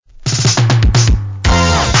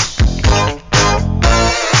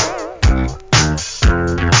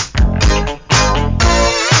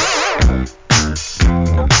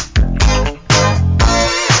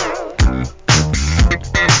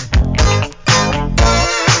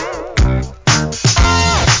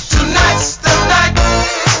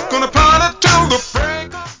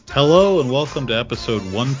Hello and welcome to episode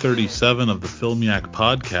 137 of the Film Yak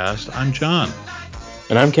podcast. I'm John.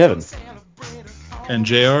 And I'm Kevin. And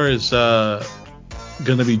JR is going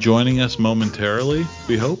to be joining us momentarily,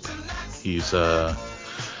 we hope. He's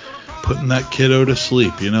putting that kiddo to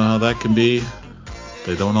sleep. You know how that can be?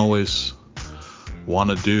 They don't always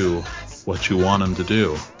want to do what you want them to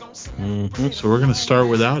do. Mm-hmm. So we're going to start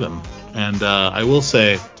without him. And I will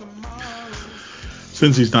say,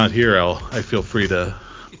 since he's not here, I feel free to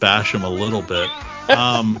bash him a little bit.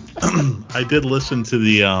 I did listen to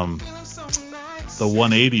the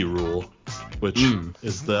 180 Rule, which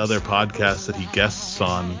is the other podcast that he guests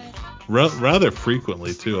on rather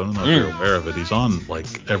frequently too. I don't know if you're aware of it. He's on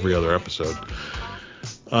like every other episode.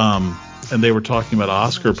 And they were talking about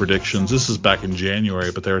Oscar predictions. This is back in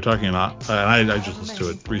January, but they were talking about, and I just listened to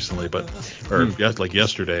it recently, like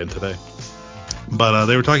yesterday and today. But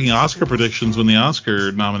they were talking Oscar predictions when the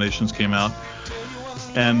Oscar nominations came out.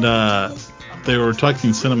 And they were talking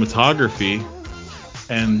cinematography,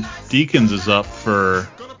 and Deakins is up for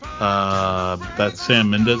that Sam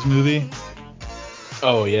Mendes movie.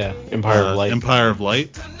 Oh, yeah. Empire of Light. Empire of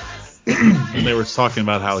Light. And they were talking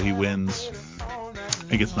about how he wins.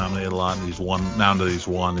 He gets nominated a lot, and now that he's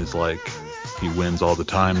won, is like he wins all the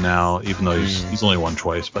time now, even though he's only won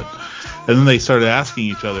twice. And then they started asking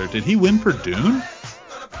each other, did he win for Dune?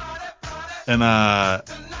 And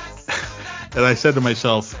I said to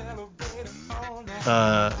myself,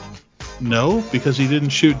 no, because he didn't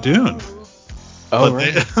shoot Dune. Oh, but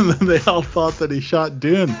right. They all thought that he shot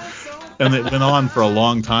Dune. And it went on for a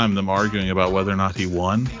long time, them arguing about whether or not he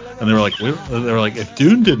won. And they were like, if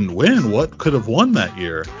Dune didn't win, what could have won that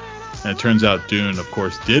year? And it turns out Dune, of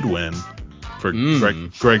course, did win for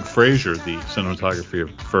Greg Fraser, the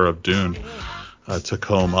cinematographer of Dune, took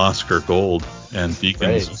home Oscar gold, and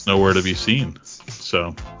Deakins was nowhere to be seen.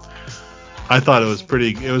 So I thought it was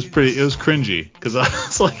cringy, because I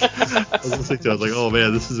was listening to it, I was like, oh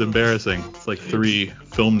man, this is embarrassing. It's like three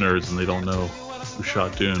film nerds and they don't know who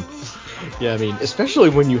shot Dune. Yeah, I mean, especially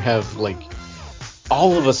when you have, like,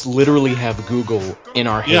 all of us literally have Google in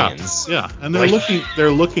our hands. Yeah, and they're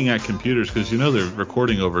looking at computers, because they're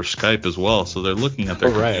recording over Skype as well, so they're looking at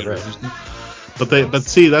their computers. Right. But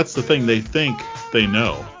see, that's the thing, they think they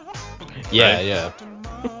know. Yeah, right? Yeah.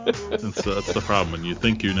 That's the problem. When you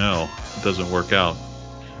think you know, it doesn't work out.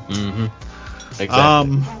 Mm-hmm.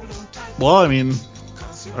 Exactly. Well, I mean,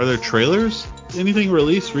 are there trailers? Anything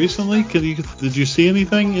released recently? Did you see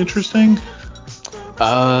anything interesting?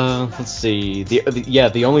 Let's see.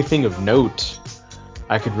 The only thing of note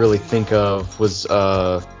I could really think of was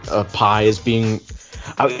Pi as being.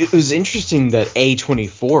 It was interesting that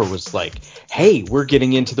A24 was like, hey, we're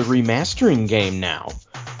getting into the remastering game now.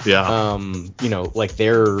 Yeah. Like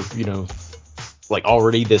they're, like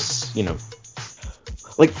already this,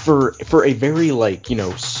 like for a very, like,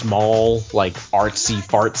 small, like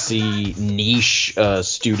artsy niche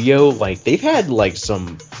studio, like they've had like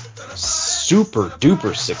some super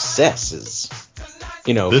duper successes,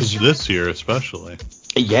 this year especially.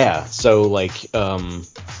 Yeah. So like,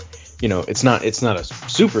 it's not a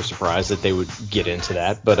super surprise that they would get into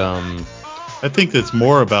that, but I think it's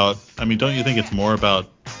more about. I mean, don't you think it's more about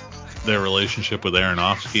their relationship with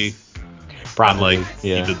Aronofsky? Probably. And, he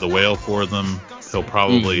did The Whale for them. He'll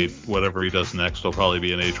probably whatever he does next will probably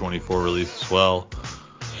be an A24 release as well.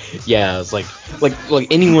 Yeah, it's like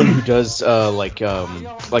anyone who does like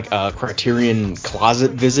a Criterion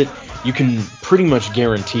Closet visit, you can pretty much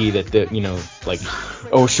guarantee that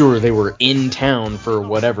oh sure, they were in town for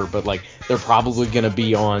whatever, but like they're probably gonna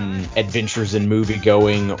be on Adventures in Movie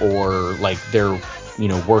Going, or like they're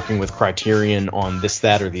working with Criterion on this,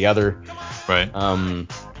 that, or the other. Right.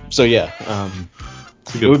 So yeah.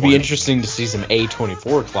 It would be interesting to see some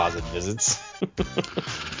A24 Closet visits.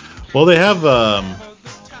 Well, they have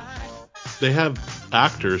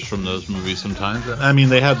actors from those movies sometimes. I mean,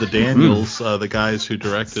 they had the Daniels, the guys who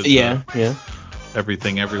directed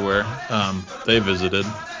Everything Everywhere. They visited,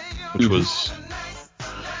 which was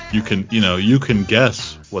you can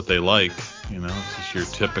guess what they like. It's just your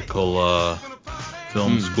typical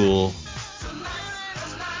film school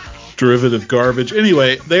derivative garbage.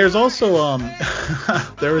 Anyway, there's also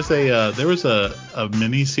there was a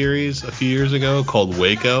mini series a few years ago called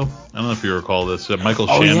Waco. I don't know if you recall this. Michael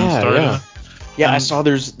Shannon starred in it. Yeah, I saw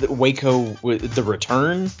there's Waco with The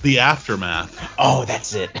Return. The Aftermath. Oh,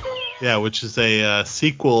 that's it. Yeah, which is a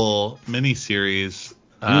sequel miniseries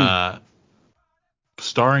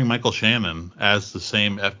starring Michael Shannon as the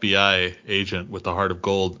same FBI agent with the heart of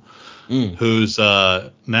gold, who's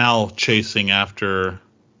now chasing after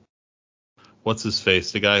what's his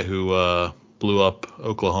face, the guy who blew up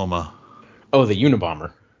Oklahoma. Oh, the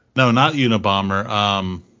Unabomber. No, not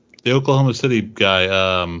Unabomber. The Oklahoma City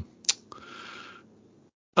guy.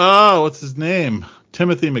 What's his name?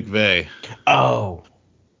 Timothy McVeigh. Oh.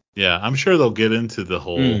 Yeah, I'm sure they'll get into the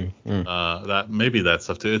whole that maybe that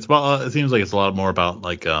stuff too. It's about. It seems like it's a lot more about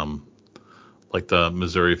like the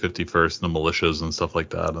Missouri 51st and the militias and stuff like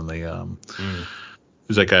that, and the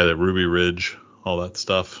who's that guy, that Ruby Ridge, all that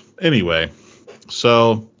stuff. Anyway,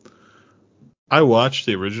 so I watched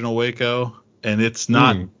the original Waco, and it's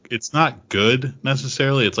not good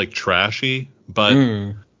necessarily. It's like trashy,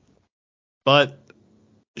 but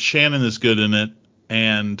Shannon is good in it,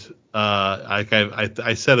 and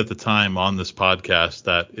I said at the time on this podcast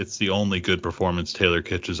that it's the only good performance Taylor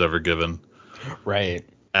Kitsch has ever given. Right.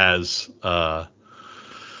 As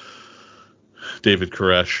David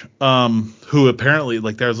Koresh, who apparently,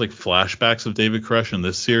 like, there's like flashbacks of David Koresh in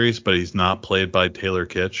this series, but he's not played by Taylor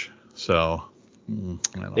Kitsch, so I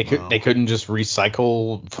don't know. They couldn't just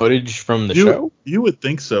recycle footage from the show? You would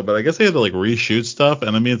think so, but I guess they had to like reshoot stuff,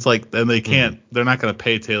 and I mean, it's like, and they can't, they're not going to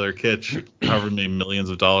pay Taylor Kitsch however many millions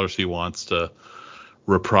of dollars he wants to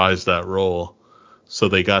reprise that role, so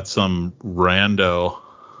they got some rando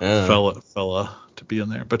fella to be in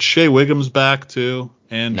there. But Shea Wiggum's back too,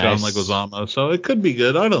 and John Leguizamo, so it could be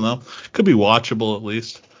good. I don't know, could be watchable at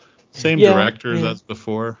least. Same directors as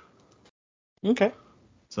before. Okay.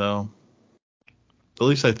 So at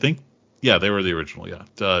least I think, yeah, they were the original. Yeah,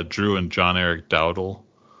 Drew and John Eric Dowdle,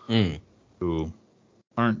 who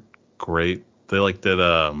aren't great. They like did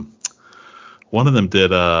one of them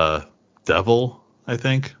did Devil, I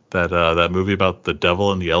think, that movie about the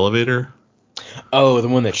devil in the elevator. Oh, the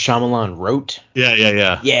one that Shyamalan wrote? Yeah.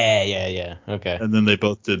 Yeah. Okay. And then they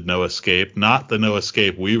both did No Escape. Not the No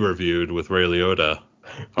Escape we reviewed with Ray Liotta,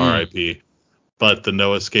 R.I.P., but the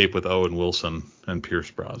No Escape with Owen Wilson and Pierce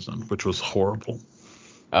Brosnan, which was horrible.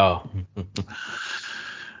 Oh.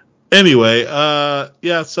 Anyway,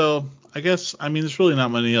 yeah, so I guess, I mean, there's really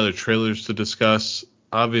not many other trailers to discuss.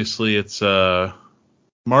 Obviously, it's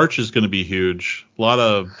March is going to be huge. A lot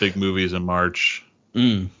of big movies in March.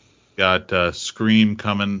 Got Scream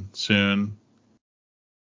coming soon.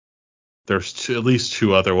 There's at least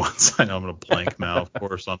two other ones. I know I'm going to blank now, of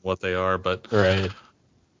course, on what they are, but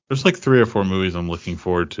there's like 3 or 4 movies I'm looking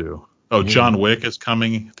forward to. Oh, John Wick is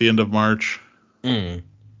coming at the end of March,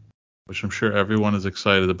 which I'm sure everyone is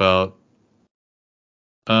excited about.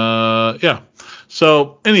 Yeah.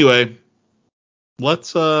 So anyway,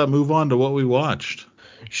 let's move on to what we watched.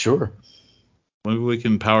 Sure. Maybe we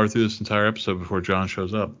can power through this entire episode before John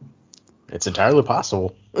shows up. It's entirely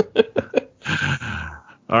possible.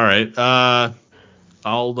 All right.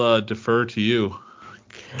 I'll defer to you,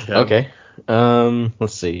 Kev. Okay.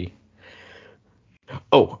 Let's see.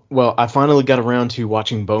 Oh, well, I finally got around to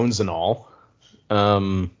watching Bones and All.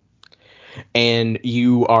 And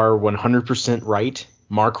you are 100% right.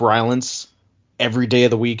 Mark Rylance, every day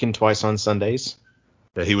of the week and twice on Sundays.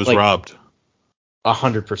 Yeah, he was robbed.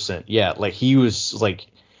 100%. Yeah, like he was like,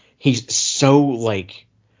 he's so like,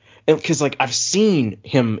 because like I've seen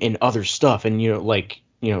him in other stuff, and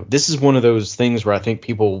this is one of those things where I think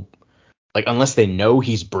people, like, unless they know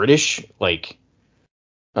he's British, like,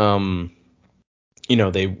 they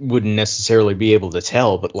wouldn't necessarily be able to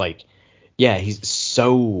tell, but like, yeah, he's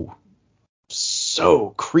so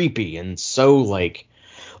creepy and so like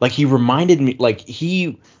he reminded me, like,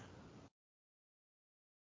 the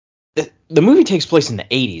movie takes place in the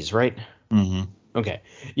 80s, right? Mm-hmm. Okay.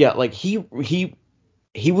 Yeah, like he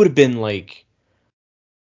would have been like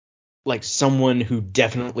someone who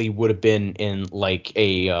definitely would have been in like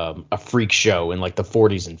a freak show in like the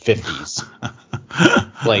 40s and 50s.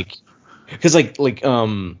 Like, because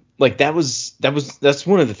that's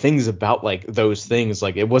one of the things about like those things.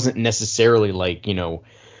 Like, it wasn't necessarily like,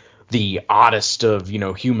 the oddest of,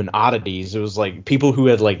 human oddities. It was like people who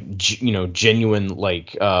had like genuine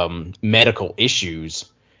like medical issues,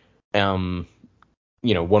 one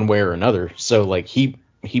way or another. So like he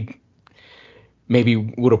maybe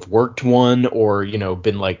would have worked one, or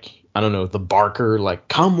been like, I don't know, the barker, like,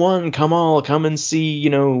 come one, come all, come and see,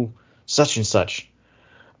 such and such.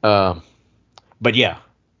 But yeah,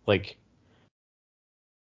 like,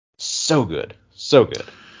 so good.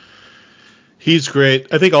 He's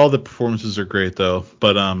great. I think all the performances are great though,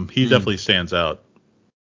 but he definitely stands out.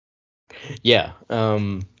 Yeah.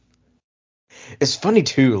 It's funny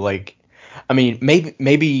too, like, I mean,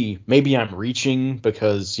 maybe I'm reaching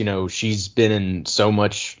because, she's been in so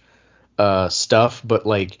much stuff, but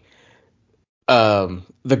like,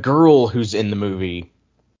 the girl who's in the movie,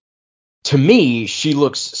 to me, she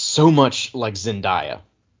looks so much like Zendaya,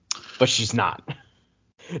 but she's not.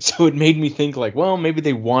 So it made me think like, well, maybe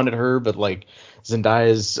they wanted her, but like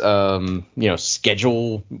Zendaya's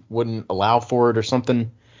schedule wouldn't allow for it or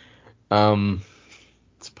something.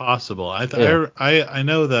 It's possible. Yeah. I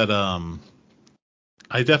know that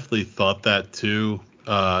I definitely thought that too,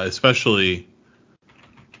 especially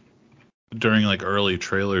during like early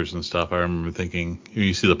trailers and stuff. I remember thinking,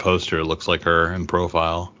 you see the poster, it looks like her in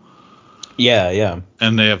profile, Yeah, yeah.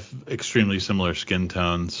 and they have extremely similar skin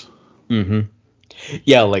tones. Mm-hmm.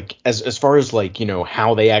 Yeah, like as far as like,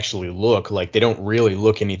 how they actually look, like they don't really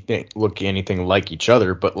look anything like each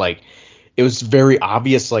other, but like it was very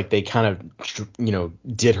obvious like they kind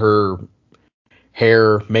of did her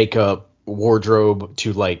hair, makeup, wardrobe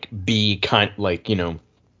to like be kind like,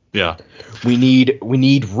 Yeah. we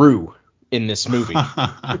need Rue in this movie.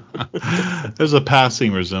 There's a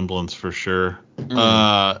passing resemblance for sure.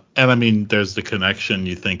 Mm. And I mean, there's the connection.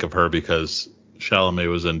 You think of her because Chalamet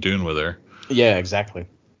was in Dune with her. Yeah, exactly.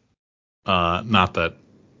 Not that,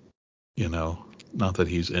 you know, not that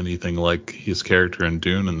he's anything like his character in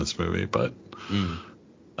Dune in this movie, but Mm.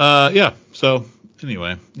 yeah. So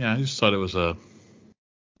anyway, yeah, I just thought it was a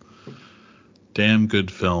damn good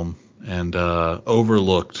film and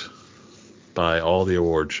overlooked by all the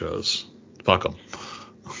award shows. Fuck them.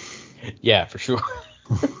 Yeah, for sure.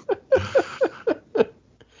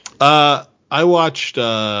 I watched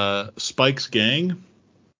Spike's Gang,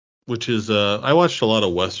 which is I watched a lot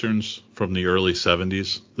of westerns from the early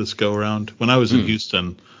 70s this go around. When I was in Mm.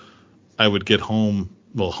 Houston, I would get home.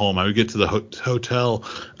 Well, home. I would get to the hotel.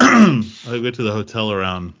 I would get to the hotel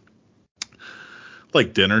around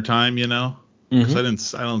like dinner time, because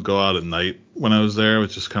Hmm. I don't go out at night when I was there. I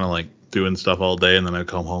was just kind of like doing stuff all day, and then I'd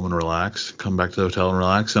come home and relax, come back to the hotel and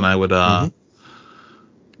relax, and I would Hmm.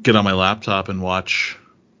 get on my laptop and watch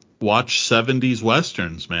 70s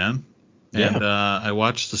westerns, man. And Yeah. I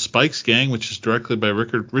watched The Spikes Gang, which is directed by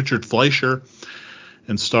Richard Fleischer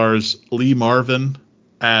and stars Lee Marvin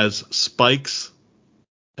as Spikes,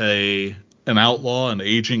 an outlaw, an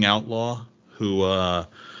aging outlaw who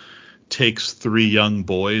takes three young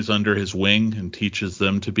boys under his wing and teaches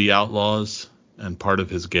them to be outlaws and part of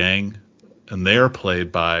his gang. And they're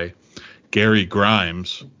played by Gary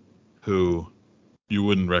Grimes, who you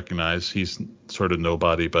wouldn't recognize. He's sort of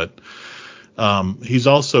nobody, but he's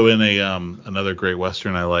also in another great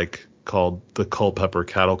western I like called The Culpeper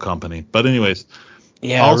Cattle Company. But anyways,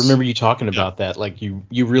 Yeah, I also remember you talking yeah, about that. Like you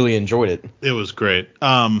really enjoyed it. it was great.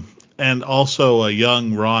 And also a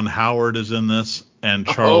young Ron Howard is in this, and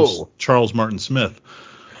Charles Oh. Charles Martin Smith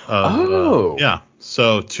of Oh. yeah.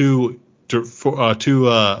 So two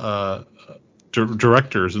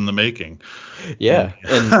directors in the making. And Yeah,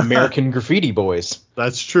 and American Graffiti Boys.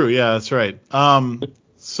 that's true. Yeah, that's right.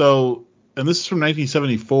 So, and this is from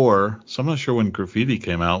 1974, so I'm not sure when Graffiti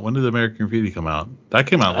came out. When did American Graffiti come out? That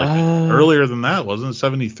came out like Uh, earlier than that, wasn't it?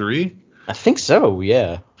 73? I think so.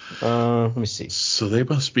 Yeah. Let me see. So they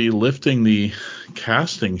must be lifting the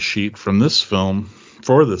casting sheet from this film,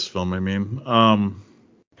 for this film, I mean. I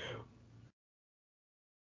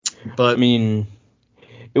But mean,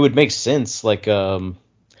 it would make sense. Like, I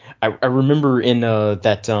remember in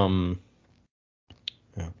that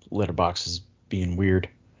letterbox is being weird.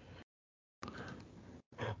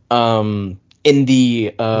 In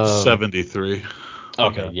the it's 73. You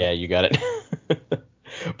okay, got yeah, you got it.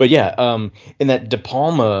 But yeah, in that De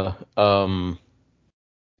Palma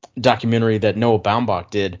documentary that Noah Baumbach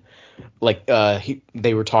did, like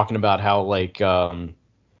they were talking about how like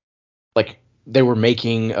they were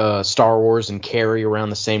making Star Wars and Carrie around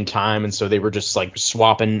the same time, and so they were just like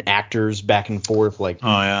swapping actors back and forth, like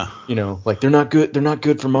Oh yeah. like they're not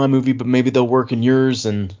good for my movie, but maybe they'll work in yours,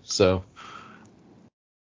 and so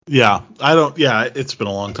Yeah, I don't. Yeah, it's been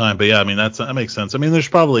a long time, but yeah, I mean that makes sense. I mean, there's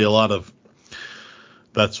probably a lot of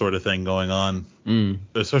that sort of thing going on, mm,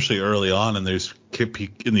 especially early on in these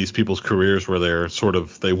people's careers where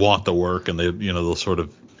they want the work and they'll sort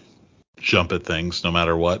of jump at things no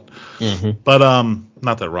matter what. hmm But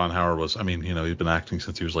not that Ron Howard was. I mean, he's been acting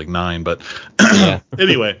since he was like 9. But yeah,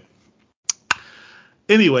 anyway,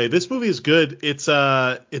 this movie is good. It's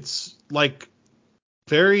like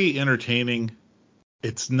very entertaining.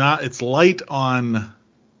 It's light on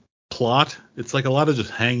plot. It's like a lot of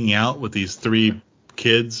just hanging out with these three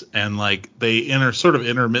kids, and like they sort of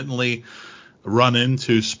intermittently run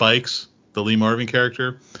into Spikes, the Lee Marvin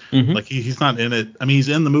character. hmm Like he's not in it. I mean, he's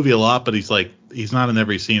in the movie a lot, but he's not in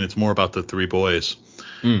every scene. It's more about the three boys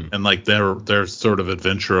mm. and like their sort of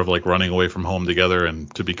adventure of like running away from home together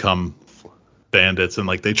and to become bandits, and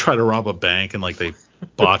like they try to rob a bank and like they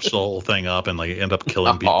botch the whole thing up and like end up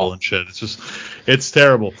killing people Oh, and shit. It's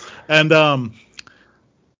terrible. And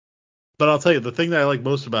But I'll tell you, the thing that I like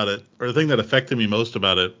most about it, or the thing that affected me most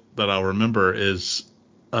about it, that I'll remember is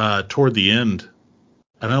toward the end.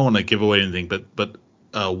 I don't want to give away anything, but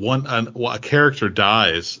a character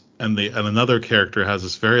dies, and another character has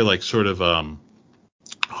this very like sort of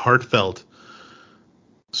heartfelt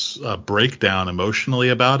breakdown emotionally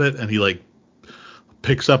about it, and he like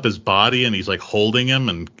picks up his body and he's like holding him,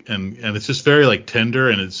 and it's just very like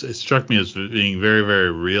tender, and it struck me as being very,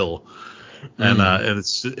 very real. And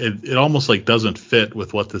it almost like doesn't fit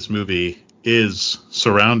with what this movie is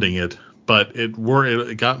surrounding it, but it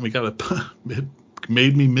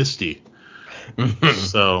made me misty.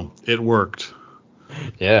 So it worked.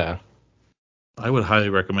 Yeah. I would highly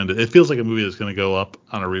recommend it. It feels like a movie that's going to go up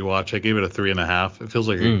on a rewatch. I gave it a 3.5. It feels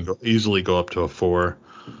like it could easily go up to a 4.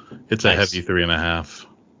 It's a heavy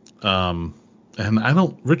 3.5.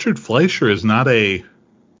 And Richard Fleischer is not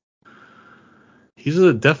he's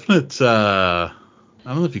a definite, I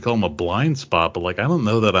don't know if you call him a blind spot, but like, I don't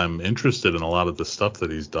know that I'm interested in a lot of the stuff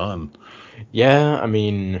that he's done. Yeah, I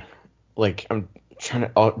mean, like, I'm trying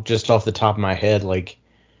to, just off the top of my head, like,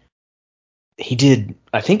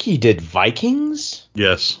 I think he did Vikings?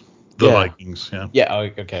 Yes. The Vikings. Yeah. Yeah. Oh,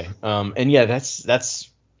 okay. And yeah,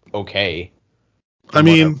 that's okay. I From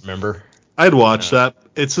what I mean, remember. I'd watch that.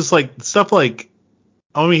 It's just like stuff like,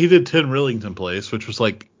 I mean, he did 10 Rillington Place, which was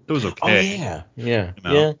like, it was okay. Oh yeah, yeah, you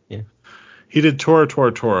know? yeah. He did Tora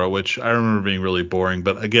Tora Tora, which I remember being really boring.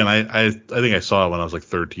 But again, I think I saw it when I was like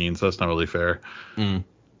 13, so that's not really fair.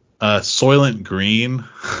 Soylent Green.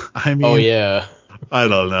 I mean, oh yeah. I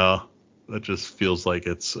don't know. That just feels like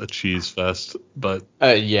it's a cheese fest. But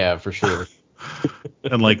yeah, for sure.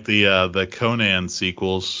 and like the Conan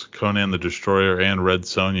sequels, Conan the Destroyer and Red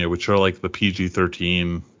Sonja, which are like the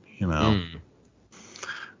PG-13,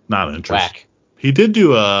 not interesting. Whack. He did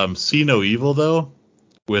do See No Evil though,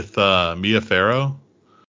 with Mia Farrow,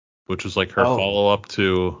 which was like her follow-up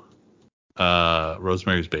to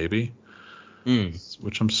Rosemary's Baby,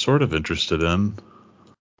 which I'm sort of interested in.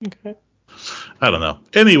 Okay. I don't know.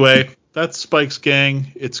 Anyway, that's Spike's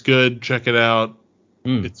Gang. It's good. Check it out.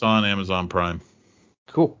 It's on Amazon Prime.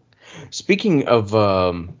 Cool. Speaking of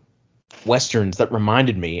westerns, that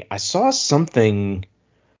reminded me, I saw something.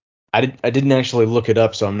 I didn't actually look it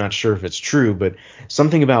up, so I'm not sure if it's true, but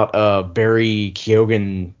something about Barry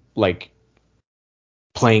Keoghan like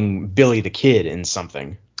playing Billy the Kid in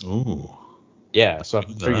something. Ooh. Yeah, so I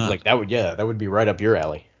figured like that would be right up your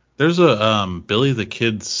alley. There's a Billy the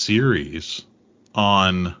Kid series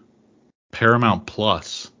on Paramount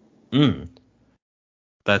Plus.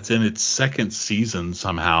 That's in its second season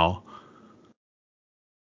somehow.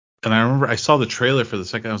 And I remember I saw the trailer for the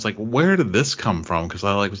second. I was like, where did this come from? Because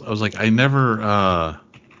I was like, I never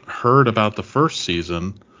heard about the first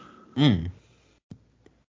season. And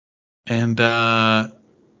hang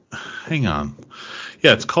on.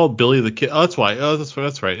 Yeah, it's called Billy the Kid. Oh, that's why. Oh,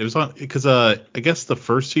 that's right. It was on because I guess the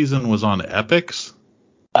first season was on Epix.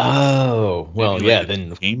 Oh, well, Maybe yeah, like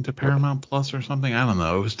then it came to Paramount Plus or something. I don't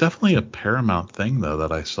know. It was definitely a Paramount thing though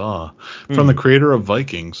that I saw from the creator of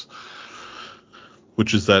Vikings,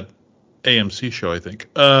 which is that AMC show, I think.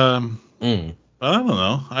 I don't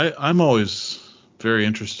know. I'm always very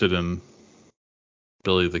interested in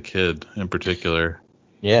Billy the Kid in particular.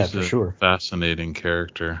 Yeah, He's for a sure. fascinating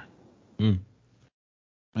character.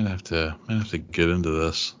 Might have to get into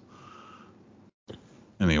this.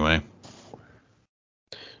 Anyway.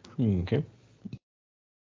 Okay.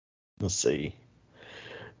 Let's see.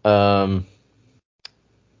 Let's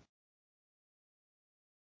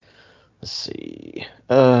see.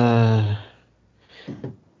 I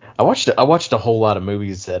watched a whole lot of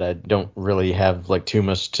movies that I don't really have like too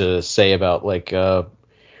much to say about. Like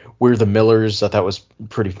We're the Millers. I thought was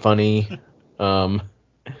pretty funny.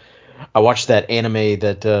 I watched that anime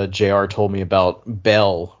that JR told me about,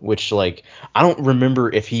 Belle, which like I don't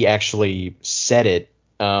remember if he actually said it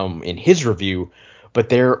in his review, but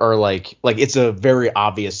there are like it's a very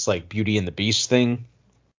obvious like Beauty and the Beast thing.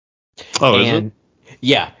 Oh, is it? And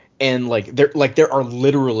yeah, and there are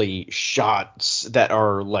literally shots that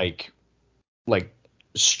are like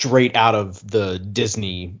straight out of the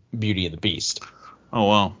Disney Beauty and the Beast. Oh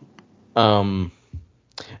wow.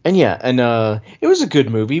 And yeah, and it was a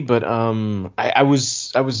good movie, but I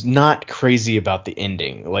was not crazy about the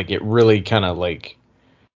ending. Like it really kind of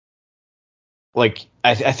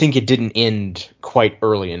I think it didn't end quite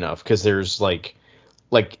early enough because there's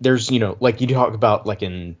there's like you talk about like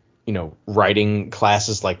in writing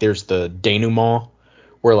classes, like there's the denouement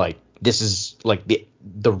where like this is like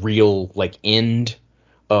the real like end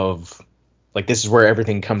of like this is where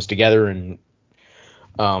everything comes together. And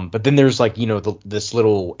but then there's like this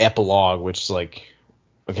little epilogue which is like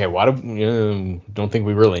okay, why do don't think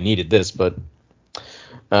we really needed this, but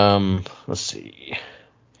let's see.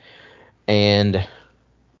 And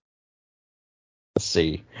let's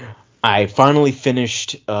see. I finally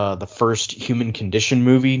finished the first Human Condition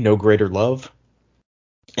movie, No Greater Love.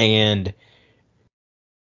 And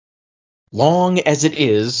long as it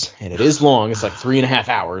is, and it is long, it's like 3.5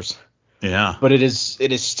 hours. Yeah. But it is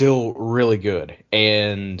still really good.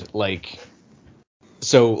 And like,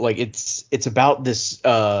 so like it's about this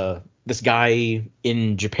this guy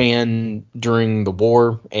in Japan during the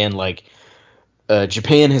war, and like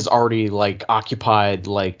Japan has already like occupied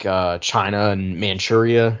like China and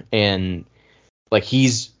Manchuria, and like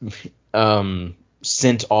he's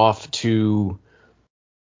sent off to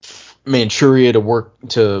Manchuria to work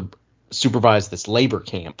to supervise this labor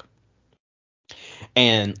camp.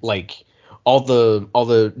 And like all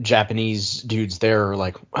the Japanese dudes there are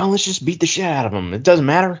like, well, let's just beat the shit out of them. It doesn't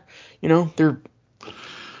matter, you know.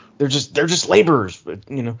 They're just laborers, but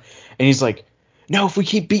you know. And he's like, no, if we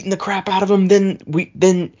keep beating the crap out of them,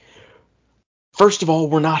 then first of all,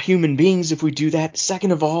 we're not human beings if we do that.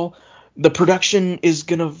 Second of all, the production is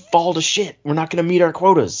gonna fall to shit. We're not gonna meet our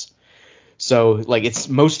quotas. So like it's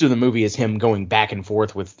most of the movie is him going back and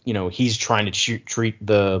forth with, you know, he's trying to treat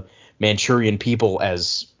the Manchurian people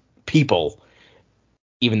as people,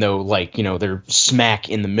 even though like, you know, they're smack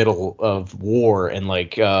in the middle of war. And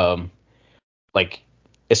like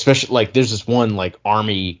especially like there's this one like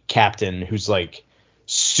army captain who's like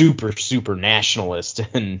super nationalist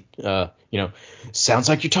and you know, sounds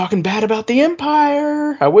like you're talking bad about the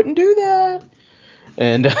empire. I wouldn't do that.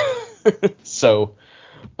 And so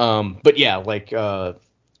but yeah, like Tatsuya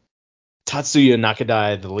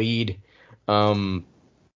Nakadai, the lead, um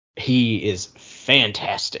he is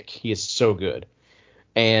fantastic. He is so good.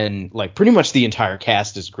 And like pretty much the entire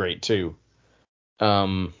cast is great too.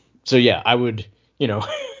 So yeah, I would, you know,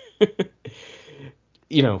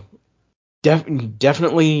 you know,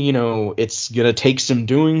 definitely, you know, it's gonna take some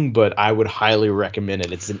doing, but I would highly recommend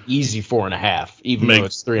it. It's an easy 4.5, even though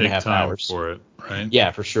it's three and a Make half time hours. for it, right?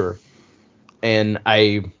 Yeah, for sure. And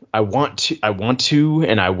I want to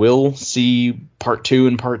and I will see part 2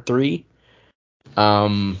 and part 3.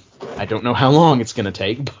 I don't know how long it's gonna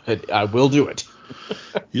take, but I will do it.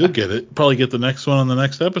 You'll get it. Probably get the next one on the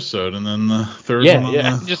next episode, and then the third Yeah, one on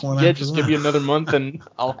yeah. the one after Just give me another month and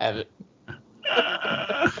I'll have it.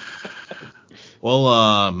 that. Well,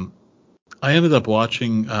 I ended up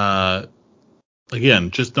watching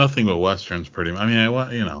again, just nothing but westerns. Pretty much. I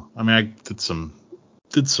mean, I did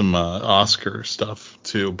some Oscar stuff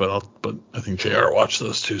too, but I think JR watched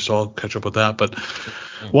those too, so I'll catch up with that. But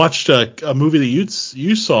watched a movie that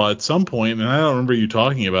you saw at some point, and I don't remember you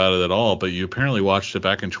talking about it at all, but you apparently watched it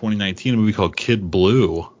back in 2019, a movie called Kid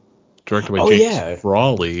Blue, directed by Oh James yeah,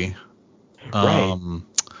 Frawley, right. um,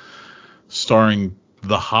 starring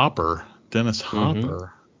the Hopper, Dennis Mm-hmm.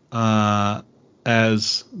 Hopper,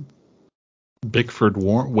 as Bickford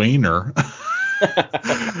Wainer.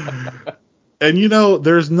 And you know,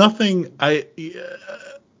 there's nothing I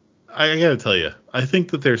gotta tell you, I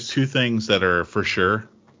think that there's two things that are for sure,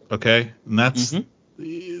 okay? And that's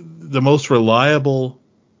Mm-hmm. the most reliable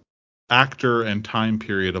actor and time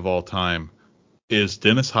period of all time is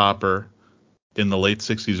Dennis Hopper in the late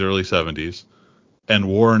 60s, early 70s, and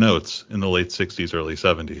Warren Oates in the late 60s, early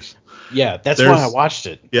 70s. Yeah, that's why I There's, watched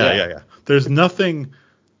it. yeah, Yeah. yeah, yeah. There's nothing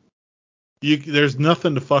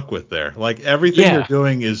to fuck with there. Like everything they're Yeah.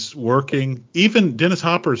 doing is working. Even Dennis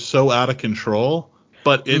Hopper's so out of control,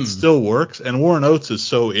 but it Mm. still works. And Warren Oates is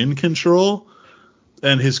so in control,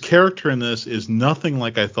 and his character in this is nothing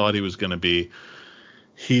like I thought he was going to be.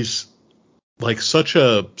 He's like such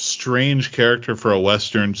a strange character for a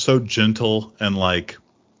Western, so gentle, and like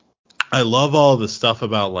I love all the stuff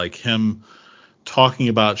about like him talking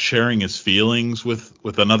about sharing his feelings with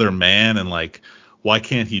another man, and like why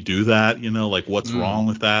can't he do that, you know, like what's Mm. wrong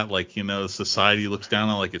with that, like, you know, society looks down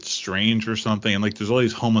on like it's strange or something, and like there's all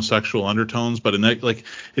these homosexual undertones, but in that, like,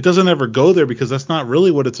 it doesn't ever go there because that's not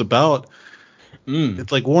really what it's about. Mm.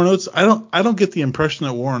 It's like Warren Oates, I don't get the impression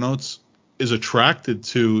that Warren Oates is attracted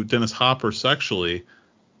to Dennis Hopper sexually.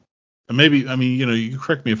 And maybe, I mean, you know, you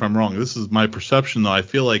correct me if I'm wrong, this is my perception though. I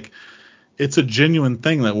feel like it's a genuine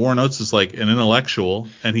thing that Warren Oates is like an intellectual,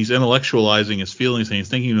 and he's intellectualizing his feelings, and he's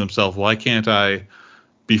thinking to himself, why can't I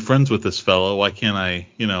be friends with this fellow? Why can't I,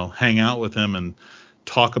 you know, hang out with him and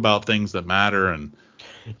talk about things that matter? And,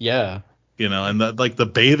 Yeah. you know, and like the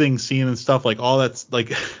bathing scene and stuff, like all that's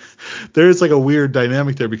like, there's like a weird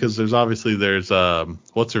dynamic there because there's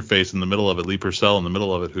what's her face in the middle of it, Lee Purcell in the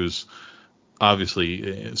middle of it, who's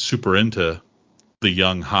obviously super into the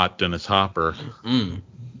young hot Dennis Hopper. Mm.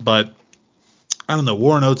 But I don't know.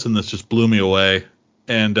 Warren Oates in this just blew me away.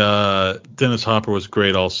 And Dennis Hopper was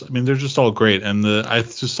great also. I mean, they're just all great. And I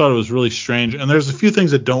just thought it was really strange. And there's a few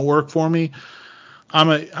things that don't work for me. One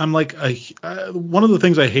of the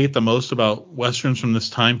things I hate the most about Westerns from this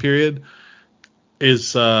time period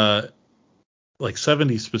is like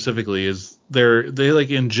 70s specifically is they like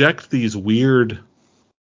inject these weird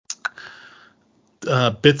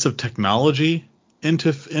bits of technology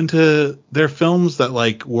into their films that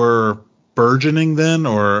like were burgeoning then,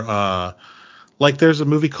 or like there's a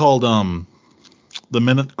movie called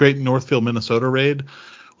the Great Northfield Minnesota Raid,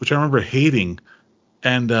 which I remember hating,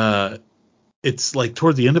 and it's like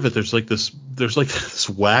toward the end of it there's like this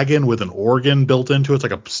wagon with an organ built into it. It's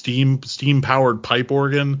like a steam powered pipe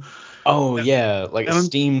organ. Oh yeah, like a And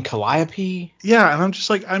steam calliope. yeah, and I'm just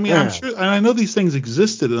like, I mean, I'm Yeah. sure, and I know these things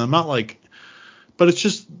existed, and I'm not like, but it's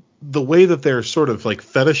just the way that they're sort of like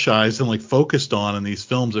fetishized and like focused on in these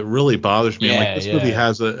films. It really bothers me. And like this movie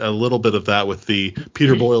has a little bit of that with the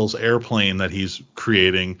Peter Boyle's airplane that he's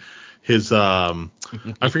creating. His I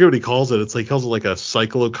forget what he calls it. It's like he calls it like a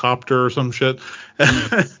cyclocopter or some shit.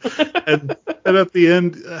 and at the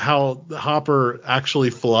end, how Hopper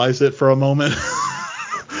actually flies it for a moment,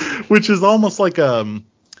 which is almost like a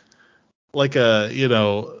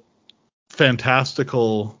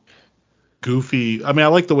fantastical, goofy. I mean, I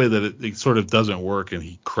like the way that it sort of doesn't work and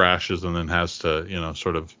he crashes and then has to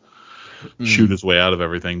sort of shoot his way out of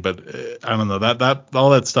everything. But I don't know, that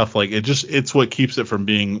all that stuff, like it's what keeps it from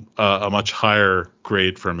being a much higher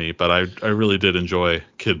grade for me. But I really did enjoy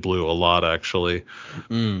Kid Blue a lot, actually.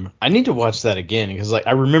 I need to watch that again because like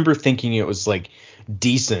I remember thinking it was like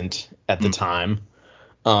decent at the time.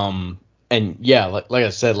 And yeah, like I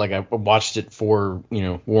said, like I watched it for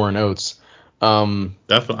Warren Oates.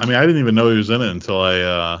 Definitely. I mean, I didn't even know he was in it until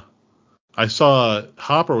I saw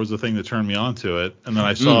Hopper was the thing that turned me on to it, and then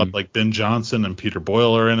I saw like Ben Johnson and Peter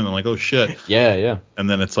Boyle are in it, and I'm like, oh shit. Yeah. And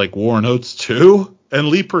then it's like Warren Oates too, and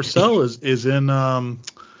Lee Purcell is in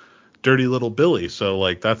Dirty Little Billy, so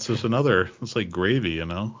like that's just it's like gravy,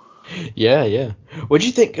 Yeah. What'd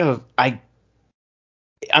you think of?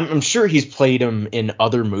 I'm sure he's played him in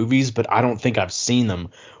other movies, but I don't think I've seen them.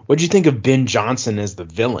 What'd you think of Ben Johnson as the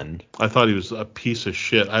villain? I thought he was a piece of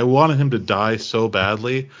shit. I wanted him to die so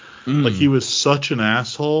badly. Like he was such an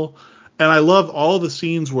asshole. And I love all the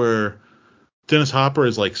scenes where Dennis Hopper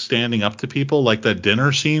is like standing up to people, like that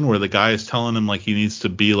dinner scene where the guy is telling him like he needs to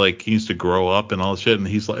grow up and all this shit, and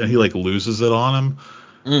he like loses it on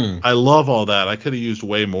him. I love all that. I could have used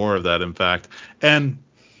way more of that, in fact. And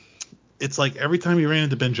it's like every time he ran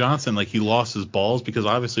into Ben Johnson, like he lost his balls, because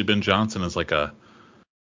obviously Ben Johnson is like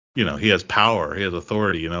he has power, he has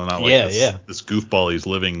authority, not like this goofball he's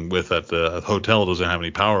living with at the hotel doesn't have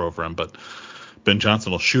any power over him, but Ben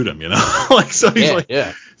Johnson will shoot him, like, so he's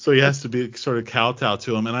so he has to be sort of kowtow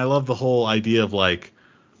to him. And I love the whole idea of like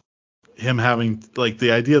him having like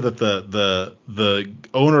the idea that the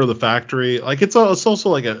owner of the factory, like it's also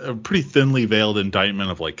like a pretty thinly veiled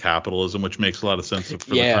indictment of like capitalism, which makes a lot of sense for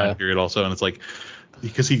the time period also. And it's like,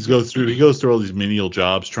 because he goes through all these menial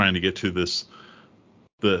jobs trying to get to this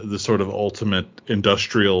the sort of ultimate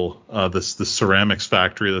industrial this ceramics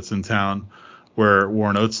factory that's in town where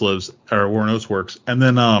Warren Oates works. And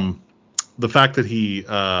then the fact that he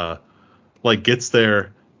like gets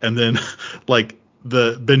there, and then like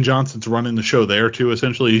the Ben Johnson's running the show there too.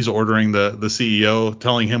 Essentially, he's ordering the CEO,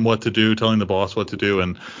 telling him what to do, telling the boss what to do,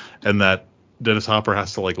 and that Dennis Hopper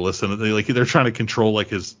has to like listen. They're trying to control like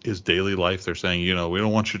his daily life. They're saying, we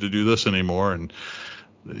don't want you to do this anymore, and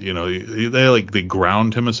they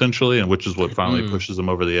ground him essentially, and which is what finally pushes him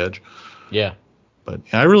over the edge. Yeah. But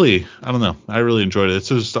yeah, I don't know. I really enjoyed it. It's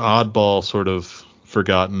just an oddball, sort of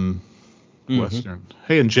forgotten Western.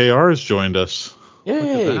 Hey, and JR has joined us.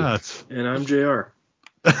 Yay. Look at that. And I'm JR.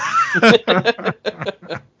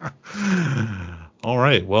 All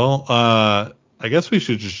right. Well, I guess we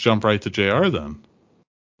should just jump right to JR then.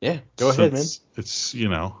 Yeah, go ahead, man. It's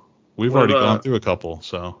we've already gone through a couple,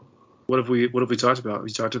 so. What have we talked about?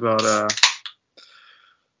 We talked about I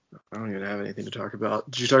don't even have anything to talk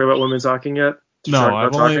about. Did you talk about Women Talking yet? No,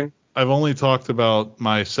 I've only talked about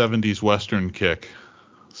my 70s Western kick.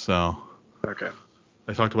 So. Okay.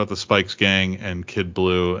 I talked about the Spikes Gang and Kid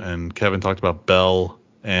Blue, and Kevin talked about Belle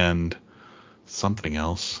and something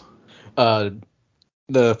else.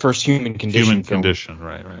 The First Human Condition. Human Condition,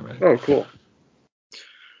 right. Oh, cool.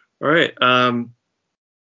 All right. I've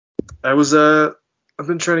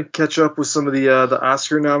been trying to catch up with some of the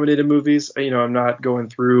Oscar nominated movies. I'm not going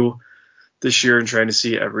through this year and trying to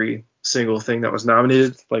see every single thing that was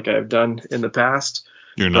nominated like I've done in the past.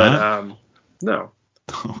 You're not? No.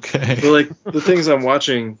 Okay. But like the things I'm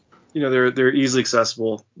watching, they're easily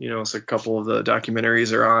accessible. So a couple of the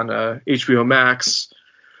documentaries are on HBO Max.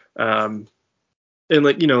 And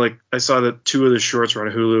like I saw that 2 of the shorts were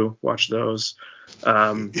on Hulu. Watch those.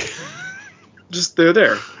 Just they're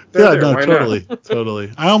there. Yeah, no,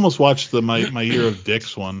 totally. I almost watched the my Year of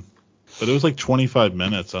Dicks one, but it was like 25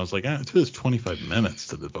 minutes. I was like, it is 25 minutes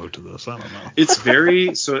to devote to this. I don't know. It's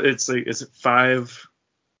very so. It's like it's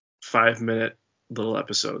 5-minute little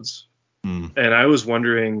episodes, and I was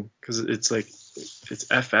wondering because it's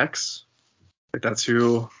FX, like that's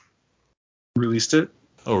who released it.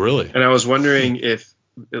 Oh, really? And I was wondering if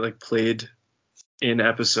it like played in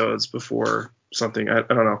episodes before something. I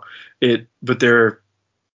don't know but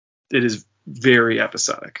it is very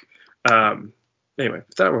episodic. Anyway,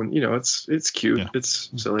 that one, it's cute. Yeah. It's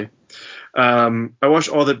silly. I watched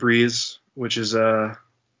All That Breathes, which is one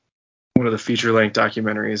of the feature-length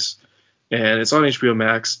documentaries, and it's on HBO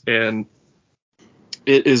Max, and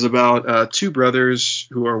it is about 2 brothers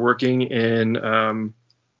who are working in, I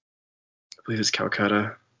believe it's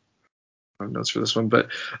Calcutta. I have notes for this one, but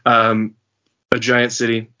a giant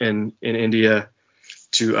city in India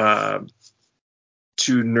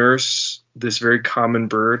to nurse this very common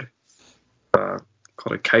bird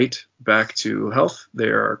called a kite back to health. They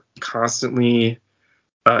are constantly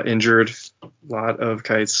injured. A lot of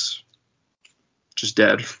kites just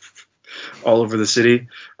dead all over the city.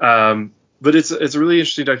 But it's a really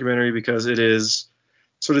interesting documentary because it is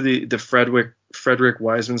sort of the Frederick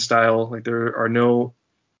Wiseman style. Like there are no,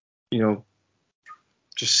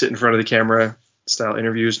 just sit in front of the camera style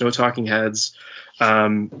interviews, no talking heads.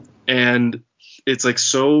 And it's like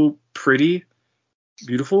so pretty,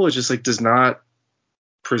 beautiful. It just like does not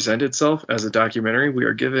present itself as a documentary. We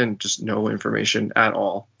are given just no information at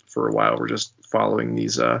all for a while. We're just following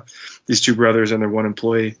these 2 brothers and their one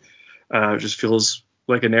employee. It just feels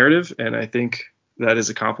like a narrative, and I think that is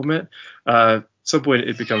a compliment. At some point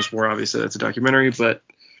it becomes more obvious that it's a documentary, but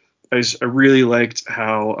I really liked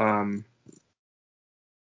how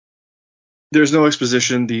there's no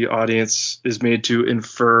exposition. The audience is made to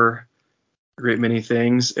infer a great many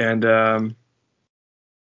things, and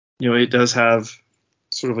it does have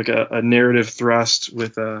sort of like a narrative thrust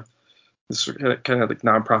with this kind of like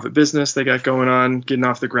nonprofit business they got going on, getting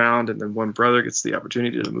off the ground, and then one brother gets the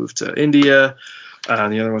opportunity to move to India,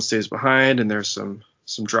 and the other one stays behind, and there's some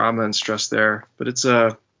drama and stress there. But it's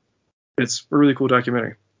a really cool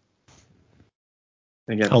documentary.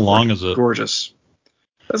 Again, how long is it? Gorgeous.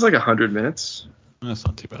 That's like 100 minutes. That's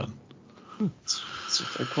not too bad.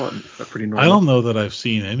 I call it a pretty normal. I don't know that I've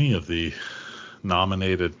seen any of the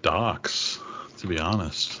nominated docs, to be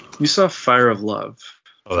honest. You saw Fire of Love.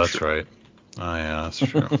 Oh, that's right. Oh, yeah, that's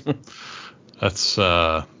true. That's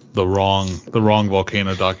the wrong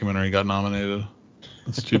volcano documentary got nominated.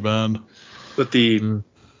 That's too bad. But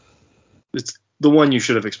it's the one you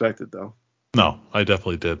should have expected, though. No, I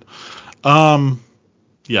definitely did.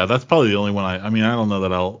 Yeah, that's probably the only one I don't know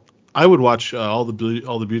that I would watch all the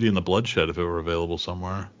Beauty and the Bloodshed if it were available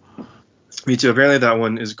somewhere. Me too. Apparently that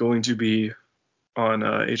one is going to be on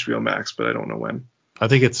HBO Max, but I don't know when. I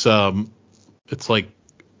think it's like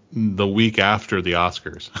the week after the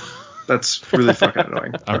Oscars. That's really fucking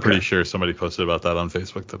annoying. I'm pretty sure somebody posted about that on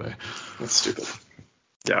Facebook today. That's stupid.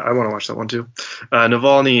 Yeah, I want to watch that one too.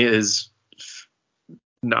 Navalny is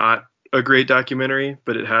not a great documentary,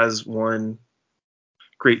 but it has one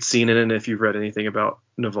great scene in it. And if you've read anything about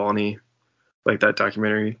Navalny, like that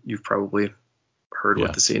documentary, you've probably heard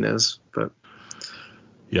what the scene is. But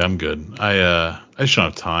yeah, I'm good. I just don't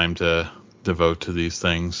have time to devote to these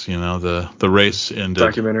things. The race ended.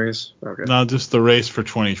 Documentaries? Okay. No, just the race for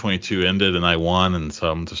 2022 ended and I won, and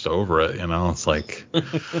so I'm just over it. It's like,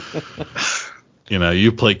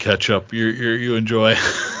 you play catch up, you enjoy.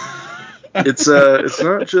 It's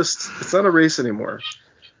not a race anymore.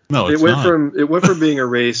 No, it went from being a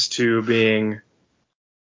race to being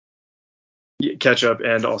catch up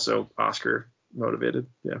and also Oscar motivated.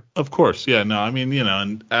 Yeah. Of course. Yeah. No,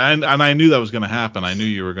 and I knew that was going to happen. I knew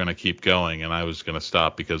you were going to keep going and I was going to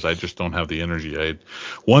stop because I just don't have the energy.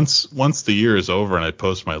 Once the year is over and I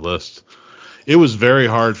post my list, it was very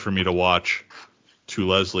hard for me to watch To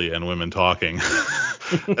Leslie and Women Talking.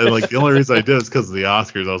 And like the only reason I did is because of the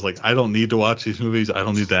Oscars. I was like, I don't need to watch these movies. I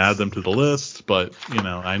don't need to add them to the list, but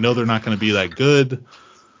I know they're not going to be that good.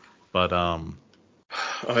 But I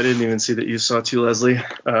didn't even see that you saw To Leslie.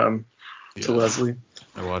 To Leslie.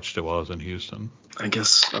 I watched it while I was in Houston. I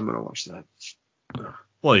guess I'm gonna watch that.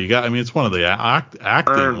 Well, it's one of the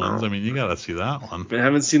acting ones. You got to see that one. I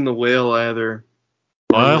haven't seen The Whale either.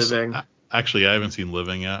 Well, I haven't seen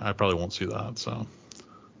Living yet. I probably won't see that. So.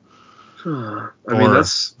 I mean,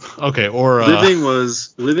 that's okay. Or Living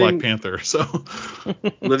Black Panther. So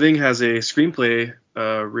Living has a screenplay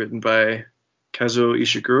written by Kazuo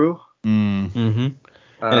Ishiguro. Mm-hmm.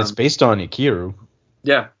 And it's based on Ikiru.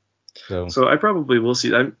 Yeah. So I probably will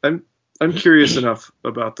see. I'm curious enough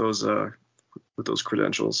about those with those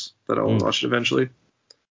credentials that I'll watch it eventually.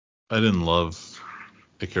 I didn't love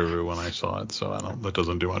Ikiru when I saw it, so that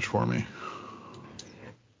doesn't do much for me.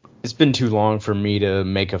 it's been too long for me to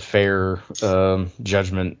make a fair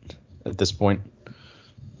judgment at this point.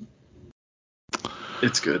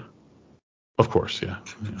 It's good. Of course, yeah.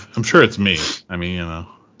 I'm sure it's me. I mean,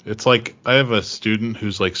 it's like I have a student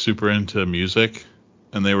who's like super into music,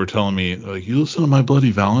 and they were telling me, like, you listen to My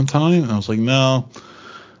Bloody Valentine? And I was like, no,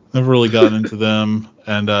 never really gotten into them.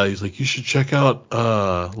 And he's like, you should check out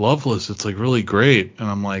Loveless. It's like really great. And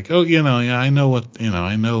I'm like, oh, yeah, I know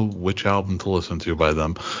I know which album to listen to by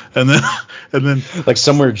them. And then Like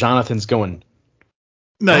somewhere Jonathan's going,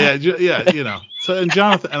 no, yeah. So and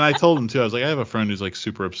Jonathan and I told him too. I was like, I have a friend who's like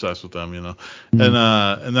super obsessed with them, and then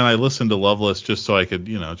I listened to Loveless just so I could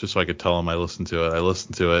tell him I listened to it. I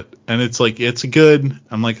listened to it, and it's like it's good.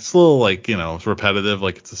 I'm like it's a little like it's repetitive,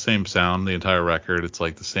 like it's the same sound the entire record. It's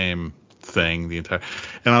like the same thing the entire.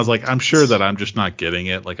 And I was like, I'm sure that I'm just not getting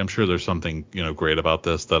it. Like I'm sure there's something great about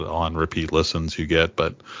this that on repeat listens you get,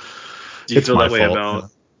 but do you it's feel my that way fault,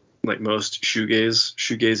 about like most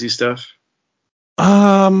shoegazy stuff?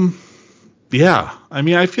 Yeah. I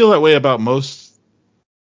mean, I feel that way about most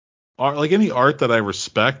art. Like any art that I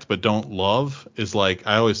respect but don't love is like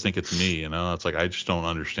I always think it's me. It's like I just don't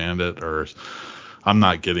understand it, or I'm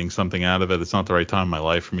not getting something out of it. It's not the right time in my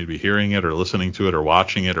life for me to be hearing it or listening to it or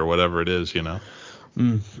watching it or whatever it is.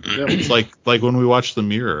 It's like when we watched The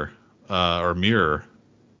Mirror, the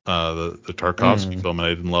Tarkovsky film, and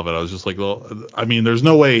I didn't love it. I was just like, well, I mean, there's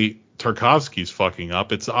no way Tarkovsky's fucking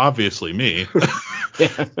up. It's obviously me.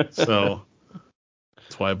 So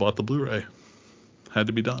that's why I bought the Blu-ray. Had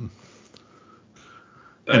to be done.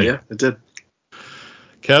 Anyway. Yeah, it did.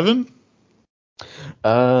 Kevin?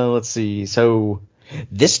 Let's see. So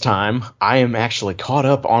this time I am actually caught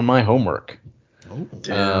up on my homework. Oh,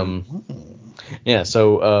 damn. Yeah.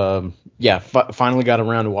 So finally got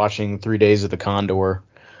around to watching 3 Days of the Condor.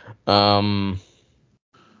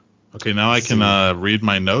 Okay, now I can read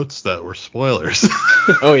my notes that were spoilers.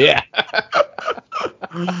 Oh yeah.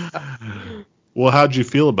 Well, how'd you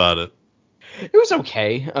feel about it? It was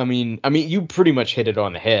okay. I mean, you pretty much hit it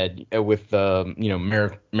on the head with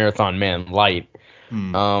Marathon Man Light.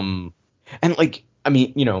 And like, I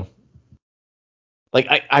mean, like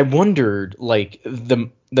I wondered, like the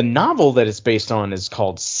novel that it's based on is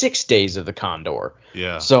called 6 Days of the Condor.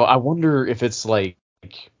 Yeah. So I wonder if it's like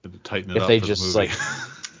tighten it if up they for just the movie. like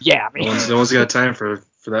yeah, I mean, No one's got time for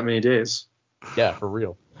that many days. Yeah, for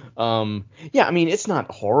real. Yeah, I mean it's not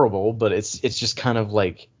horrible, but it's just kind of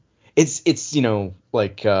like it's it's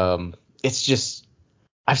just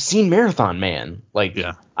I've seen Marathon Man. Like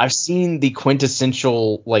Yeah. I've seen the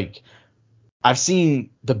quintessential I've seen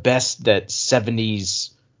the best that 70s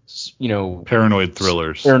Paranoid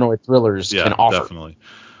thrillers can offer. Definitely.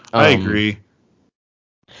 I agree.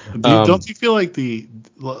 Don't you feel like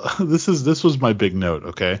this was my big note,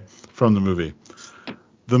 okay, from the movie.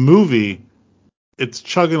 The movie, it's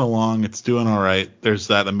chugging along, it's doing all right. There's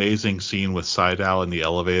that amazing scene with Sydow in the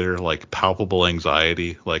elevator, like palpable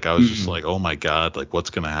anxiety. Like I was just like, oh my god, like what's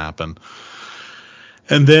gonna happen?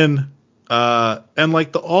 And then and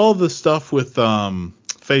like all the stuff with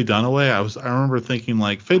Faye Dunaway, I remember thinking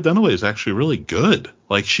like Faye Dunaway is actually really good.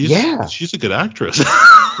 Like she's a good actress.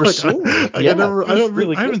 For like, sure. I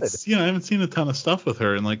haven't seen a ton of stuff with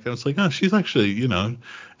her, and like I was like, oh, she's actually, and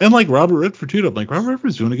like Robert Redford too. I'm like Robert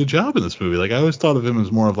Redford's doing a good job in this movie. Like I always thought of him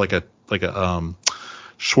as more of like a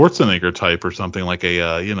Schwarzenegger type or something, like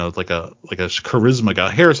a like a charisma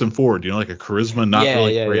guy. Harrison Ford, like a charisma, not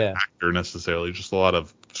really a great actor necessarily, just a lot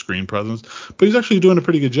of screen presence, but he's actually doing a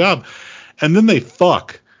pretty good job. And then they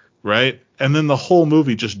fuck, right? And then the whole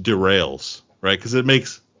movie just derails, right? Because it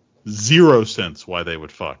makes zero sense why they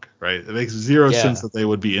would fuck, right? It makes zero sense that they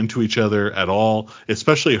would be into each other at all,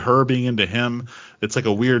 especially her being into him. It's like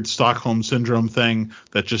a weird Stockholm syndrome thing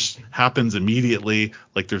that just happens immediately.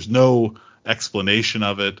 Like there's no explanation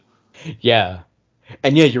of it. Yeah.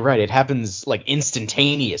 And yeah, you're right. It happens like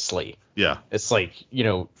instantaneously. Yeah. It's like,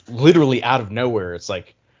 literally out of nowhere. It's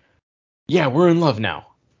like, yeah, we're in love now.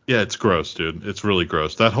 Yeah, it's gross, dude. It's really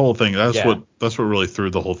gross. That whole thing, that's what really threw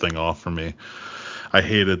the whole thing off for me. I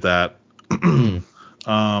hated that.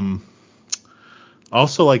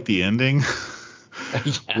 Also like the ending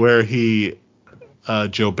where he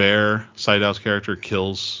Jobert, Sydow's character,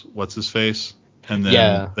 kills what's his face? And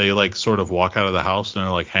then they like sort of walk out of the house and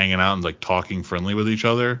they're like hanging out and like talking friendly with each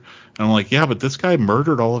other. And I'm like, yeah, but this guy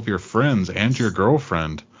murdered all of your friends and your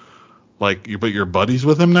girlfriend. Like, but you're buddies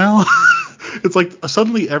with him now? It's like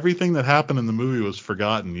suddenly everything that happened in the movie was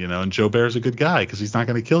forgotten, you know, and Joe Bear's a good guy because he's not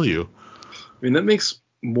going to kill you. I mean, that makes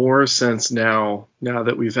more sense now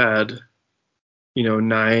that we've had,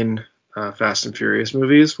 9 Fast and Furious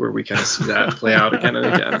movies where we kind of see that play out again and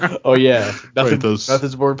again. Oh, yeah.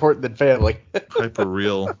 Nothing's more important than family. Hyper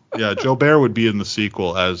real. Yeah, Joe Bear would be in the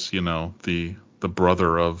sequel as, the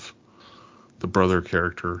brother of the brother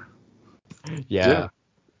character. Yeah.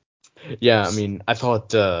 Yeah, I mean, I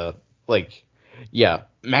thought,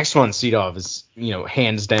 Max von Sydow is,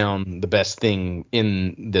 hands down the best thing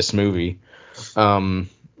in this movie. And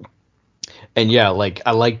yeah, like,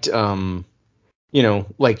 I liked, you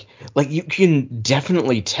can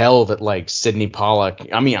definitely tell that, like, Sidney Pollack,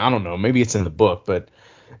 I mean, I don't know, maybe it's in the book, but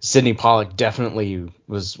Sidney Pollack definitely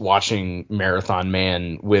was watching Marathon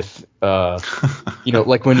Man with,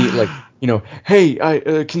 like when he, like,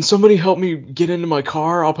 hey, can somebody help me get into my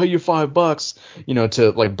car? I'll pay you $5,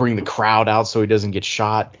 to like bring the crowd out so he doesn't get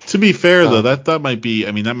shot. To be fair, though, that might be,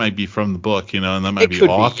 I mean, that might be from the book, and that might be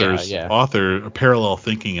author parallel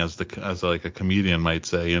thinking as like a comedian might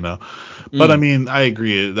say, But I mean, I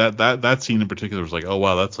agree that scene in particular was like, oh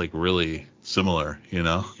wow, that's like really similar,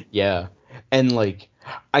 Yeah, and like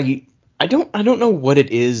I don't know what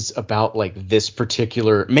it is about like this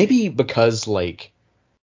particular, maybe because like,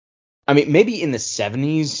 I mean, maybe in the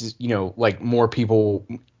 70s, like more people,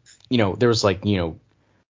 there was like, late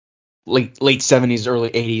 70s, early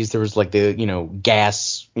 80s, there was like the,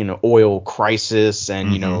 gas, oil crisis,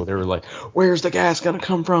 and, they were like, where's the gas gonna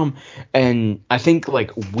come from? And I think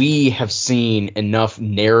like we have seen enough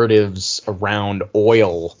narratives around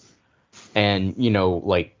oil and,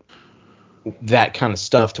 like that kind of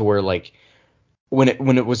stuff to where like when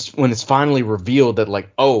it's finally revealed that like,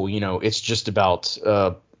 oh, it's just about,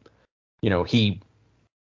 he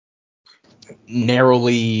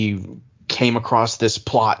narrowly came across this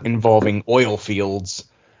plot involving oil fields,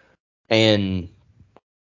 and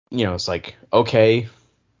it's like, okay,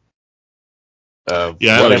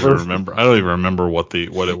 yeah, I whatever. I don't even remember what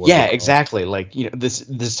it was. Yeah, about. exactly. Like,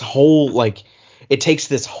 this whole, like, it takes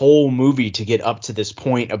this whole movie to get up to this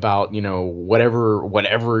point about,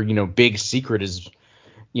 whatever, big secret is,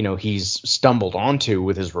 he's stumbled onto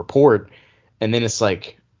with his report, and then it's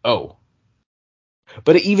like, oh.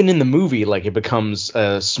 But even in the movie, like, it becomes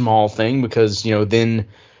a small thing because, then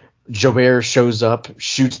Jobert shows up,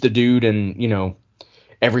 shoots the dude, and,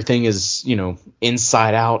 everything is,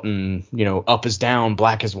 inside out and, up is down,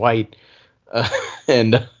 black is white.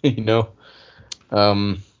 And,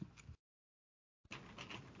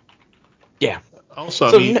 yeah.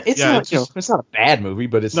 Also, So, I mean, it's not, it's not a bad movie,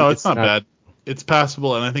 but it's not bad. It's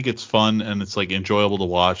passable, and I think it's fun, and it's like enjoyable to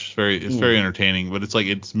watch. It's very entertaining, but it's like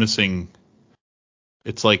it's missing.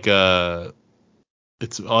 It's like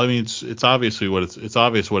it's obviously it's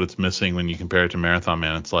obvious what it's missing when you compare it to Marathon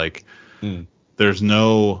Man. It's like there's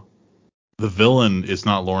no, the villain is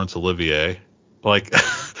not Laurence Olivier. Like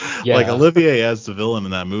like Olivier as the villain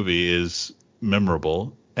in that movie is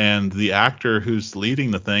memorable, and the actor who's leading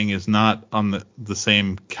the thing is not on the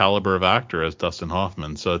same caliber of actor as Dustin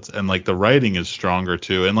Hoffman. So and like the writing is stronger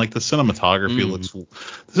too, and like the cinematography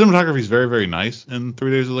is very, very nice in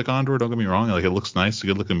 3 Days of the Condor. Don't get me wrong, like it looks nice, it's a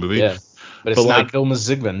good looking movie. Yeah, but it's not Vilma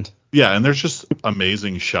Zsigmond. Yeah, and there's just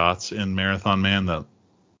amazing shots in Marathon Man that,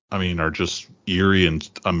 I mean, are just eerie and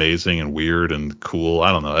amazing and weird and cool.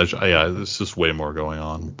 I don't know. There's just way more going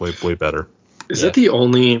on. Way better. Is that the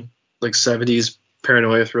only like 70s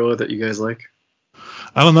paranoia thriller that you guys like?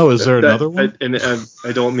 I don't know. Is there another one?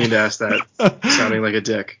 I don't mean to ask that sounding like a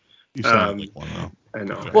dick. You sound like one, though. I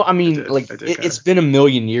know. Well, I mean, it's been a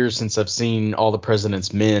million years since I've seen All the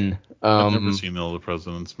President's Men. I've never seen All the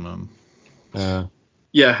President's Men.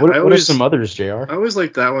 Yeah. What are some others, JR? I always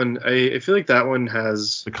like that one. I feel like that one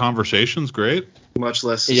has... The Conversation's great. Much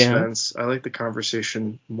less suspense. Yeah. I like The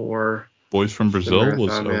Conversation more. Boys from Brazil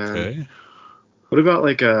was okay. Man. What about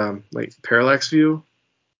like Parallax View?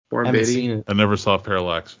 Warren Beatty? I never saw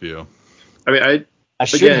Parallax View. I mean, I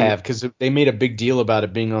should have, because they made a big deal about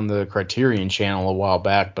it being on the Criterion Channel a while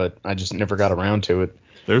back, but I just never got around to it.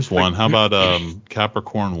 There's one. How about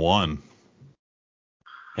Capricorn 1?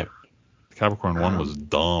 Yep. Capricorn 1 was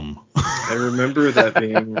dumb. I remember that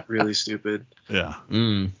being really stupid. Yeah.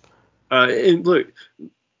 And look,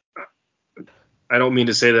 I don't mean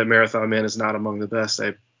to say that Marathon Man is not among the best.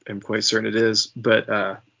 I am quite certain it is, but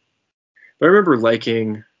I remember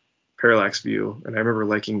liking Parallax View, and I remember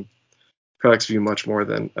liking Parallax View much more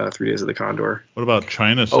than 3 Days of the Condor. What about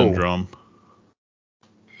China Syndrome?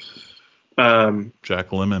 Jack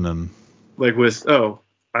Lemmon and Like with I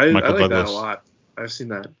Michael like that Douglas. a lot. I've seen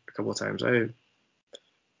that a couple of times. I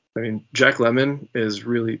mean, Jack Lemmon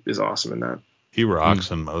is awesome in that. He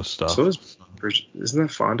rocks in most stuff. So is isn't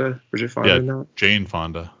that Fonda? Bridget Fonda Yeah, in that? Jane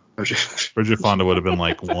Fonda. Oh, Bridget Fonda would have been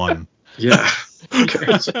like 1. yeah. Okay.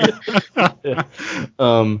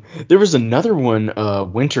 There was another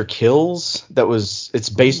one, Winter Kills, it's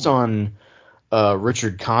based on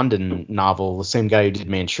Richard Condon novel, the same guy who did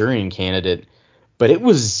Manchurian Candidate, but it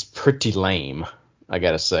was pretty lame, I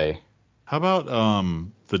gotta say. How about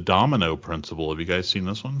The Domino Principle? Have you guys seen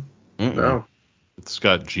this one? No. It's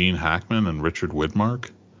got Gene Hackman and Richard Widmark.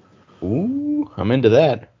 Ooh, I'm into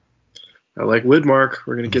that. I like Widmark.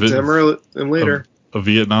 We're gonna get to him later. A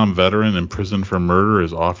Vietnam veteran imprisoned for murder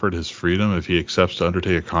is offered his freedom if he accepts to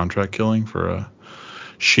undertake a contract killing for a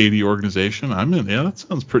shady organization. Yeah, that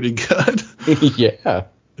sounds pretty good. Yeah.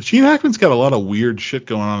 Gene Hackman's got a lot of weird shit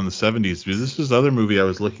going on in the 70s. This is the other movie I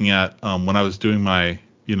was looking at when I was doing my,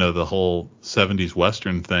 the whole 70s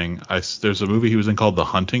Western thing. There's a movie he was in called The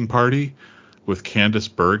Hunting Party with Candice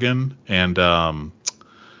Bergen and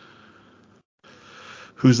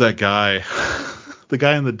who's that guy? The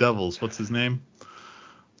guy in The Devils. What's his name?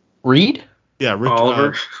 Reed? Yeah,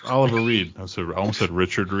 Oliver. Oliver Reed. I almost said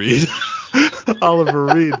Richard Reed. Oliver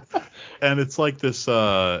Reed. And it's like this.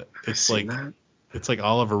 It's like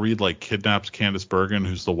Oliver Reed like kidnaps Candice Bergen,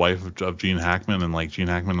 who's the wife of Gene Hackman, and like Gene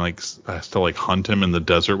Hackman like has to like hunt him in the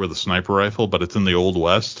desert with a sniper rifle, but it's in the Old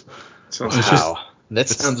West. That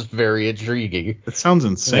sounds very intriguing. It sounds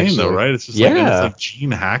insane actually, though, right? It's just yeah. and it's like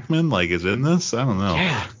Gene Hackman like is in this. I don't know.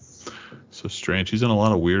 Yeah. So strange. He's in a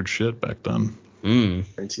lot of weird shit back then.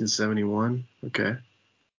 1971. Okay.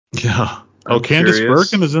 Yeah. I'm Candice curious.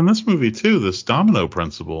 Bergen is in this movie too. This Domino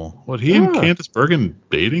Principle. What, he and Candice Bergen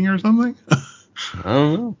dating or something? I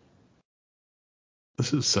don't know.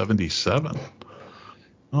 This is 77.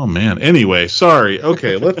 Oh man. Anyway, sorry.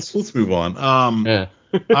 Okay, let's move on. Yeah.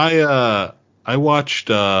 I watched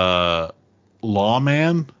Lawman,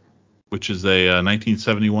 which is a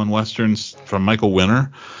 1971 Western from Michael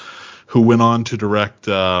Winner, who went on to direct,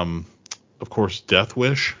 of course, Death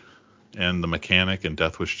Wish and The Mechanic and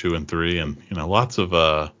Death Wish 2 and 3, and lots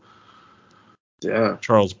of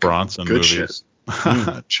Charles Bronson good movies.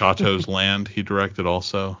 Chato's Land he directed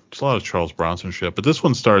also. Just a lot of Charles Bronson shit. But this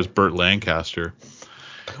one stars Burt Lancaster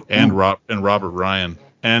and Robert Ryan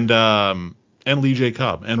and Lee J.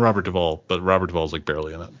 Cobb and Robert Duvall, but Robert Duvall's like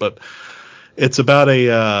barely in it. But it's about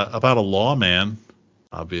a lawman,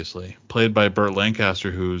 obviously, played by Burt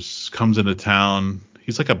Lancaster, comes into town.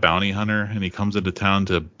 He's like a bounty hunter, and he comes into town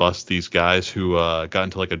to bust these guys who got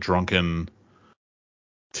into like a drunken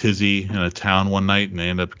tizzy in a town one night, and they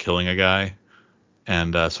end up killing a guy.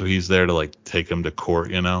 And so he's there to like take him to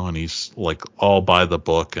court, and he's like all by the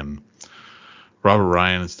book. And Robert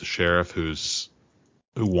Ryan is the sheriff who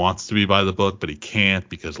wants to be by the book, but he can't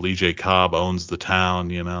because Lee J. Cobb owns the town,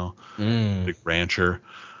 big rancher.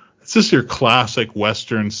 It's just your classic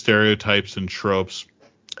Western stereotypes and tropes.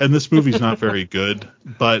 And this movie's not very good,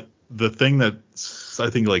 but the thing that I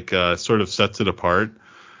think like sort of sets it apart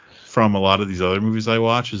from a lot of these other movies I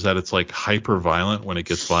watch is that it's like hyper violent when it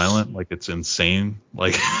gets violent. Like it's insane.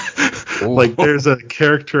 Like like there's a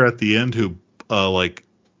character at the end who like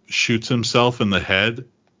shoots himself in the head,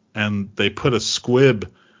 and they put a squib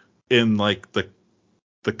in like the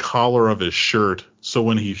collar of his shirt, so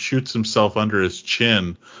when he shoots himself under his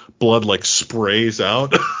chin, blood like sprays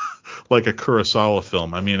out like a Kurosawa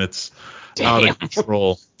film. I mean, it's out of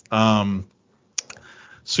control.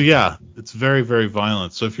 So yeah, it's very, very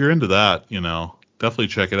violent. So if you're into that, definitely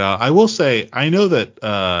check it out. I will say, I know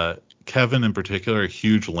that Kevin in particular, a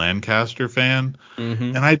huge Lancaster fan,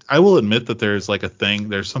 and I will admit that there's like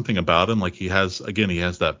there's something about him, like he has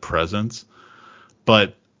that presence,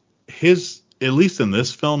 but at least in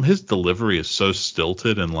this film, his delivery is so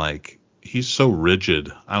stilted and like he's so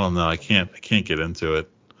rigid. I don't know. I can't get into it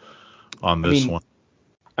on this one.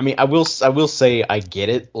 I mean, I will say I get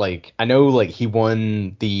it. Like, I know, like he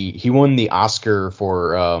won the Oscar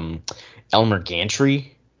for Elmer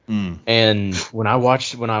Gantry, and when I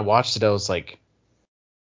watched it, I was like,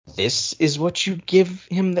 this is what you give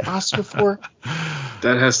him the Oscar for?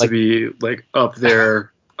 That has to be like up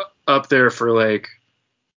there for like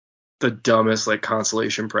the dumbest like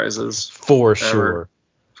consolation prizes for sure.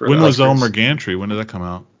 When was Elmer Gantry? When did that come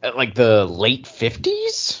out? At like the late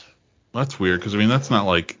 50s. That's weird because I mean that's not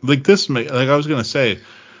like this. Like I was gonna say,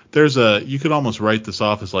 you could almost write this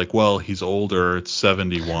off as like, well, he's older. It's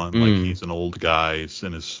 71. Like he's an old guy. He's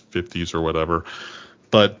in his 50s or whatever.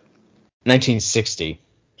 But 1960.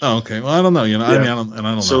 Oh, okay. Well, I don't know. I mean, I don't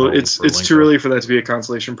know. So how old it's Burt too Lancaster- early for that to be a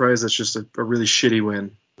consolation prize. That's just a really shitty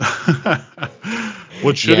win.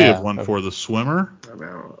 What should he have Yeah. won for? The swimmer? I mean,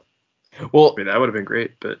 Well, that would have been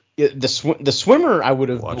great, but the swimmer I would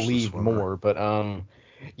have Watch The believed Swimmer. more, but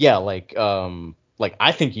yeah, like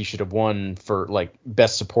I think he should have won for like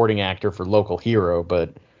best supporting actor for Local Hero,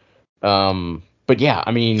 but yeah,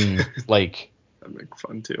 I mean like that'd be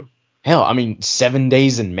fun too. hell, I mean 7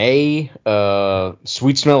 Days in May,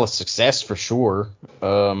 Sweet Smell of Success for sure.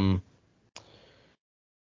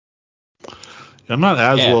 I'm not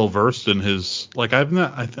as Yeah. well versed in his. Like, I've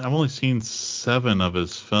only seen 7 of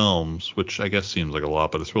his films, which I guess seems like a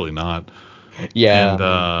lot, but it's really not. Yeah. And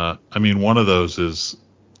I mean, one of those is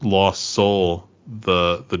Lost Soul,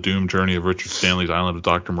 the doomed journey of Richard Stanley's Island of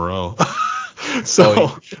Dr. Moreau. So,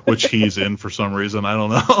 which he's in for some reason, I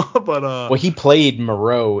don't know. But well, he played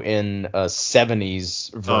Moreau in a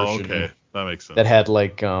 70s version okay, that makes sense. that had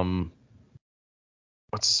like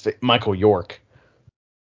what's his face? Michael York.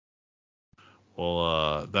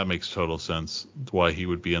 Well, that makes total sense why he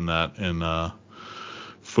would be in that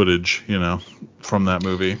footage, from that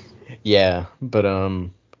movie. Yeah, but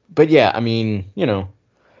yeah, I mean,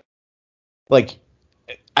 like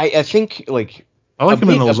I think like I like him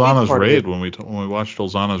in a big Lozano's part of Raid it. when we watched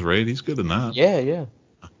Lozano's Raid. He's good in that. Yeah.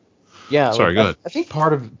 Sorry, Like go ahead. I think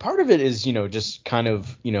part of it is just kind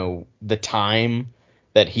of the time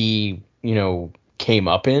that he came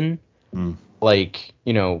up in. Mm. Like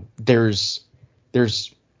there's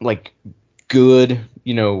like good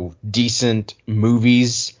decent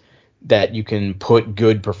movies that you can put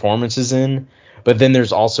good performances in, but then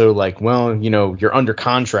there's also like, well, you're under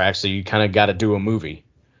contract, so you kind of got to do a movie.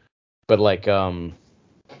 But like but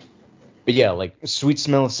yeah, like Sweet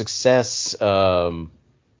Smell of Success. I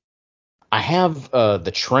have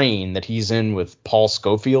The Train that he's in with Paul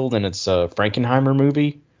Scofield, and it's a Frankenheimer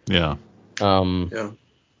movie. Yeah. yeah.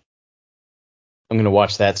 I'm gonna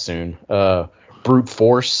watch that soon. Brute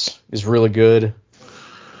Force is really good.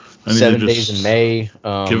 I need to 7 just Days in May.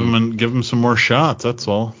 give him some more shots. That's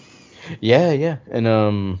all. Yeah,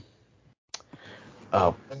 and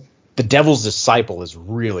The Devil's Disciple is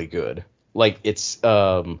really good. Like it's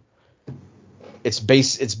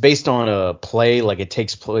based on a play. Like it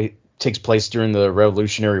takes place during the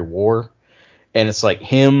Revolutionary War, and it's like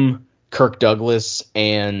him, Kirk Douglas,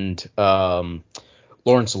 and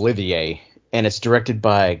Laurence Olivier, and it's directed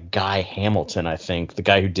by Guy Hamilton, I think, the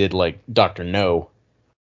guy who did like Dr. No.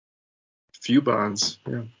 Few bonds.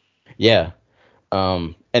 Yeah. Yeah.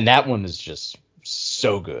 And that one is just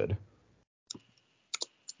so good.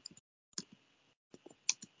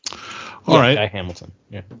 All right. Guy Hamilton.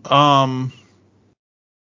 Yeah.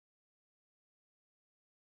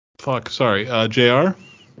 Fuck. Sorry. JR.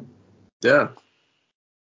 Yeah.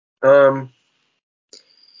 I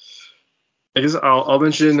guess I'll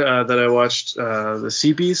mention that I watched The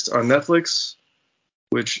Sea Beast on Netflix,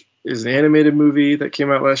 which is an animated movie that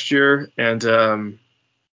came out last year, and it's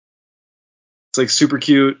like super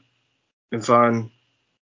cute and fun,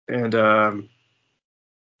 and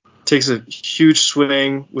takes a huge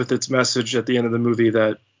swing with its message at the end of the movie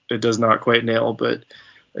that it does not quite nail, but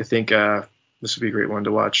I think this would be a great one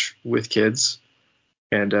to watch with kids,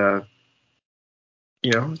 and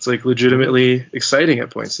it's like legitimately exciting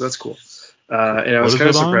at points, so that's cool. And I was kind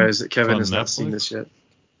of surprised that Kevin has not seen this yet.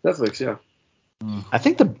 Netflix, yeah. I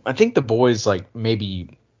think the boys like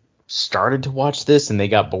maybe started to watch this and they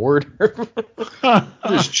got bored.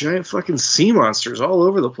 There's giant fucking sea monsters all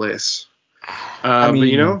over the place. I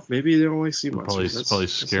mean, but maybe they don't like sea monsters. Probably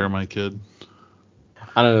scare my kid.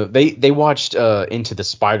 I don't know. They watched Into the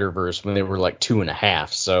Spider-Verse when they were like 2.5,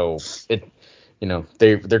 so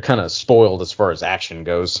they're kind of spoiled as far as action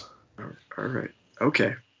goes. All right.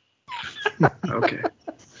 Okay. Okay.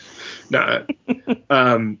 No.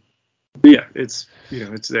 Yeah, it's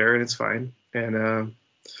it's there and it's fine, and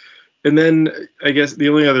then I guess the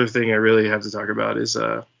only other thing I really have to talk about is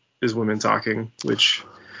Women Talking, which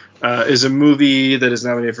is a movie that is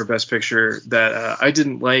nominated for Best Picture that I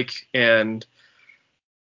didn't like, and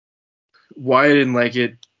why I didn't like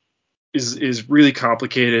it is really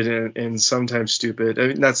complicated and sometimes stupid. I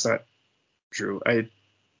mean, that's not true. I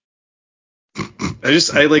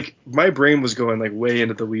like, my brain was going like way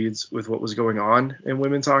into the weeds with what was going on in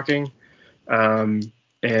Women Talking, and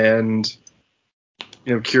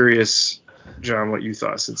curious, John, what you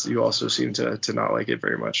thought, since you also seem to not like it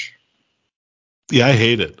very much. Yeah, I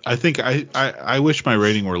hate it. I think I wish my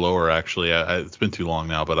rating were lower. Actually, it's been too long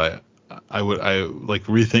now, but I like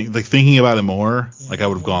thinking about it more. Like I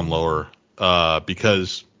would have gone lower,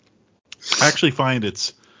 because I actually find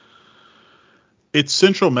its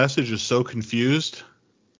central message is so confused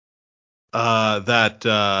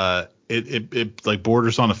that it like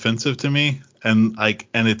borders on offensive to me, and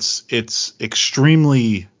it's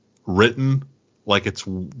extremely written, like it's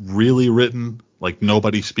really written, like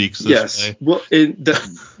nobody speaks this way. Well,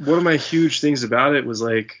 one of my huge things about it was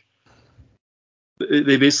like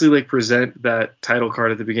they basically like present that title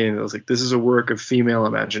card at the beginning. It was like, this is a work of female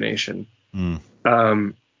imagination,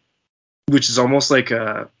 which is almost like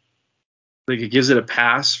it gives it a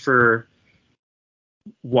pass for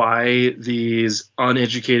why these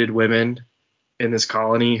uneducated women in this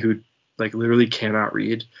colony who like literally cannot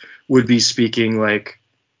read would be speaking like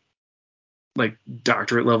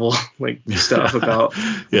doctorate level like stuff about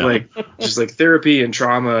like just like therapy and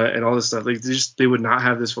trauma and all this stuff. Like they would not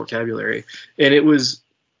have this vocabulary, and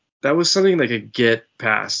that was something like a get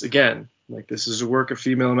past. Again, like this is a work of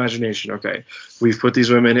female imagination. Okay, we've put these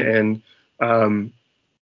women in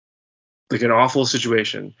like an awful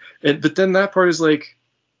situation, but then that part is like,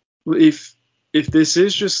 if this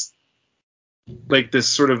is just like this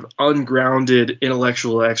sort of ungrounded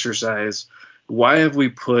intellectual exercise, why have we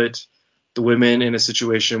put the women in a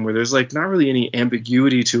situation where there's like not really any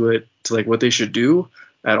ambiguity to it, to like what they should do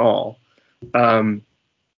at all? And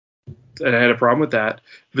I had a problem with that.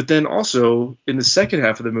 But then also in the second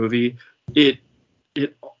half of the movie, it's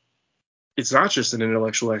not just an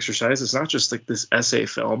intellectual exercise. It's not just like this essay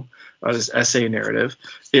film, this essay narrative.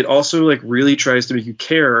 It also like really tries to make you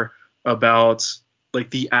care about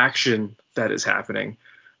like the action that is happening.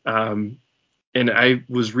 And I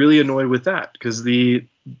was really annoyed with that, because the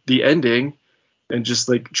ending and just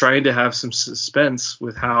like trying to have some suspense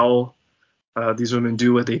with how these women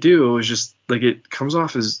do what they do is just like, it comes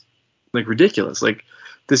off as like ridiculous. Like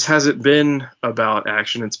this hasn't been about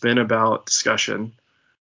action. It's been about discussion,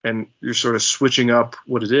 and you're sort of switching up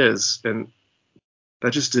what it is. And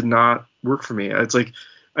that just did not work for me. It's like,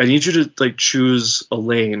 I need you to like choose a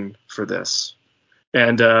lane for this.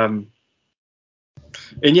 And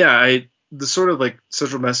yeah, the sort of like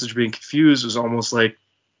central message being confused was almost like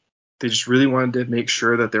they just really wanted to make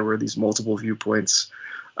sure that there were these multiple viewpoints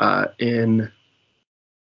in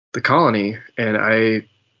the colony. And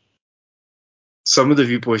some of the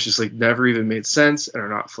viewpoints just like never even made sense and are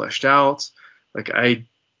not fleshed out. Like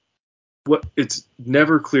it's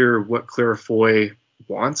never clear what Claire Foy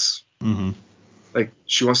wants. Mm-hmm. Like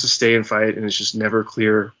she wants to stay and fight, and it's just never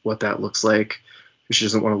clear what that looks like. She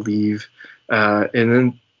doesn't want to leave. And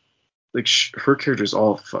then like her character's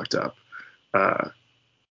all fucked up.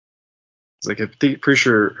 It's like, pretty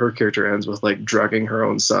sure her character ends with like drugging her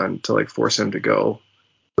own son to like force him to go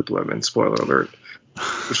with women. Spoiler alert,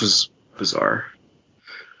 which was bizarre.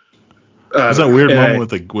 There's that weird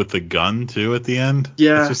moment with the gun too at the end.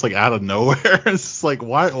 Yeah, it's just like out of nowhere. It's just like,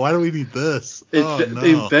 why do we need this?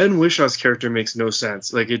 No. Ben Wishaw's character makes no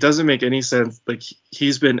sense. Like it doesn't make any sense. Like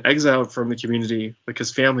he's been exiled from the community, like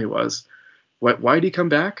his family was. Why did he come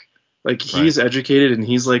back? Like he's educated and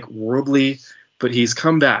he's like worldly, but he's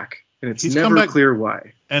come back, and it's never clear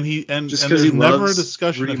why. And there's never a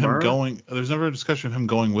discussion of him going. There's never a discussion of him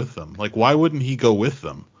going with them. Like why wouldn't he go with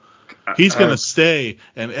them? He's going to stay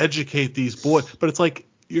and educate these boys. But it's like,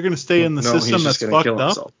 you're going to stay in the system that's fucked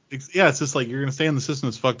up. Yeah, it's just like, you're going to stay in the system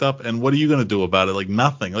that's fucked up. And what are you going to do about it? Like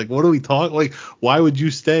nothing. Like, what are we talking? Like, why would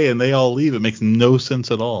you stay and they all leave? It makes no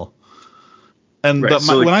sense at all. And right,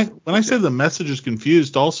 when I say the message is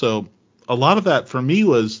confused, also, a lot of that for me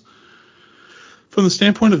was from the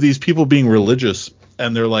standpoint of these people being religious.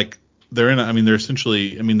 And they're like, they're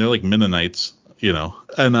essentially, they're like Mennonites. You know,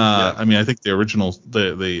 and I think the original,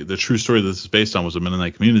 the true story that this is based on was a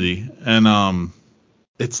Mennonite community, and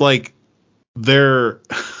it's like they're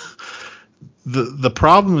the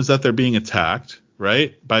problem is that they're being attacked,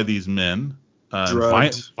 right, by these men,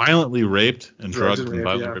 violently raped and drugged and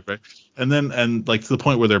violently raped, and like to the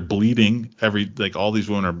point where they're bleeding all these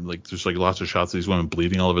women are like, there's like lots of shots of these women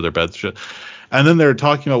bleeding all over their beds, shit. And then they're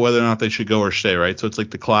talking about whether or not they should go or stay, right? So it's like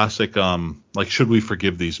the classic, like, should we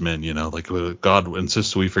forgive these men? You know, like God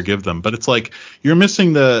insists we forgive them. But it's like, you're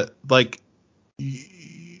missing no,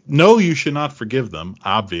 you should not forgive them,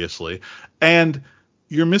 obviously. And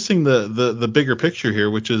you're missing the bigger picture here,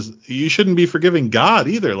 which is you shouldn't be forgiving God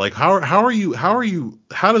either. Like, how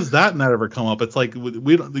does that not ever come up? It's like,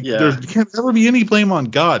 there can't ever be any blame on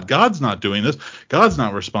God. God's not doing this. God's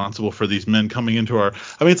not responsible for these men coming into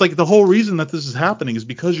it's like the whole reason that this is happening is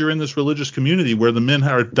because you're in this religious community where the men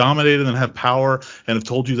are dominated and have power and have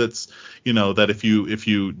told you that if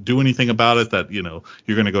you do anything about it, that, you're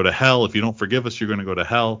going to go to hell. If you don't forgive us, you're going to go to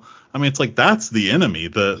hell. It's like, that's the enemy.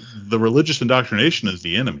 The religious indoctrination is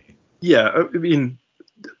the enemy. Yeah.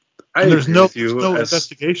 I And there's agree no with you.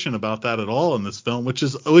 investigation about that at all in this film, which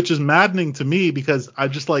is maddening to me because I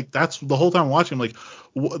just like that's the whole time watching. I'm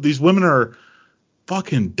like, these women are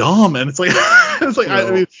fucking dumb, and it's like it's like I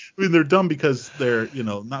mean they're dumb because they're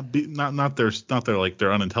not they're like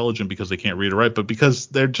they're unintelligent because they can't read or write, but because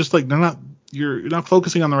they're just like you're not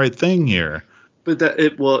focusing on the right thing here. But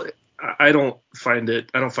I don't find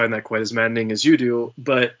that quite as maddening as you do,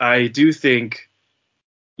 but I do think,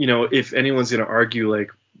 if anyone's going to argue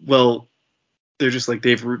like, well, they're just like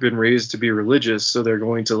they've been raised to be religious, so they're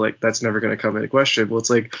going to like that's never going to come into question. Well, it's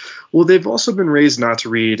like, well, they've also been raised not to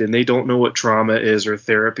read, and they don't know what trauma is or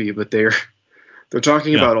therapy, but they're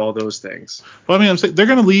talking about all those things. Well, I mean, I'm saying they're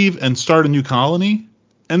going to leave and start a new colony,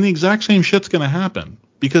 and the exact same shit's going to happen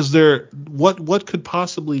because what could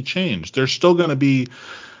possibly change? There's still going to be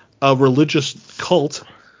a religious cult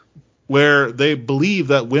where they believe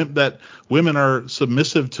that women are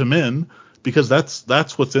submissive to men because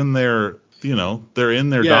that's what's in their they're in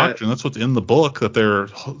their doctrine. That's what's in the book that they're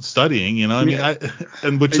studying.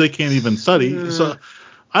 And which they can't even study. So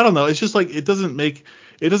I don't know. It's just like it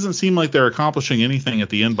doesn't seem like they're accomplishing anything at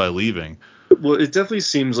the end by leaving. Well, it definitely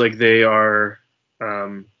seems like they are.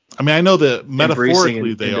 I mean, I know that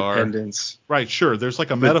metaphorically they are. Right, sure. There's like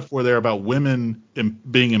a metaphor there about women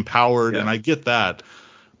being empowered, and I get that.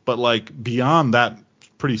 But like beyond that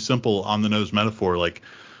pretty simple on the nose metaphor, like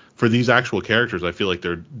for these actual characters, I feel like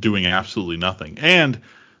they're doing absolutely nothing. And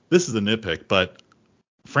this is a nitpick, but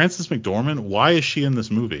Frances McDormand, why is she in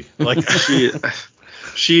this movie? Like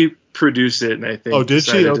she produced it, and I think did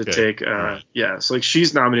she? Okay. To take so like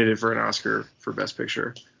she's nominated for an Oscar for Best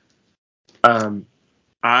Picture.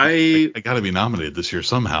 I got to be nominated this year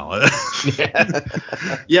somehow.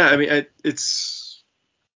 Yeah, I mean,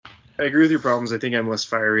 I agree with your problems. I think I'm less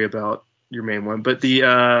fiery about your main one, but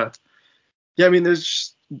I mean, there's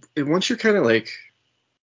just, once you're kind of like,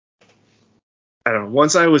 I don't know,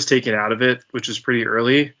 once I was taken out of it, which was pretty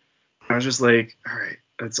early, I was just like, all right,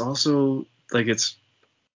 it's also like it's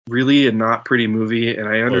really a not pretty movie, and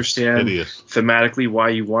I understand thematically why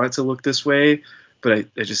you want it to look this way, but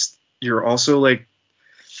I just, you're also like,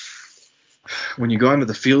 when you go onto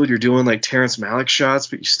the field, you're doing like Terrence Malick shots,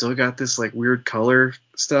 but you still got this like weird color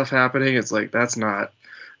stuff happening. It's like, that's not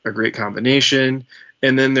a great combination.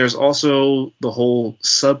 And then there's also the whole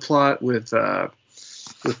subplot with the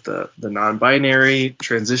non-binary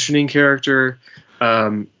transitioning character,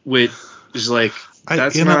 which is like,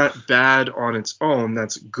 that's not bad on its own.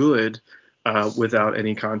 That's good without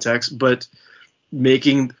any context, but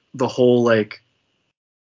making the whole like,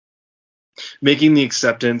 making the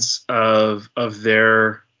acceptance of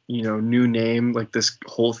their new name, like this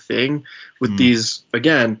whole thing with these,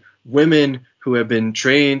 again, women who have been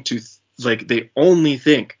trained to like they only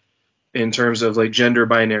think in terms of like gender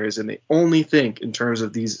binaries, and they only think in terms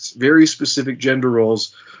of these very specific gender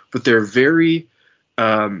roles, but they're very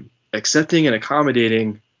accepting and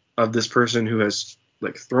accommodating of this person who has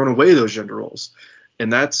like thrown away those gender roles,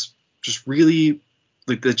 and that's just really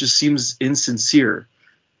like, that just seems insincere.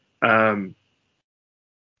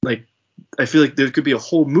 Like, I feel like there could be a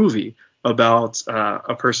whole movie about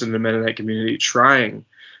a person in the Mennonite community trying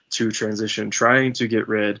to transition, trying to get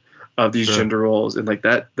rid of these gender roles, and like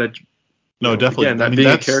that. No, definitely. Again, that being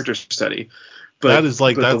a character study, but that is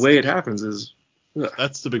like, but the way it happens is.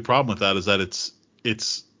 That's the big problem with that, is that it's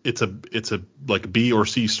a like B or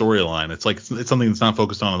C storyline. It's like it's something that's not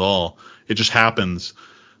focused on at all. It just happens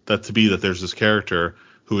that there's this character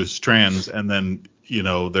who is trans, and then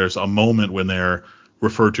there's a moment when they're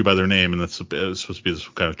referred to by their name, and it's supposed to be this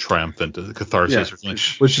kind of triumphant catharsis or something.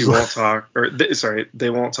 Which she won't talk, or they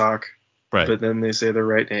won't talk, right? But then they say the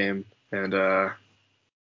right name, and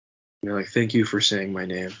you're like, thank you for saying my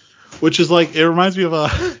name. Which is like, it reminds me of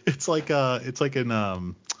it's like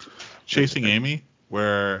in Chasing Amy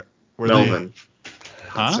where Melvin.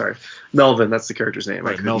 Melvin, that's the character's name.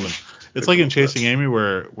 Right, Melvin. It's like in Chasing Amy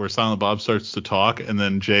where Silent Bob starts to talk, and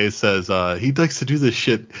then Jay says he likes to do this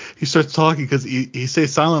shit. He starts talking because he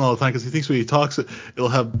stays silent all the time because he thinks when he talks it'll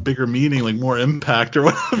have bigger meaning, like more impact or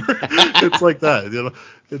whatever. It's like that,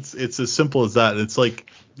 It's as simple as that. It's like,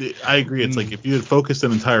 I agree. It's like if you had focused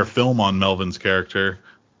an entire film on Melvin's character,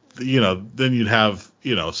 then you'd have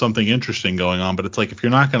something interesting going on. But it's like, if you're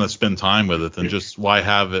not going to spend time with it, then just why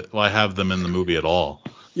have them in the movie at all?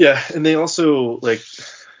 Yeah, and they also like.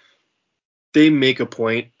 They make a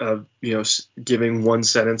point of, devoting one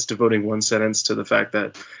sentence to the fact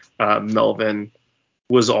that Melvin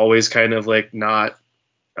was always kind of like not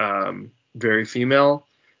very female.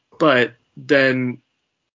 But then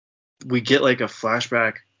we get like a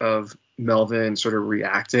flashback of Melvin sort of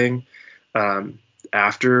reacting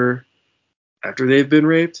after they've been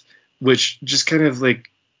raped. which just kind of like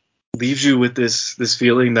leaves you with this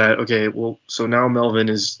feeling that, okay, well, so now Melvin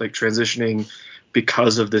is like transitioning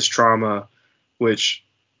because of this trauma, which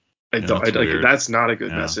that's not a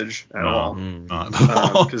good message at all. Not at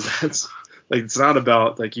all. Because that's like, it's not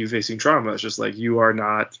about like you facing trauma. It's just like you are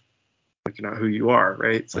not, like, you're not who you are,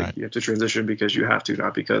 right? It's like you have to transition because you have to,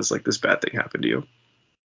 not because like this bad thing happened to you.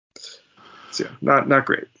 So yeah, not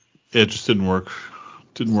great. It just didn't work.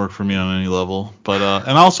 Didn't work for me on any level. But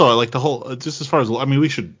and also I like the whole, just as far as, I mean, we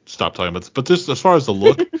should stop talking about this, but just as far as the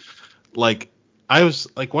look, like I was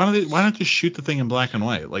like, why not just shoot the thing in black and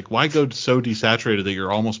white? Like, why go so desaturated that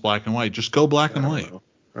you're almost black and white? Just go black and white.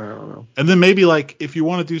 I don't know. And then maybe like if you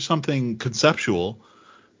want to do something conceptual,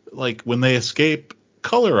 like when they escape,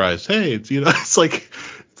 colorize. Hey, it's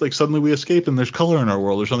like suddenly we escape and there's color in our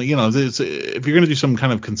world or something. It's, if you're gonna do some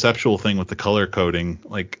kind of conceptual thing with the color coding,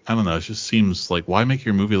 like, I don't know, it just seems like, why make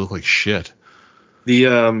your movie look like shit?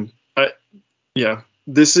 The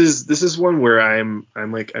this is one where I'm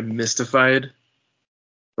mystified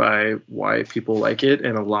by why people like it,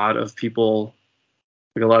 and a lot of people,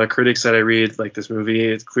 like a lot of critics that I read, like this movie.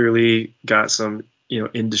 It's clearly got some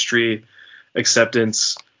industry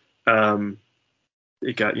acceptance.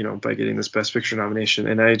 It got, by getting this Best Picture nomination,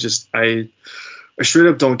 and I straight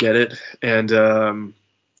up don't get it. And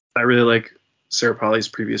I really like Sarah Polley's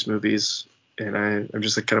previous movies, and I'm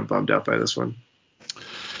just like kind of bummed out by this one.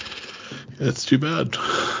 It's too bad.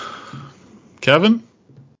 Kevin?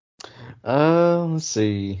 Let's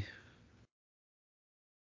see.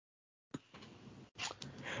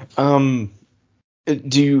 Do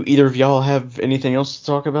either of y'all have anything else to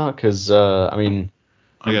talk about? Because I mean,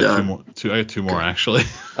 I got I got two more actually.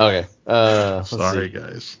 Okay. Sorry,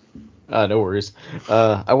 guys. No worries.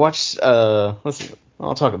 I watched. Let's see.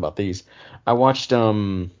 I'll talk about these. I watched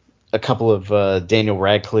a couple of Daniel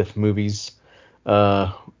Radcliffe movies.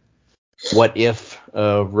 What If,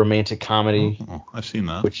 romantic comedy. Oh, I've seen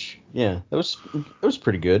that. Which, yeah, that was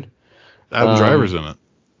pretty good. Adam Driver's in it.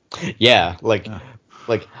 Yeah, like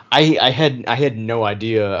I had no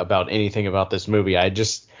idea about anything about this movie. I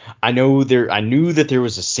knew that there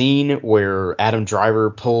was a scene where Adam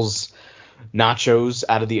Driver pulls nachos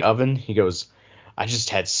out of the oven. He goes, "I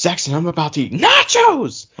just had sex and I'm about to eat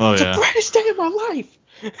nachos. Oh, it's yeah. the greatest day of my life."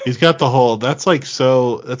 He's got the whole. That's like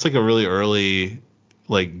a really early,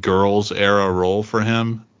 like, Girls era role for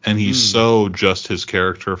him, and he's so just his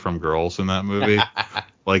character from Girls in that movie.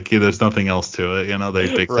 Like, there's nothing else to it.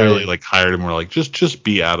 They clearly Right. like hired him. Or like, just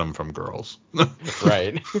be Adam from Girls.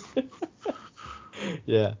 Right.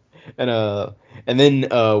 Yeah. And then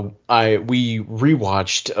we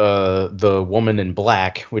rewatched The Woman in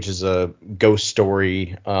Black, which is a ghost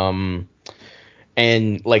story. And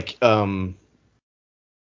like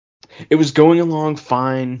it was going along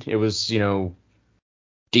fine. It was,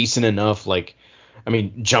 decent enough. Like, I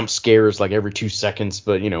mean, jump scares like every 2 seconds,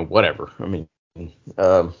 but whatever. I mean, and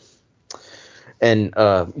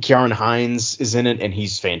Ciarán Hinds is in it, and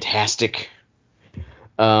he's fantastic.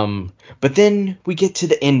 But then we get to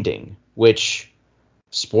the ending, which,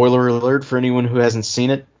 spoiler alert for anyone who hasn't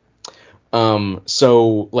seen it.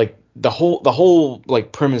 So like the whole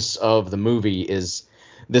like premise of the movie is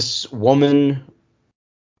this woman,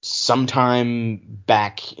 sometime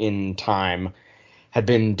back in time, had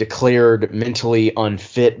been declared mentally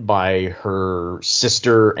unfit by her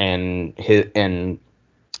sister and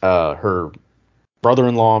her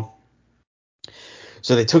brother-in-law.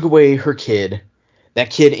 So they took away her kid. That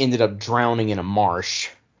kid ended up drowning in a marsh.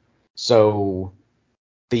 So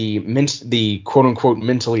the quote-unquote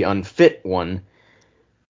mentally unfit one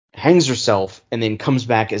hangs herself and then comes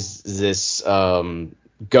back as this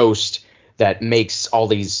ghost that makes all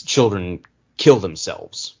these children kill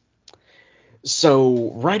themselves.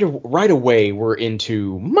 So right away we're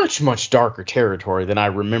into much, much darker territory than I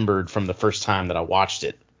remembered from the first time that I watched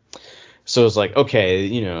it. So it's like,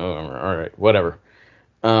 okay, all right, whatever.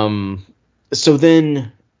 So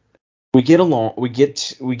then we get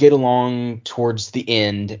along towards the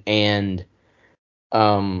end, and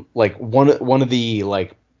like one of the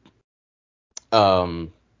like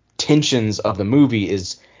tensions of the movie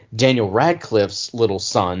is Daniel Radcliffe's little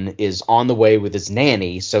son is on the way with his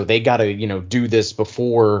nanny, so they got to do this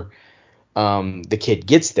before the kid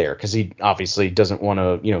gets there, because he obviously doesn't want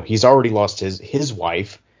to, he's already lost his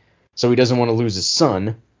wife, so he doesn't want to lose his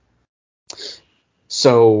son.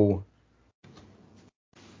 So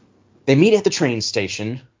they meet at the train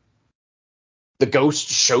station. The ghost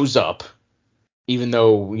shows up, even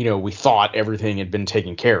though, we thought everything had been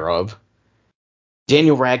taken care of.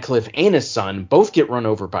 Daniel Radcliffe and his son both get run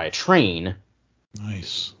over by a train.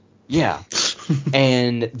 Nice. Yeah.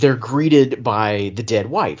 and they're greeted by the dead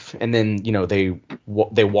wife, and then they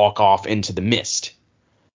walk off into the mist.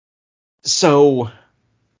 So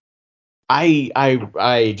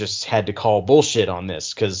I just had to call bullshit on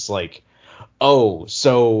this, because like, oh,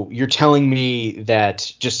 so you're telling me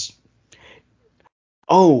that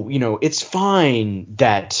it's fine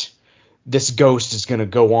that this ghost is gonna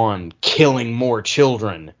go on killing more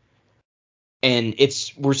children, and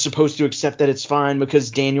we're supposed to accept that it's fine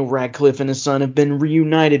because Daniel Radcliffe and his son have been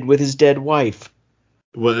reunited with his dead wife.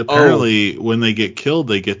 Well, apparently, when they get killed,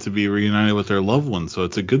 they get to be reunited with their loved ones, so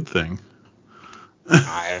it's a good thing.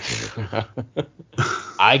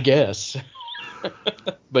 I guess.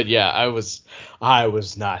 But yeah, I was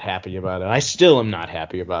not happy about it. I still am not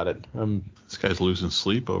happy about it. This guy's losing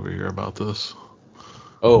sleep over here about this.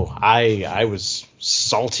 Oh, I was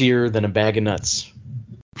saltier than a bag of nuts.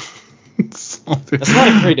 That's not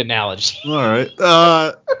a great analogy. All right.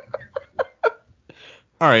 All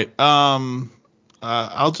right.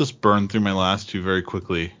 I'll just burn through my last two very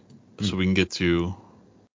quickly so we can get to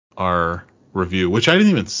our review, which I didn't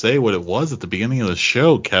even say what it was at the beginning of the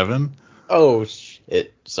show, Kevin. Oh,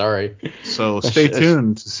 shit. Sorry. So stay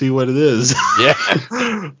tuned to see what it is. Yeah.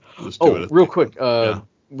 Real quick.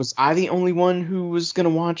 Was I the only one who was going to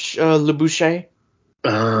watch Le Boucher?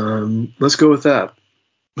 Let's go with that.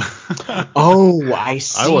 Oh, I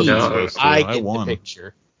see. I wasn't supposed to. I get won. the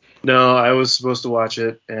picture. No, I was supposed to watch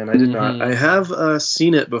it, and I did not. I have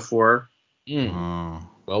seen it before. Well,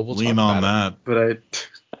 we'll lean talk on about that. But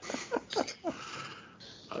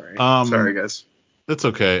sorry, guys. That's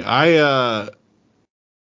okay.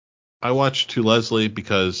 I watched To Leslie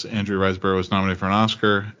because Andrea Riseborough was nominated for an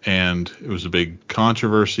Oscar, and it was a big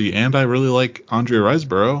controversy, and I really like Andrea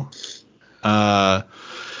Riseborough.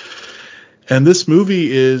 And this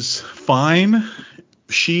movie is fine.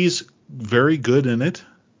 She's very good in it.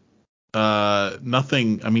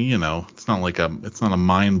 Nothing, I mean, it's not it's not a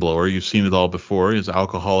mind blower. You've seen it all before. His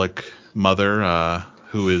alcoholic mother,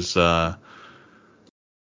 who is,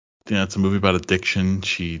 it's a movie about addiction.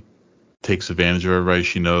 She takes advantage of everybody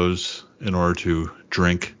she knows in order to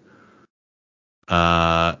drink.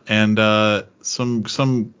 And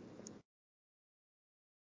some,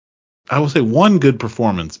 I will say one good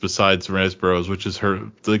performance besides Riseborough's, which is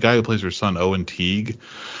the guy who plays her son, Owen Teague,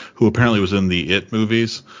 who apparently was in the It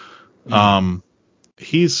movies.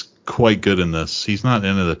 He's quite good in this. He's not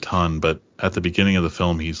in it a ton, but at the beginning of the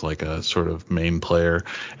film, he's like a sort of main player.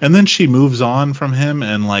 And then she moves on from him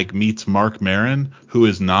and like meets Mark Maron, who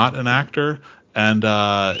is not an actor and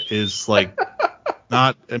is like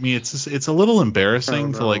not. I mean, it's a little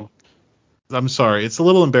embarrassing to like. I'm sorry, it's a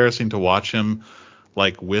little embarrassing to watch him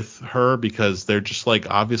like with her because they're just like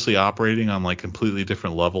obviously operating on like completely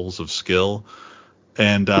different levels of skill.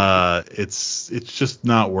 And it's just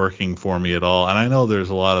not working for me at all. And I know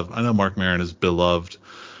I know Mark Maron is beloved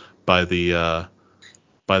by the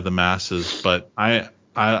masses, but I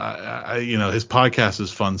his podcast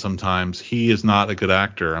is fun sometimes. He is not a good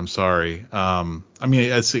actor. I'm sorry. I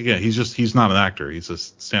mean, he's not an actor. He's a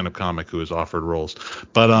stand-up comic who is offered roles.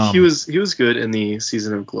 But he was good in the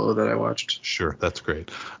season of Glow that I watched. Sure, that's great.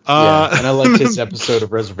 And I liked his episode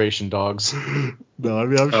of Reservation Dogs. No, I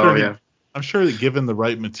mean, I'm sure. I'm sure that given the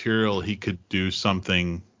right material, he could do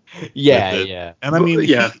something. Yeah. And I mean,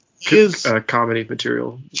 he is comedy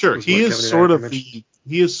material. Sure, he is sort of the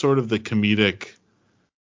comedic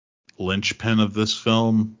linchpin of this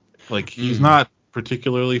film. Like he's not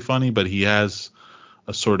particularly funny, but he has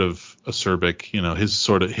a sort of acerbic,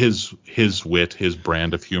 his wit, his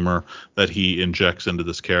brand of humor that he injects into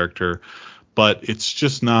this character. But it's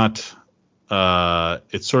just not.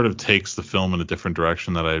 It sort of takes the film in a different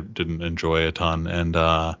direction that I didn't enjoy a ton,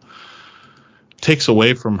 and takes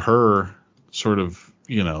away from her sort of,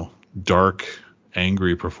 dark,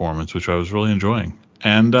 angry performance, which I was really enjoying.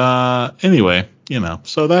 And anyway,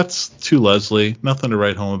 so that's To Leslie. Nothing to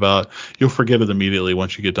write home about. You'll forget it immediately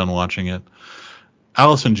once you get done watching it.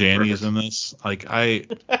 Allison Janney is in this. Like I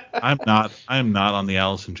am not on the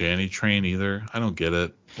Allison Janney train either. I don't get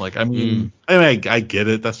it. Like, I get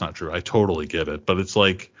it. That's not true. I totally get it. But it's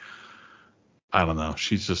like, I don't know.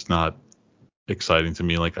 She's just not exciting to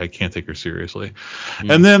me. Like, I can't take her seriously.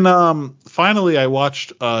 And then finally, I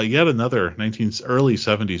watched yet another early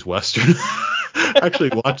 70s Western.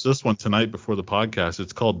 Actually, watched this one tonight before the podcast.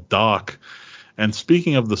 It's called Doc. And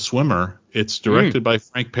speaking of The Swimmer, it's directed by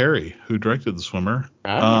Frank Perry, who directed The Swimmer.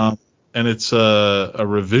 And it's a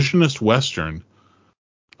revisionist Western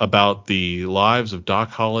about the lives of Doc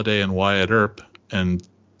Holliday and Wyatt Earp. And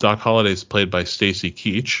Doc Holliday is played by Stacy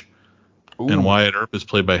Keach. Ooh. And Wyatt Earp is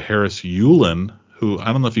played by Harris Yulin, who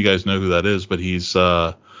I don't know if you guys know who that is, but he's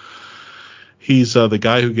He's the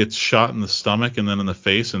guy who gets shot in the stomach and then in the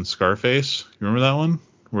face in Scarface. You remember that one?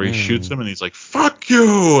 Where he shoots him and he's like, "Fuck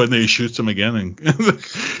you!" And then he shoots him again and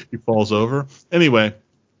he falls over. Anyway,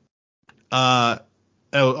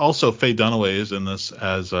 also Faye Dunaway is in this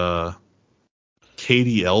as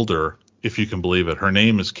Katie Elder, if you can believe it. Her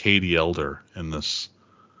name is Katie Elder in this.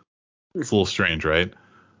 It's a little strange, right?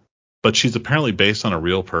 But she's apparently based on a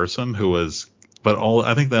real person who was. But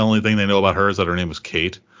I think the only thing they know about her is that her name was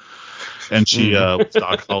Kate. And she was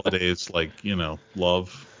Doc Holliday's, like,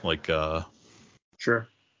 love, like Sure.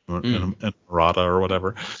 and Murata or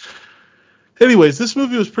whatever. Anyways, this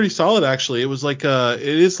movie was pretty solid, actually. It was like it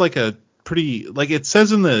is like a pretty, like it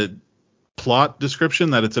says in the plot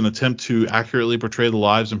description that it's an attempt to accurately portray the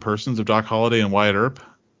lives and persons of Doc Holliday and Wyatt Earp,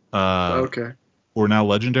 Okay. who are now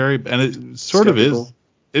legendary. And it sort Skeptical. of is.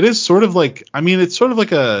 It is sort of like, I mean, it's sort of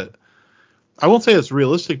like I won't say it's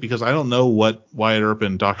realistic because I don't know what Wyatt Earp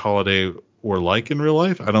and Doc Holliday were like in real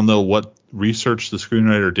life. I don't know what research the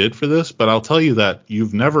screenwriter did for this, but I'll tell you that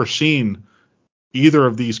you've never seen either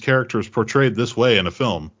of these characters portrayed this way in a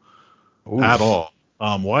film at all.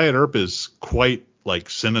 Wyatt Earp is quite like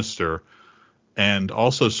sinister and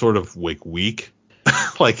also sort of weak.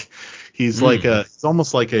 Like he's like he's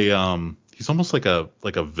almost like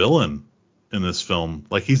a villain in this film.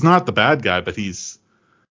 Like he's not the bad guy, but he's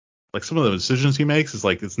like some of the decisions he makes is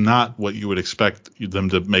like it's not what you would expect them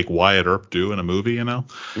to make Wyatt Earp do in a movie,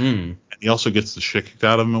 And he also gets the shit kicked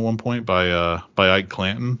out of him at one point by Ike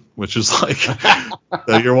Clanton, which is like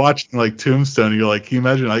so you're watching like Tombstone, and you're like, can you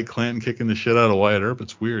imagine Ike Clanton kicking the shit out of Wyatt Earp?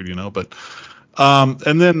 It's weird, But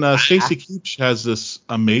and then Stacy Keach has this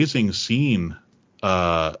amazing scene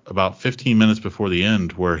about 15 minutes before the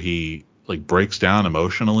end where he like breaks down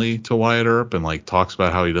emotionally to Wyatt Earp and like talks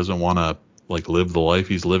about how he doesn't want to like live the life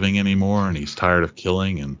he's living anymore, and he's tired of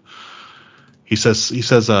killing. And he says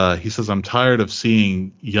I'm tired of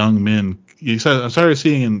seeing young men. He says I'm tired of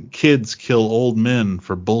seeing kids kill old men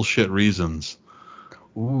for bullshit reasons.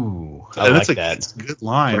 Ooh, And I like that's that. it's a good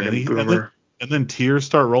line. And then tears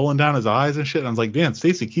start rolling down his eyes and shit. And I was like, man,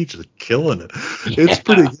 Stacy Keach is killing it. It's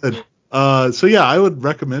pretty good. So yeah, I would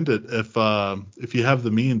recommend it if you have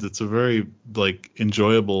the means. It's a very like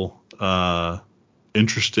enjoyable,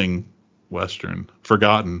 interesting Western,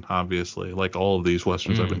 forgotten, obviously, like all of these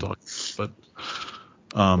Westerns I've been talking about.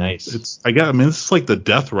 But nice. I mean, this is like the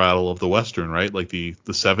death rattle of the Western, right? Like the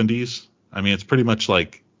 70s. I mean, it's pretty much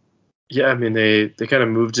like. Yeah, I mean they kind of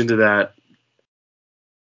moved into that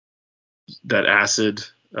acid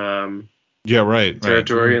territory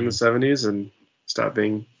in the 70s and stopped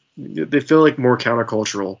being. They feel like more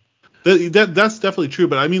countercultural. That's definitely true,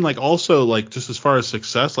 but I mean, like, also, like, just as far as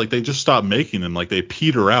success, like, they just stopped making them, like, they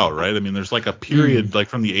peter out, right? I mean, there's like a period, like,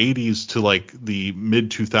 from the 80s to like the mid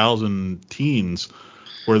 2000 teens,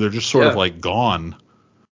 where they're just sort of like gone.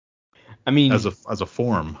 I mean, as a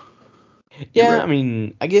form. Yeah, right. I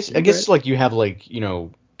mean, I guess like you have like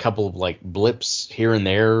couple of like blips here and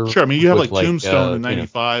there. Sure, I mean you have like Tombstone in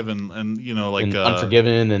 '95 and like and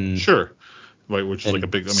Unforgiven and sure. Right, which is like a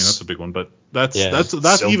big. I mean, that's a big one, but that's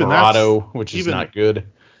Silverado, even that's which is not good.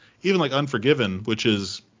 Even like Unforgiven, which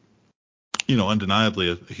is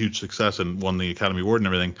undeniably a huge success and won the Academy Award and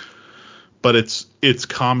everything. But it's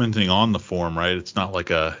commenting on the form, right? It's not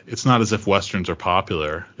as if Westerns are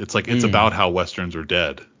popular. It's like it's about how Westerns are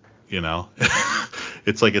dead.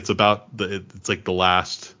 It's like it's like the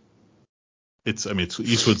last. It's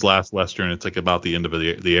Eastwood's last Western. It's like about the end of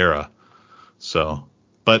the era. So.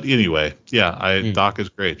 But anyway, yeah, Doc is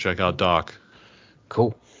great. Check out Doc.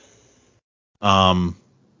 Cool. Anything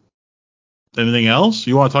else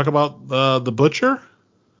you want to talk about? The Butcher?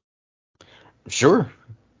 Sure.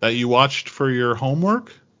 That you watched for your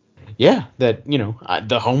homework? Yeah, that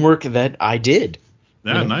the homework that I did.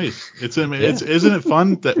 Yeah, nice. Isn't it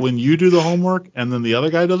fun that when you do the homework and then the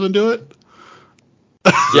other guy doesn't do it?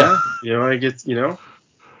 Yeah, I get you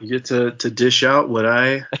get to dish out what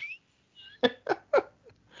I.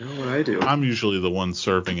 What I do. I'm usually the one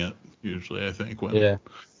serving it. Usually, I think Yeah.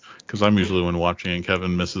 Because I'm usually the one watching and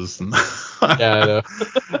Kevin misses. And yeah, I know.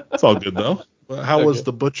 It's all good though. How was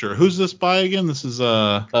The Butcher? Who's this by again? This is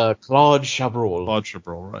Claude Chabrol. Claude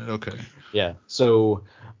Chabrol, right? Okay. Yeah. So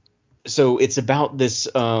it's about this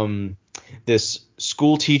this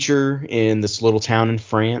school teacher in this little town in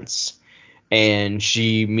France, and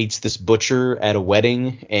she meets this butcher at a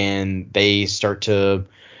wedding, and they start to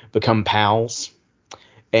become pals.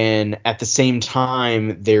 And at the same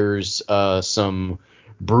time, there's some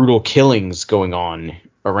brutal killings going on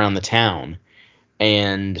around the town.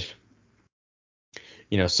 And,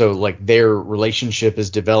 so like their relationship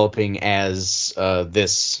is developing as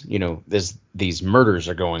these murders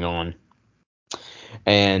are going on.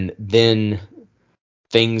 and then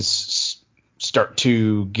start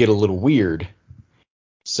to get a little weird.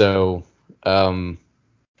 So, do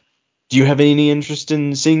you have any interest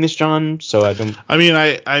in seeing this, John? So I don't. I mean,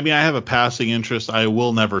 I have a passing interest. I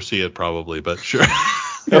will never see it probably, but sure.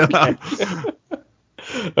 Okay.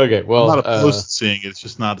 Okay. Well, I'm not opposed to seeing it. It's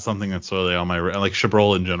just not something that's really on my like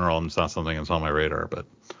Chabrol in general. It's not something that's on my radar. But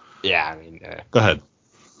yeah, I mean, go ahead.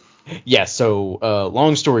 Yeah. So,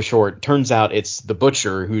 long story short, turns out it's the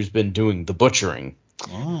butcher who's been doing the butchering.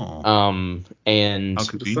 Oh. And How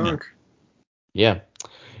convenient. Yeah.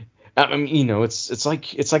 I mean, it's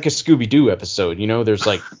like a Scooby-Doo episode. There's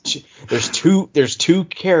like there's two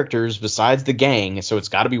characters besides the gang, so it's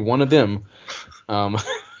got to be one of them.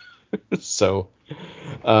 So,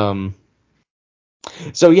 I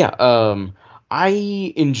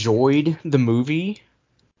enjoyed the movie.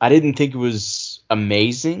 I didn't think it was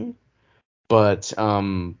amazing, but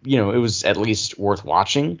it was at least worth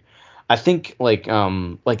watching. I think like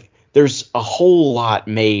there's a whole lot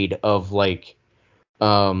made of like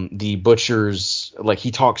the butcher's, like he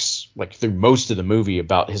talks like through most of the movie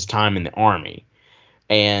about his time in the army,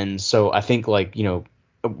 and so I think like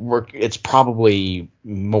it's probably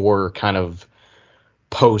more kind of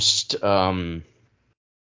post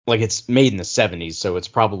like it's made in the 70s, so it's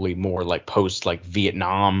probably more like post like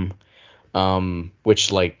Vietnam,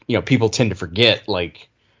 which like people tend to forget like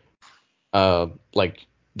the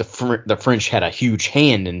French had a huge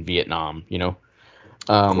hand in Vietnam,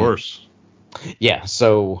 Of course. Yeah,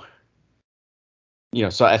 so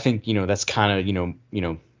so I think that's kind of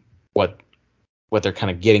what they're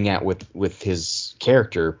kind of getting at with his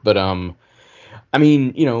character, but I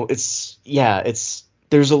mean it's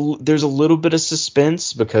there's a little bit of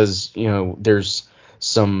suspense because there's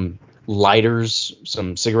some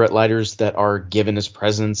cigarette lighters that are given as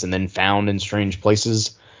presents and then found in strange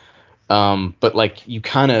places, but like you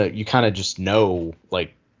kind of just know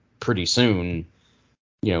like pretty soon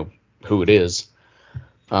who it is.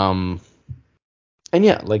 And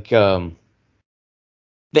yeah, like the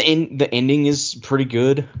ending is pretty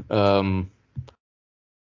good.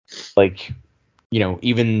 Like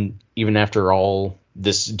even after all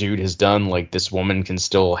this dude has done, like this woman can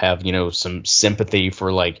still have some sympathy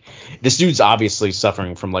for like this dude's obviously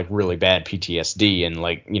suffering from like really bad PTSD, and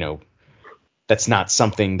like that's not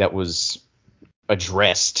something that was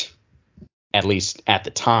addressed, at least at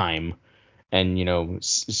the time, and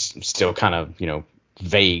still kind of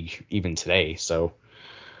vague even today. So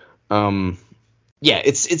yeah,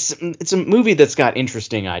 it's a movie that's got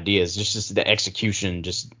interesting ideas. Just the execution,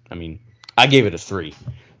 I mean, I gave it a 3,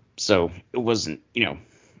 so it wasn't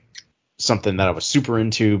something that I was super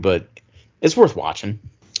into, but it's worth watching.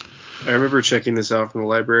 I remember checking this out from the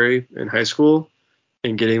library in high school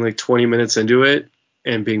and getting like 20 minutes into it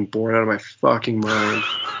and being bored out of my fucking mind.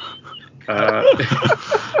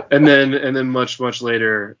 And then much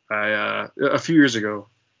later, a few years ago,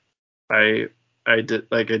 I did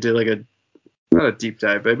like a not a deep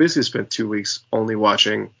dive, but I basically spent 2 weeks only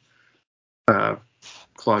watching Claude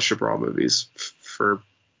Chabrol movies for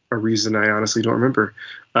a reason I honestly don't remember,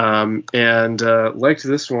 and liked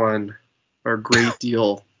this one a great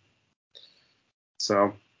deal.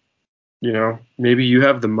 So, maybe you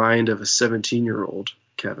have the mind of a 17-year-old,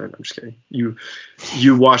 Kevin. I'm just kidding. You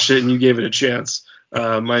watched it and you gave it a chance.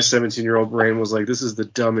 My 17-year-old brain was like, this is the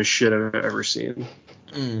dumbest shit I've ever seen.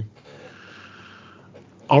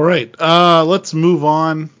 All right. Let's move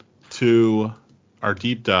on to our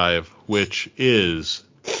deep dive, which is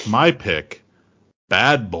my pick,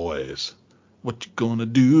 Bad Boys. What you gonna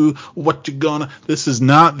do? This is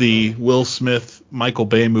not the Will Smith, Michael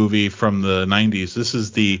Bay movie from the 90s. This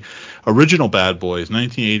is the original Bad Boys,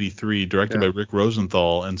 1983, directed by Rick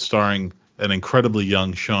Rosenthal and starring an incredibly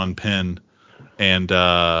young Sean Penn and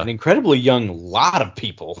an incredibly young lot of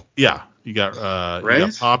people. Yeah, you got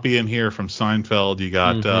Poppy in here from Seinfeld. You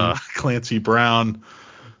got Clancy Brown.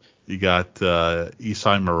 You got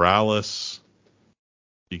Esai Morales.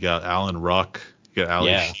 You got Alan Ruck. You got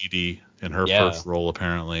Ali Sheedy in her first role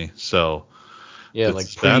apparently. So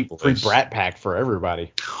like pre Brat Pack for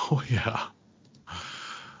everybody. Oh yeah,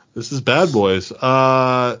 this is Bad Boys.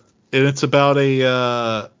 And it's about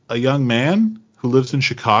a young man who lives in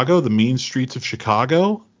Chicago, the mean streets of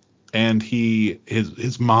Chicago, and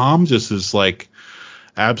his mom just is like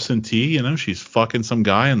absentee. She's fucking some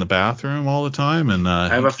guy in the bathroom all the time, and I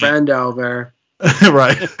have a friend over.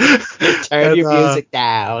 Right. Turn your music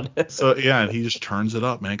down. So yeah, and he just turns it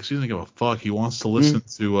up, man, because he doesn't give a fuck. He wants to listen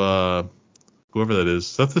to whoever that is.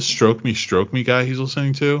 Is that the Stroke Me guy he's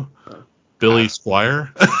listening to? Billy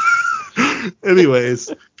Squire.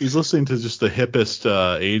 Anyways, he's listening to just the hippest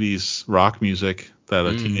 80s rock music that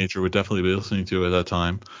a teenager would definitely be listening to at that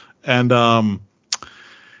time. And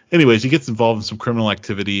anyways, he gets involved in some criminal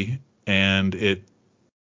activity, and it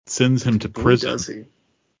sends him to prison. Who does he?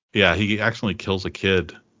 Yeah, he actually kills a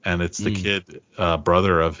kid, and it's the kid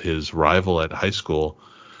brother of his rival at high school,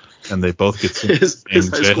 and they both get sent his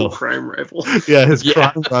to high jail. school crime rival. Yeah, his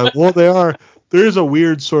crime rival. Well, they are. There's a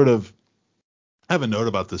weird sort of. I have a note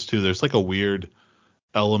about this too. There's like a weird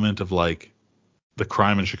element of like the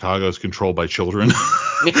crime in Chicago is controlled by children,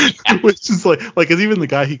 which is like cause even the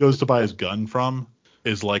guy he goes to buy his gun from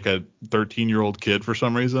is like a 13-year-old kid for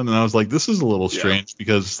some reason. And I was like, this is a little strange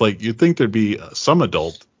because like you'd think there'd be some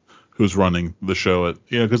adult who's running the show at,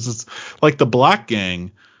 because it's like the Black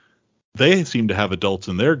Gang, they seem to have adults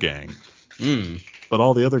in their gang, but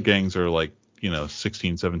all the other gangs are like,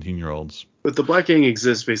 16, 17-year-olds. But the Black Gang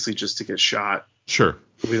exists basically just to get shot. Sure.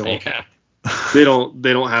 We don't.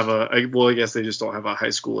 They don't have I guess they just don't have a high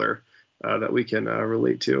schooler that we can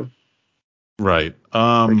relate to. Right.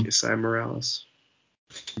 Like Isai Morales.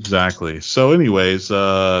 Exactly. So anyways,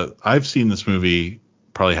 I've seen this movie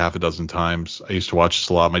probably half a dozen times. I used to watch this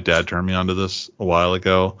a lot. My dad turned me onto this a while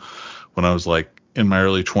ago when I was like in my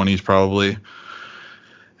early 20s probably.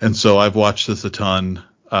 And so I've watched this a ton.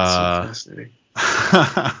 So fascinating.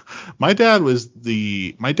 My dad is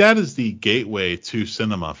the gateway to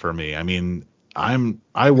cinema for me. I mean,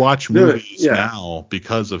 I watch movies now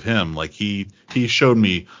because of him. Like he showed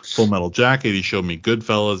me Full Metal Jacket, he showed me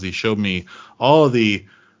Goodfellas, he showed me all of the,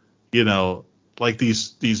 like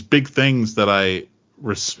these big things that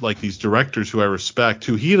like these directors who I respect,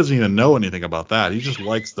 who he doesn't even know anything about that. He just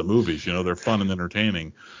likes the movies, they're fun and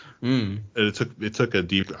entertaining. I took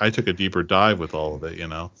a deeper dive with all of it,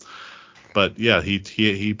 But yeah,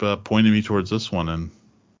 he pointed me towards this one, and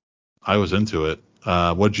I was into it.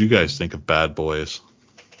 What'd you guys think of Bad Boys?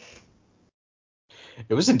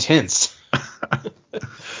 It was intense.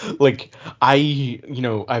 Like I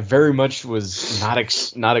very much was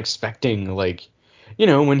not expecting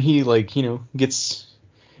when he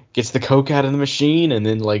gets the coke out of the machine, and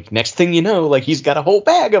then next thing you know, he's got a whole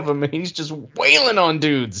bag of them and he's just wailing on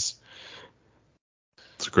dudes.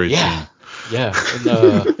 It's a great scene. Yeah. And,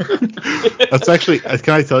 that's actually,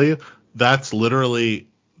 can I tell you, that's literally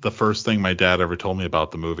the first thing my dad ever told me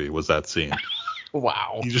about the movie was that scene.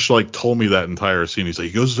 Wow. He just told me that entire scene. He's like,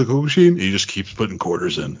 he goes to the coke machine, and he just keeps putting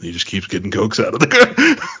quarters in. He just keeps getting cokes out of there.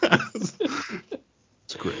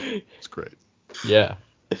 It's great. It's great. Yeah.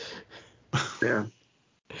 Yeah.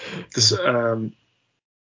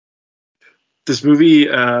 This movie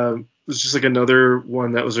was just another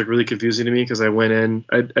one that was really confusing to me because I went in,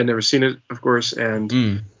 I'd never seen it, of course,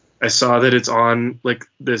 and I saw that it's on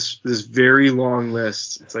this very long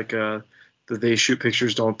list. It's the They Shoot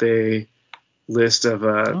Pictures, Don't They list of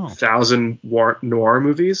 1,000 noir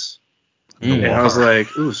movies. And I was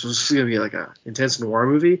like, ooh, so this is gonna be a intense noir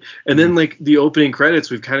movie. And then the opening credits,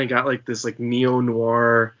 we've kind of got this neo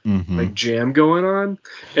noir jam going on,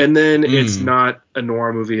 and then it's not a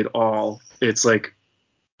noir movie at all. It's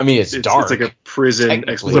it's dark. It's like a prison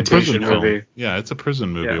exploitation movie. Yeah, it's a prison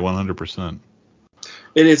movie, 100%. And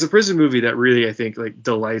it's a prison movie that really, I think,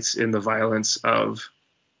 delights in the violence of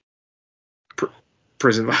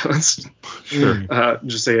prison violence. Sure.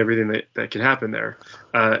 Just say everything that can happen there.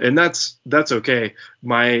 And that's okay.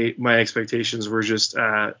 My expectations were just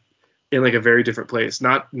in a very different place.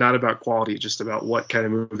 Not about quality, just about what kind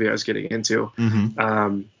of movie I was getting into.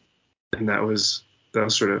 And that was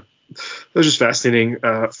just fascinating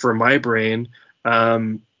for my brain.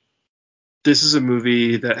 This is a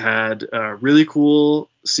movie that had really cool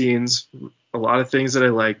scenes, a lot of things that I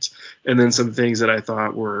liked, and then some things that I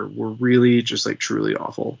thought were really just truly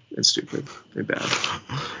awful and stupid and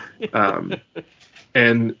bad.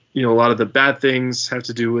 And a lot of the bad things have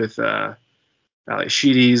to do with Ali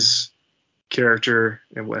Sheedy's character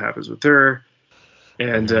and what happens with her,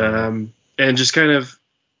 and just kind of,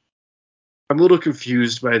 I'm a little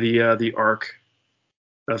confused by the arc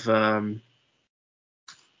of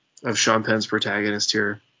Sean Penn's protagonist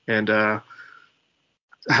here, and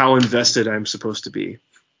how invested I'm supposed to be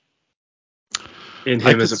in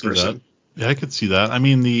him as a person. Yeah, I could see that. I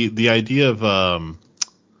mean, the idea of,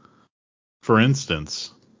 for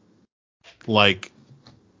instance, normally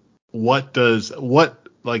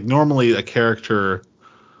a character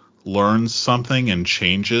learns something and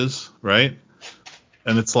changes, right?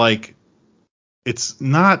 And it's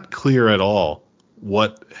not clear at all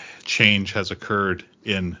what change has occurred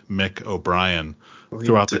in Mick O'Brien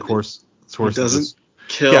throughout the course. He doesn't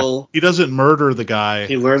kill. Yeah, he doesn't murder the guy.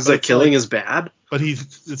 He learns that killing is bad. But he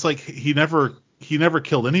never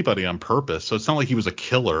killed anybody on purpose. So it's not like he was a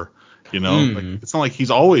killer. You know, like, it's not like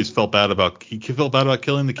he's always felt bad about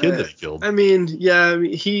killing the kid that he killed. I mean,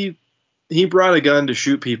 he brought a gun to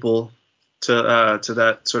shoot people to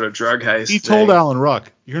that sort of drug heist. He told Alan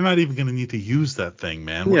Ruck, "You're not even going to need to use that thing,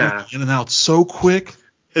 man. We're going to be in and out so quick."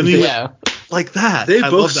 And he like that. They I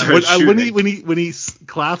both love that. shooting. When he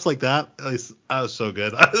claps like that, I was so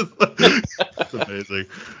good. It's amazing.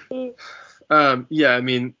 Yeah, I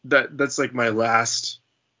mean that's like my last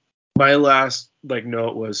like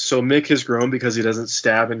note was, so Mick has grown because he doesn't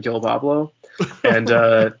stab and kill Pablo, and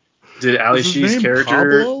did Ali Sheedy's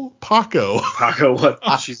character Paco? What?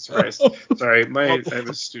 Jesus Christ! Sorry, I have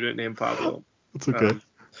a student named Pablo. It's okay.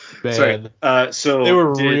 Man, so they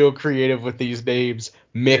were real creative with these names.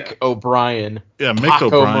 Mick O'Brien. Yeah, Mick Paco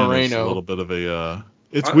O'Brien Moreno. is a little bit of a.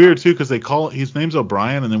 It's weird too because his name's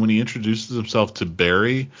O'Brien, and then when he introduces himself to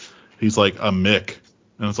Barry, he's like a Mick.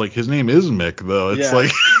 And it's like, his name is Mick, though. It's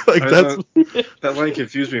like that line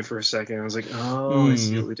confused me for a second. I was like, oh, I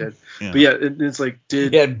see what we did. Yeah. But yeah, it's like,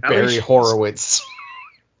 Barry Horowitz.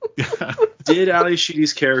 Did Ali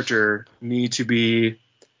Sheedy's character need to be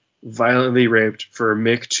violently raped for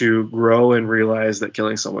Mick to grow and realize that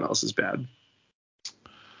killing someone else is bad?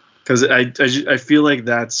 Because I feel like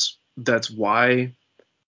that's why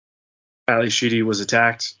Ali Sheedy was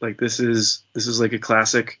attacked. Like, this is like a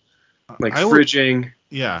classic, like, fridging.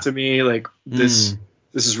 Yeah. To me, like, this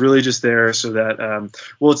is really just there so that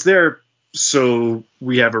it's there so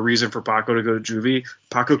we have a reason for Paco to go to juvie.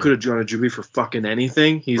 Paco could have gone to juvie for fucking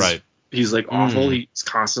anything. He's like awful. He's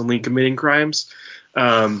constantly committing crimes.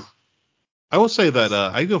 I will say that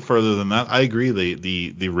I go further than that. I agree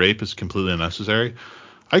the rape is completely unnecessary.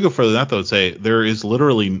 I go further than that though and say there is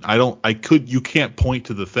literally you can't point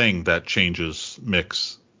to the thing that changes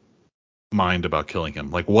Mick's mind about killing him.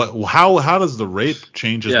 Like, how does the rape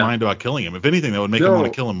change his mind about killing him? If anything, that would make him want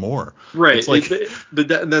to kill him more. Right. It's like, but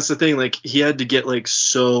that's the thing. Like, he had to get like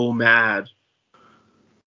so mad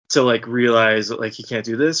to like realize that like he can't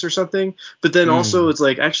do this or something. But then also it's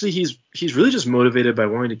like, actually he's really just motivated by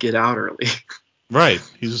wanting to get out early. Right.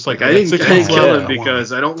 He's just like, I didn't kill him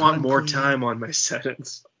because I don't want more time on my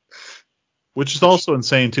sentence. Which is also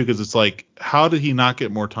insane too, because it's like, how did he not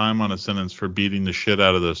get more time on a sentence for beating the shit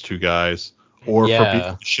out of those two guys, or for beating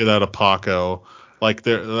the shit out of Paco? Like,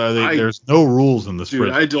 there's no rules in this. Dude,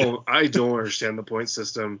 I don't understand the point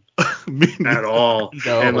system at all.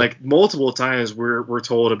 No. And like multiple times we're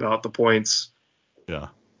told about the points. Yeah.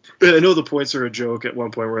 I know the points are a joke at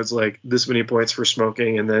one point where it's like this many points for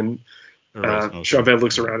smoking, and then Sean Penn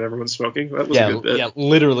looks around, everyone's smoking. That was a good bit. Yeah,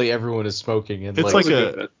 literally everyone is smoking. And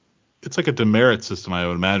it's like a demerit system, I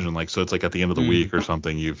would imagine. Like, so it's like at the end of the week or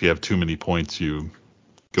something, if you have too many points, you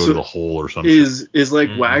go to the hole or something. Is like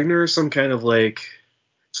Wagner some kind of like,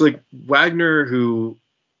 so like Wagner, who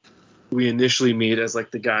we initially meet as like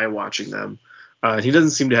the guy watching them, he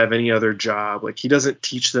doesn't seem to have any other job. Like, he doesn't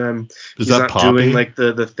teach them. He's not doing like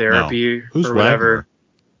the therapy or whatever. Wagner?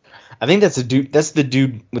 I think that's the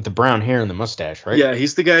dude with the brown hair and the mustache, right? Yeah,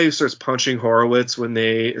 he's the guy who starts punching Horowitz when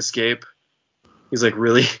they escape. He's like,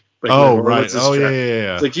 really? Like, right. Oh,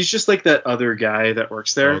 yeah. Like, he's just like that other guy that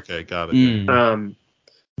works there. Okay, got it.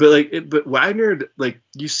 But Wagner, like,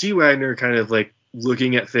 you see Wagner kind of like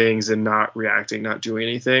looking at things and not reacting, not doing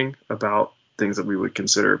anything about things that we would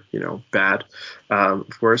consider, bad, of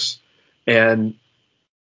course. And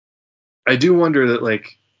I do wonder that,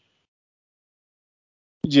 like,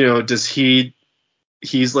 does he's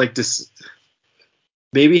like this,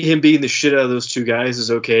 maybe him beating the shit out of those two guys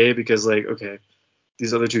is okay because, like, okay,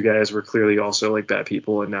 these other two guys were clearly also like bad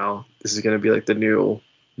people, and now this is going to be like the new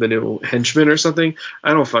henchman or something.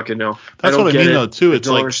 I don't fucking know. That's what I mean though too. It's I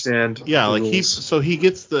don't like, understand. Yeah, like we should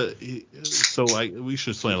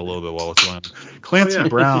explain a little bit while it's going on. Clancy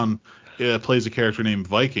Brown plays a character named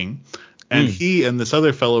Viking, and he and this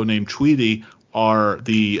other fellow named Tweety are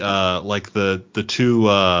the the two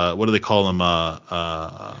what do they call them?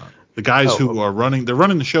 The guys who are running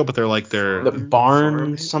the show, but they're the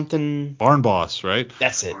barn boss, right?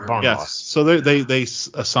 That's it, barn boss. So they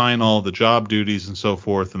assign all the job duties and so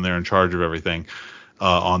forth, and they're in charge of everything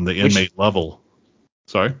on the inmate level.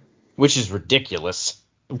 Sorry, which is ridiculous.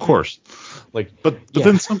 Of course, but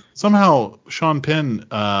then somehow Sean Penn,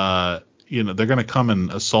 they're gonna come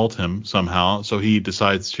and assault him somehow, so he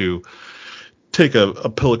decides to take a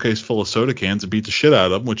pillowcase full of soda cans and beat the shit out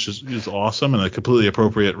of him, which is awesome and a completely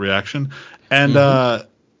appropriate reaction. And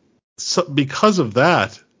so because of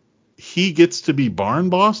that, he gets to be barn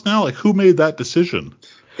boss now. Like, who made that decision?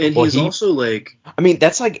 And he's also like, I mean,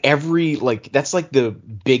 that's like that's like the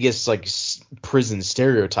biggest like prison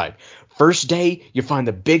stereotype. First day, you find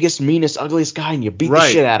the biggest, meanest, ugliest guy, and you beat the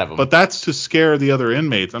Right. shit out of him. But that's to scare the other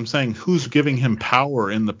inmates. I'm saying who's giving him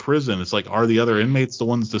power in the prison? It's like, are the other inmates the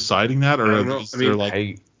ones deciding that, I or don't know. is I there mean,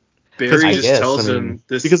 like Barry I just guess, tells I mean, him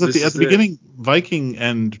this because at this the is it. beginning, Viking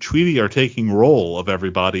and Tweety are taking roll of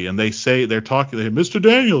everybody, and they're talking. Mr.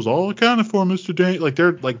 Daniels, all accounted for, Mr.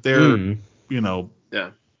 Daniels. They're you know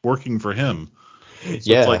Yeah. working for him. So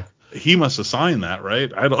Yeah. it's like he must assign that,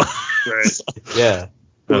 right? I don't. Right. Yeah.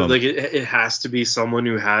 But like it has to be someone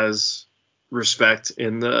who has respect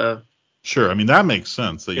in the Sure, I mean that makes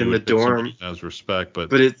sense that you in would the pick somebody dorm. who has respect, but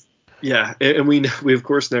But it's yeah, and we of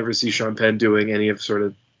course never see Sean Penn doing any of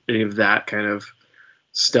that kind of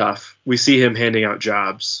stuff. We see him handing out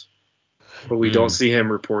jobs, but we don't see him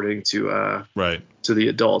reporting to right. to the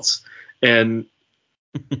adults. And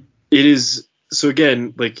it is so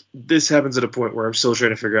again, like this happens at a point where I'm still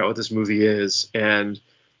trying to figure out what this movie is, and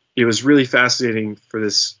it was really fascinating for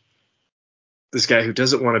this guy who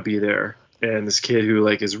doesn't want to be there and this kid who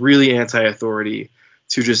like is really anti-authority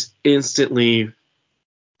to just instantly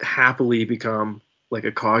happily become like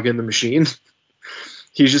a cog in the machine.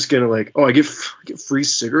 He's just gonna like, oh, I get free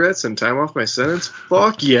cigarettes and time off my sentence.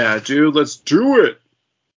 Fuck yeah, dude, let's do it.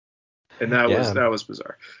 And that was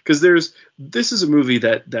bizarre because this is a movie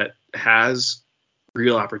that has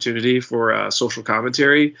real opportunity for social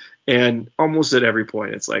commentary, and almost at every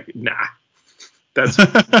point it's like, nah, that's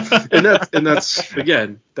and that's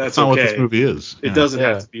again, that's not okay. what this movie is. It doesn't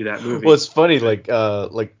have to be that movie. Well, it's funny, like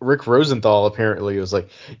Rick Rosenthal apparently was like,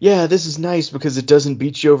 yeah, this is nice because it doesn't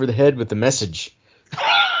beat you over the head with the message.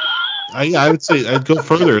 I would say I'd go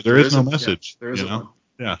further. There is no message. Yeah, there isn't one.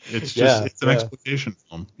 Yeah, it's just it's an exploitation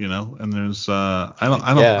film, and there's I don't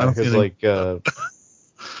because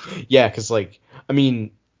think I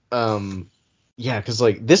mean, because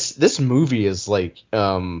like this movie is like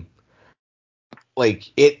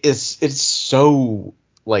it's so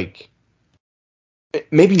like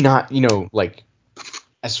maybe not like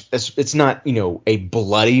as it's not a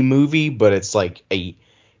bloody movie, but it's like a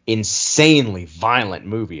insanely violent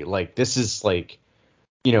movie. Like this is like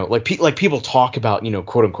like people talk about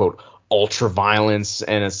quote unquote ultra violence,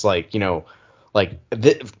 and it's like in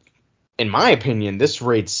my opinion this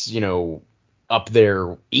rates up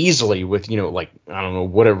there easily with like I don't know,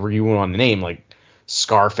 whatever you want to name, like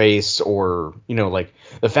Scarface, or like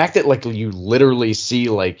the fact that like you literally see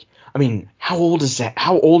like, I mean, how old is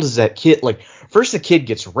that kid? Like first the kid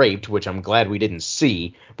gets raped, which I'm glad we didn't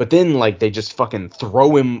see, but then like they just fucking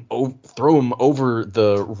throw him over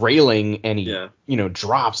the railing, and he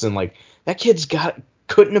drops, and like that kid's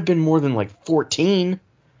couldn't have been more than like 14.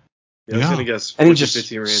 Yeah, I was gonna guess 14, and he just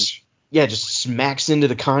 15 range. Just smacks into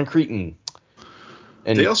the concrete, and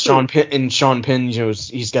also, Sean Penn,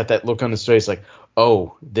 he's got that look on his face like,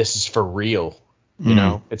 oh, this is for real.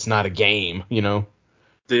 It's not a game.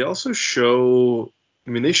 They also show. I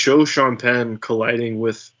mean, they show Sean Penn colliding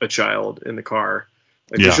with a child in the car.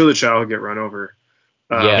 Like they show the child get run over.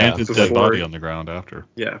 And his dead body on the ground after.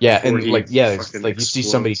 Yeah. And like you see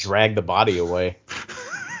somebody drag the body away.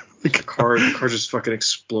 The car just fucking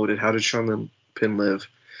exploded. How did Sean Penn live?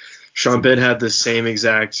 Sean Penn had the same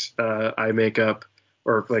exact eye makeup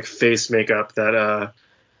or like face makeup that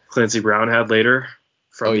Clancy Brown had later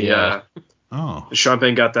from Sean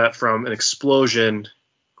Penn got that from an explosion.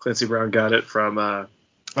 Clancy Brown got it from I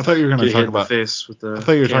thought you were going to talk about face with the I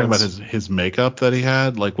thought you were talking about his makeup that he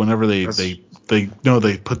had, like whenever they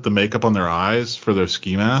put the makeup on their eyes for their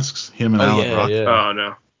ski masks, him and Alan Ruck. Oh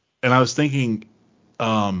no. And I was thinking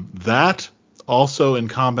that also in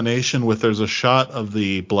combination with there's a shot of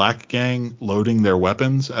the black gang loading their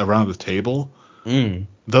weapons around a table.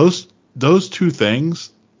 Those two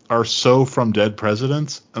things are so from Dead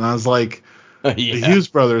Presidents, and I was like, the Hughes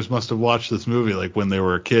brothers must have watched this movie like when they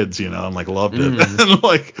were kids, and like loved it, and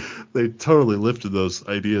like they totally lifted those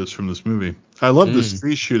ideas from this movie. I love the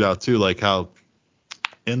street shootout too, like how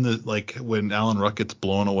in the like when Alan Ruck gets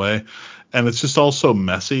blown away, and it's just all so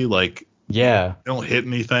messy, like. Yeah. They don't hit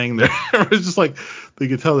anything. It's just like they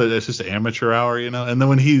could tell that it's just amateur hour, And then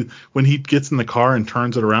when he gets in the car and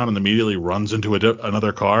turns it around and immediately runs into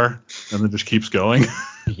another car and then just keeps going.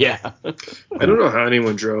 Yeah. I don't know how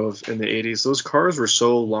anyone drove in the 80s. Those cars were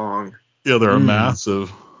so long. Yeah, they're massive.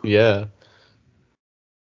 Yeah.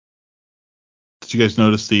 Did you guys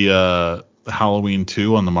notice the Halloween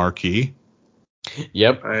 2 on the marquee?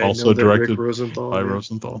 Yep. Also directed by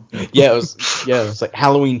Rosenthal. Yeah, it was like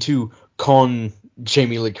Halloween 2 con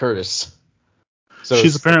Jamie Lee Curtis. So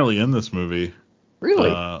she's apparently in this movie.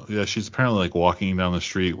 Really? Yeah, she's apparently like walking down the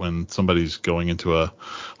street when somebody's going into a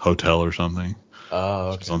hotel or something. Oh,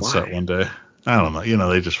 okay. She's on set one day. I don't know.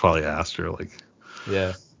 They just probably asked her like.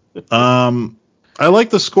 Yeah. I like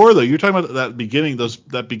the score though. You're talking about that beginning,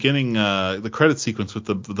 the credit sequence with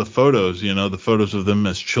the photos. You know, the photos of them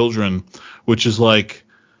as children, which is like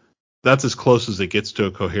that's as close as it gets to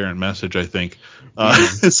a coherent message. I think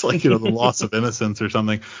it's like the loss of innocence or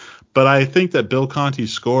something. But I think that Bill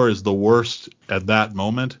Conti's score is the worst at that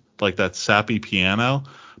moment, like that sappy piano.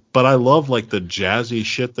 But I love like the jazzy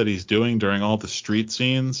shit that he's doing during all the street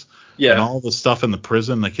scenes and all the stuff in the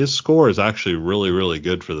prison. Like his score is actually really, really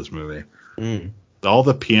good for this movie. Mm. All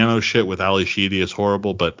the piano shit with Ali Sheedy is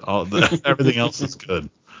horrible, but everything else is good.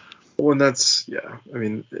 Well, and that's I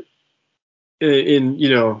mean,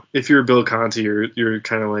 if you're Bill Conti, you're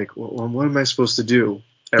kind of like, well, what am I supposed to do?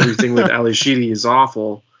 Everything with Ali Sheedy is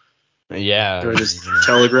awful. Yeah. Do I just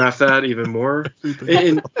telegraph that even more?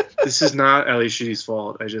 And this is not Ali Sheedy's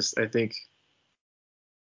fault. I think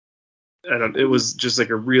it was just like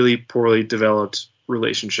a really poorly developed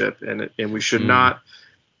relationship, and we should not.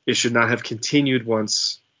 It should not have continued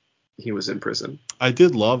once he was in prison. I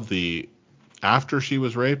did love after she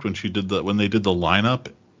was raped when they did the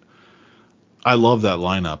lineup. I love that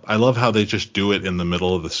lineup. I love how they just do it in the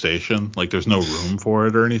middle of the station, like there's no room for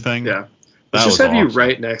it or anything. Yeah. Let's just have you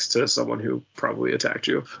right next to someone who probably attacked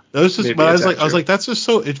you. That was just, but I was like, that's just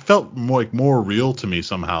so. It felt more real to me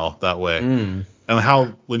somehow that way. And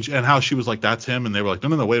how she was like, that's him, and they were like,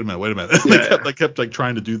 no, wait a minute. They kept like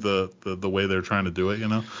trying to do the way they're trying to do it,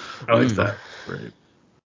 I like that. Great.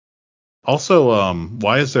 Also,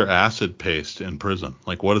 why is there acid paste in prison?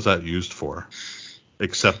 Like, what is that used for?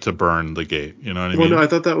 Except to burn the gate, you know what I mean? Well, no, I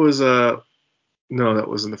thought that was no, that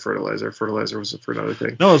wasn't the fertilizer. Fertilizer was for another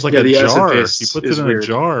thing. No, it was like a jar. He puts it in a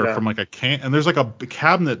jar from like a can, and there's like a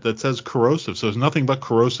cabinet that says corrosive. So there's nothing but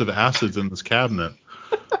corrosive acids in this cabinet.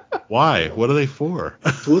 Why? What are they for?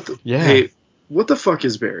 Hey, what the fuck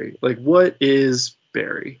is Barry? Like, what is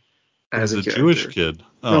Barry as He's a Jewish kid.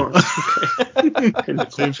 Oh, no,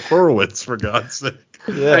 James Horowitz, for God's sake.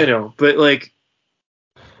 Yeah. I know, but like,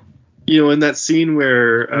 in that scene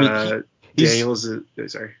where Daniel's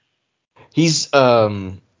sorry. He's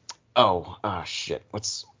shit.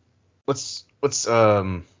 What's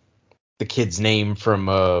the kid's name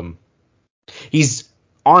from he's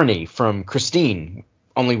Arnie from Christine,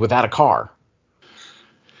 only without a car.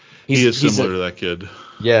 He is similar to that kid.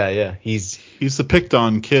 Yeah. He's the picked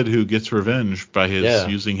on kid who gets revenge by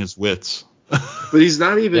using his wits. But he's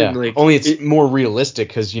not even like. Only it's more realistic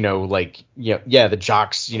because the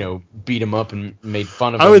jocks beat him up and made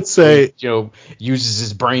fun of him. I would say uses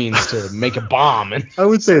his brains to make a bomb. And I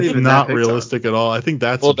would say it's not realistic at all. I think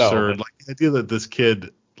that's absurd. No. Like the idea that this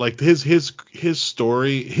kid, like his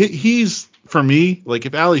story, he's for me, like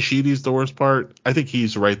if Ali Sheedy's the worst part, I think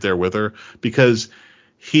he's right there with her because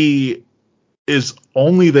he is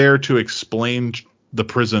only there to explain the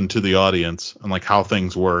prison to the audience and like how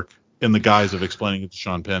things work in the guise of explaining it to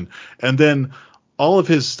Sean Penn. And then all of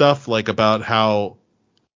his stuff like about how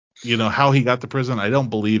he got to prison, I don't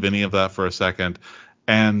believe any of that for a second.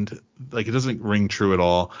 And like it doesn't ring true at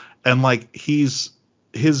all. And like his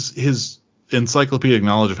encyclopedic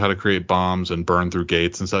knowledge of how to create bombs and burn through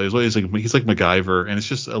gates and stuff. He's like MacGyver, and it's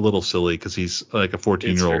just a little silly because he's like a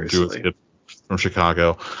 14-year-old Jewish kid from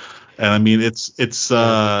Chicago. And I mean, it's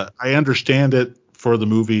I understand it for the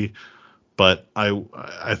movie, but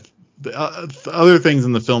the other things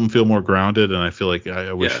in the film feel more grounded, and I feel like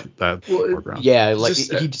I wish that more grounded. Yeah, like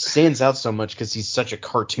he stands out so much because he's such a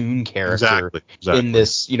cartoon character exactly. in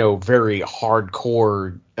this, very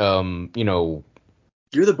hardcore,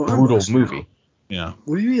 you're the bar brutal boss movie. Now. Yeah.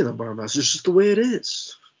 What do you mean the bar boss? It's just the way it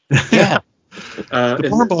is. Yeah. The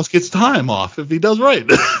bar boss gets time off if he does right.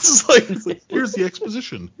 it's like here's the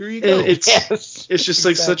exposition. Here you go. It's just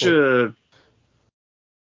like such a.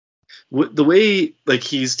 The way like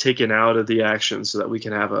he's taken out of the action so that we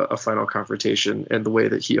can have a final confrontation, and the way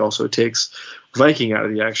that he also takes Viking out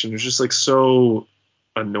of the action is just like so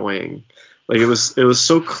annoying. Like it was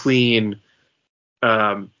so clean.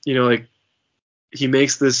 Like he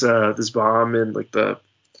makes this bomb in like the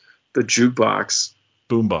jukebox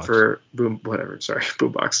boombox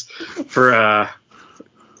boombox for I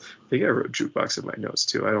think I wrote jukebox in my notes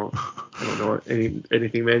too. I don't know what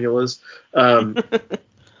anything manual is.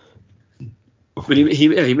 But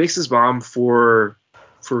he makes this bomb for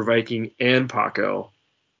Viking and Paco.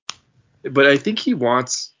 But I think I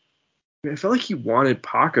felt like he wanted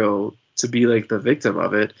Paco to be like the victim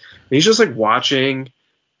of it. And he's just like watching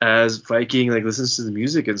as Viking like listens to the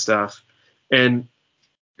music and stuff. And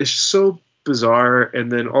it's just so bizarre.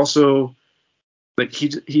 And then also like he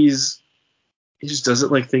just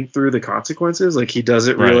doesn't like think through the consequences. Like he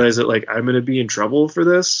doesn't realize that like I'm going to be in trouble for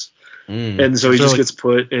this. And so he just gets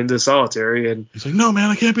put into solitary, and he's like, no, man,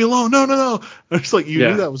 I can't be alone. No. It's like, you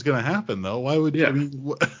Yeah. knew that was going to happen, though. Why would you? Yeah. I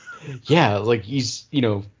mean, Yeah, like he's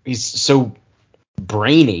so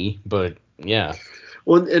brainy, but yeah.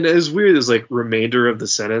 well, and as weird as like remainder of the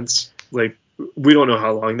sentence, like we don't know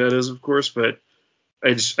how long that is, of course, but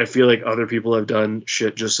I feel like other people have done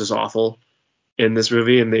shit just as awful in this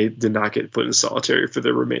movie, and they did not get put in solitary for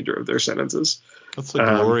the remainder of their sentences. that's the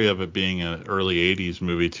glory of it being an early 80s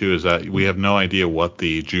movie, too, is that we have no idea what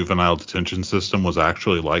the juvenile detention system was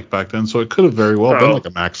actually like back then. So it could have very well been like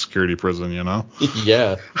a max security prison, you know?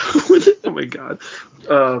 Yeah. Oh my god.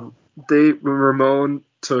 When Ramon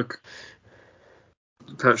took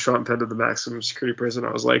Sean Penn to the maximum security prison,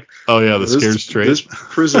 I was like, oh yeah, the Scared Straight. This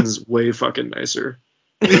prison's way fucking nicer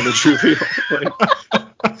than the Truvio.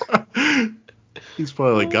 Like, he's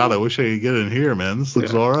probably like, God, I wish I could get in here, man. This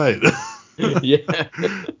looks all right. Yeah.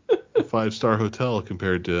 5-star hotel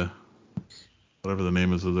compared to whatever the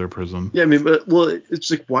name is of their prison. yeah, I mean, it's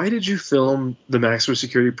like, why did you film the maximum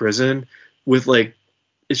security prison with like,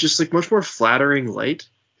 it's just like much more flattering light,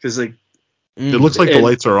 because like it looks like the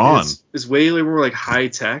lights are on. It's way more like high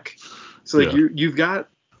tech. So like you've got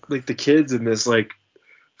like the kids in this like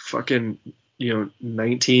fucking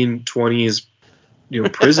 1920s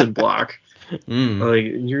prison block. Like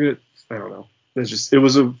you're gonna, I don't know. It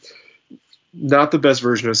was not the best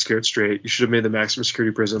version of Scared Straight. You should have made the maximum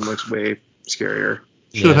security prison look way scarier.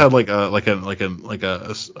 Should have had like a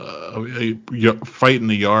fight in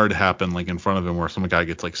the yard happen like in front of him where some guy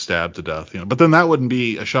gets like stabbed to death, But then that wouldn't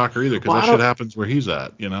be a shocker either, because that shit happens where he's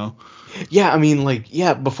at, Yeah, I mean, like,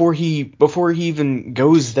 yeah, before he even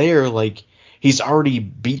goes there, like, he's already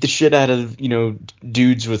beat the shit out of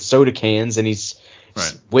dudes with soda cans, and he's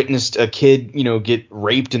witnessed a kid get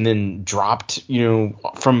raped and then dropped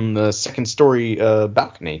from the second story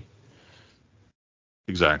balcony.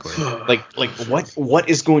 Exactly. Like what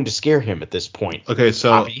is going to scare him at this point? Okay, so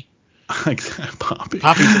Poppy.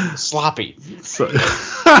 Poppy's sloppy.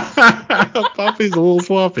 Poppy's a little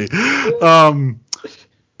sloppy.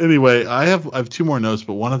 Anyway, I have two more notes,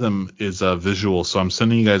 but one of them is visual, so I'm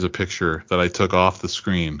sending you guys a picture that I took off the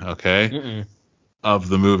screen, okay, of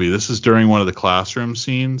the movie. This is during one of the classroom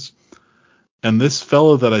scenes, and this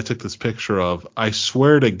fellow that I took this picture of, I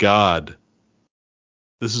swear to God.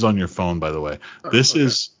 This is on your phone, by the way.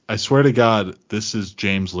 I swear to God, this is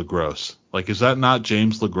James LaGrosse. Like, is that not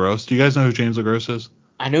James LaGrosse? Do you guys know who James LaGrosse is?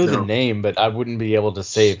 I know the name, but I wouldn't be able to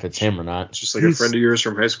say if it's him or not. It's just like a friend of yours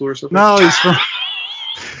from high school or something? No,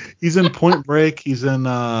 he's in Point Break. He's in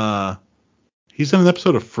an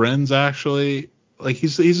episode of Friends, actually. Like,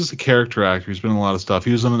 he's just a character actor. He's been in a lot of stuff.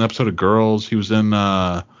 He was in an episode of Girls. He's been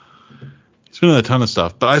in a ton of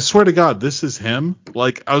stuff, but I swear to God, this is him.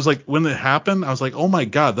 Like, I was like, when it happened, I was like, oh my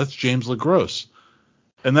God, that's James LaGrosse.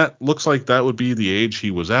 And that looks like that would be the age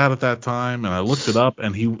he was at that time. And I looked it up,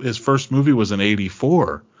 and his first movie was in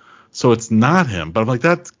 '84. So it's not him, but I'm like,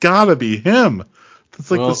 that's gotta be him.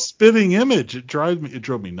 That's like the spitting image. It drove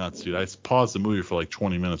me nuts, dude. I paused the movie for like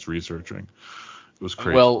 20 minutes researching. It was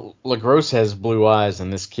crazy. Well, LaGrosse has blue eyes,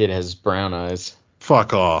 and this kid has brown eyes.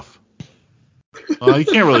 Fuck off. You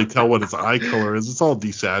can't really tell what his eye color is. It's all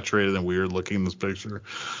desaturated and weird looking in this picture.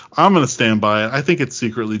 I'm going to stand by it. I think it's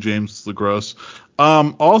secretly James LaGrosse.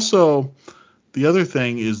 Also, the other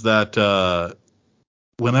thing is that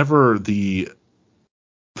whenever they're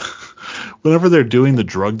doing the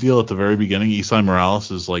drug deal at the very beginning, Esai Morales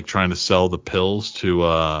is like trying to sell the pills to,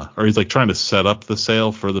 or he's like trying to set up the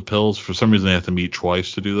sale for the pills. For some reason, they have to meet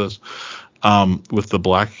twice to do this with the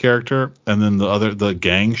black character, and then the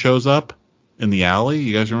gang shows up in the alley.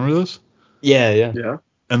 You guys remember this? Yeah.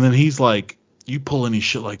 And then he's like, you pull any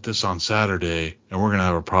shit like this on Saturday and we're going to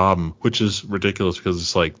have a problem, which is ridiculous because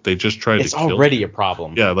it's like they just tried to kill It's already a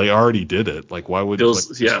problem. Yeah, they already did it. Like, why would you're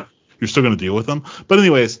still going to deal with them? But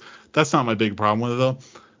anyways, that's not my big problem with it, though.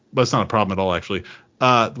 But it's not a problem at all, actually.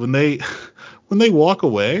 When they walk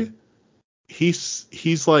away,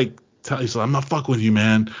 he's like, I'm not fucking with you,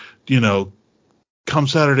 man. Come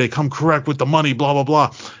Saturday, come correct with the money, blah, blah,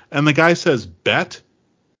 blah. And the guy says, bet.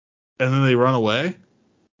 And then they run away.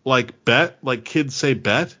 Like, bet. Like, kids say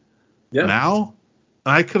bet. Yeah. Now.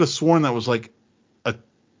 And I could have sworn that was like a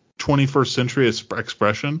 21st century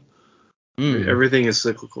expression. Everything is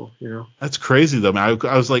cyclical, That's crazy, though, man.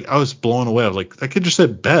 I was blown away. I was like, that kid just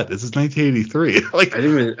said bet. This is 1983. Like, I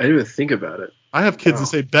didn't even think about it. I have kids that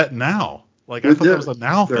say bet now. Like, I thought that was a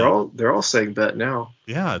now thing. They're all saying bet now.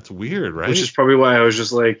 Yeah, it's weird, right? Which is probably why I was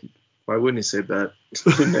just like, why wouldn't he say bet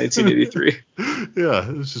in 1983? Yeah,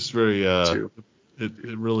 it was just very. It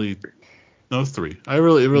really. No, 3. It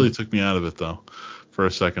really took me out of it, though. for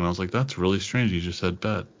a second. I was like, that's really strange. You just said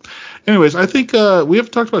bet. Anyways, I think we have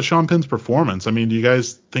talked about Sean Penn's performance. I mean, do you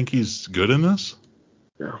guys think he's good in this?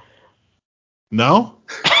 No. No?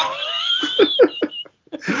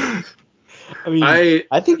 I mean,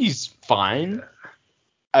 I think he's fine.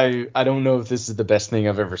 I don't know if this is the best thing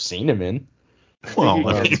I've ever seen him in. Well,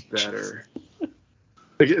 I think it gets better.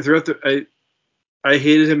 Like throughout I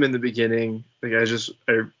hated him in the beginning. Like I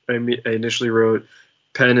initially wrote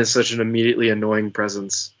Penn is such an immediately annoying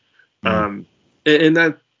presence. And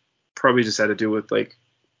that probably just had to do with like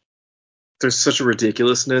there's such a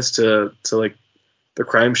ridiculousness to like the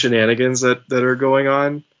crime shenanigans that are going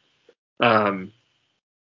on.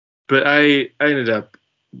 But I ended up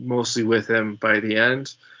mostly with him by the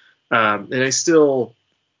end. And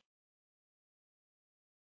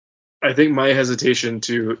I think my hesitation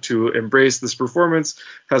to embrace this performance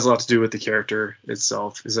has a lot to do with the character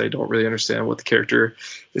itself, because I don't really understand what the character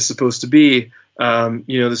is supposed to be.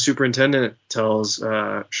 The superintendent tells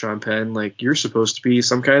Sean Penn, like, you're supposed to be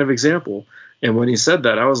some kind of example. And when he said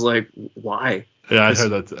that, I was like, why? Yeah, I heard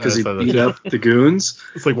that. Because he beat up the goons.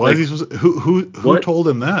 It's like, why is he supposed to, who told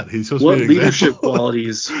him that? He's supposed to be an leadership example.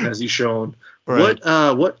 qualities has he shown? Right.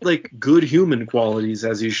 What like good human qualities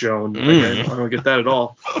has he shown? Like, I don't get that at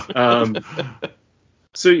all.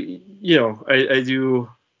 So I do,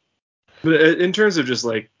 but in terms of just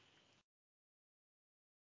like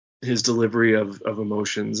his delivery of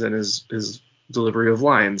emotions and his delivery of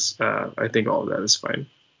lines, I think all of that is fine.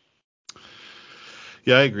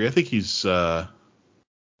 Yeah, I agree. I think he's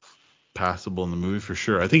passable in the movie for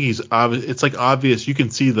sure. I think he's obvious. It's like obvious. You can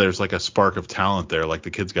see there's like a spark of talent there. Like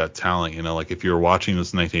the kid's got talent. Like if you were watching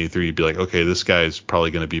this in 1983, you'd be like, okay, this guy's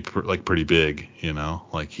probably going to be pretty big.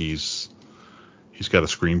 Like he's got a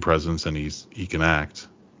screen presence and he can act.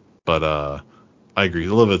 But I agree.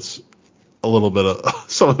 A little bit of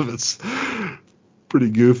some of it's pretty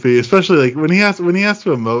goofy, especially like when he has to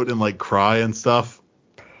emote and like cry and stuff.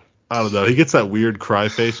 I don't know. He gets that weird cry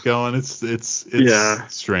face going. It's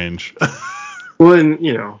strange. Well, and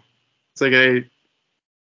it's like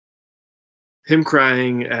him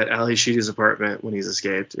crying at Ali Sheedy's apartment when he's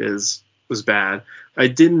escaped was bad. I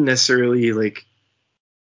didn't necessarily like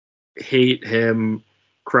hate him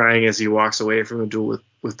crying as he walks away from the duel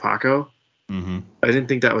with Paco. Mm-hmm. I didn't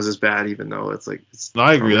think that was as bad, even though it's like. No,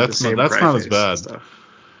 I agree. That's not as bad.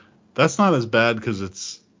 That's not as bad because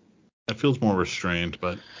it feels more restrained.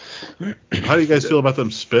 But how do you guys feel about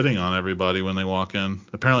them spitting on everybody when they walk in?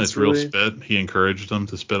 Apparently, it's real spit. He encouraged them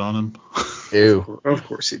to spit on him. Ew. Of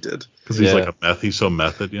course he did. Because he's like he's so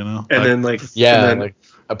method, And then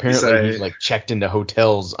apparently he like checked into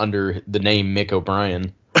hotels under the name Mick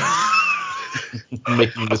O'Brien.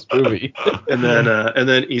 Making this movie. and then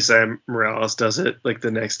Isai Morales does it like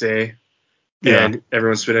the next day. Yeah. And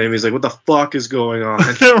everyone's spitting at him. He's like, what the fuck is going on?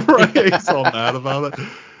 Right. He's all mad about it.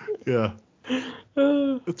 Yeah.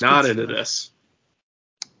 Not into this.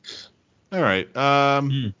 All right.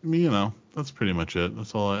 That's pretty much it.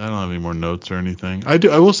 That's all. I don't have any more notes or anything. I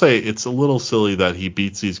will say it's a little silly that he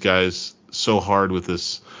beats these guys so hard with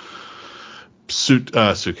this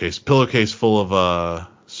pillowcase full of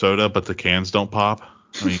soda, but the cans don't pop.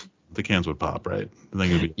 I mean, the cans would pop, right?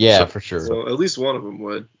 For sure. Well, at least one of them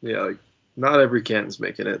would. Yeah, like not every can's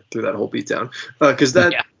making it through that whole beatdown. Because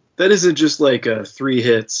that isn't just like 3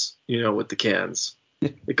 hits, with the cans.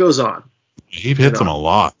 It goes on. He hits them a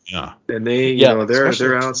lot. Yeah. And they,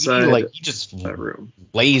 they're outside like he just that room.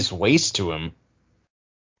 Lays waste to him.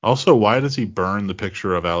 Also, why does he burn the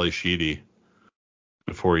picture of Ali Sheedy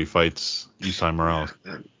before he fights Isai Morales?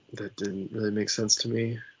 That didn't really make sense to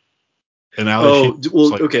me. And Ali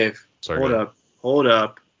okay. Sorry, hold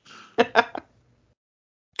up.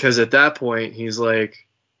 Because at that point, he's like,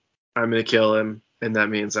 I'm going to kill him. And that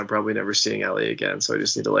means I'm probably never seeing Ali again. So I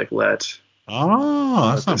just need to let.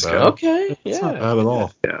 Oh, that's not bad. Okay. That's not bad at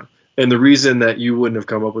all. Yeah. And the reason that you wouldn't have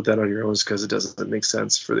come up with that on your own is because it doesn't make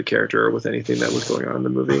sense for the character or with anything that was going on in the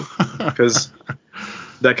movie. Because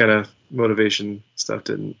that kind of motivation stuff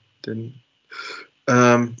didn't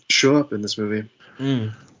show up in this movie.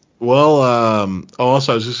 Well,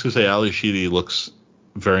 also I was just gonna say Ali Sheedy looks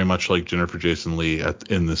very much like Jennifer Jason Leigh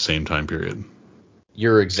in the same time period.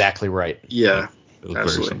 You're exactly right. Yeah, it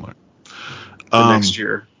was very similar. The next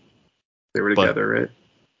year they were together, right?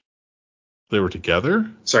 They were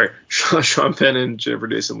together? Sorry, Sean Penn and Jennifer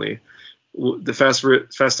Jason Leigh. The Fast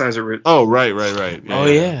Times at Ridgemont. Oh, right. Yeah,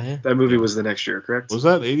 yeah. That movie was the next year, correct? Was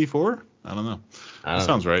that 84? I don't know. That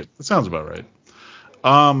sounds right. That sounds about right.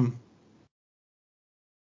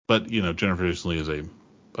 But Jennifer Jason Leigh is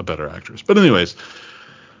a better actress. But anyways,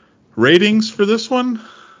 ratings for this one?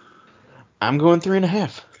 I'm going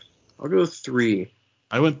 3.5. I'll go 3.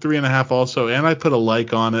 I went 3.5 also, and I put a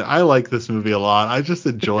like on it. I like this movie a lot. I just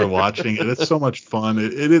enjoy watching it. It's so much fun.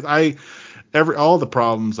 It is. All the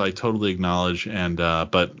problems I totally acknowledge, and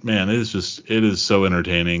but man, it is so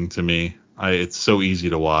entertaining to me. It's so easy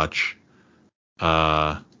to watch.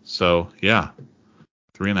 So yeah,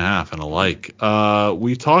 3.5 and a like.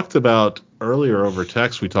 We talked about earlier over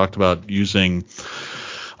text. We talked about using.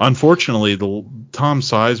 Unfortunately, the Tom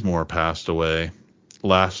Sizemore passed away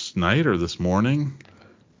last night or this morning.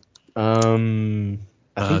 I think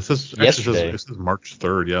it says yesterday. It says March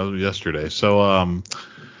 3rd. Yeah, yesterday. So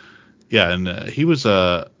yeah, and he was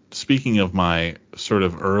speaking of my sort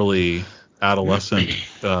of early adolescent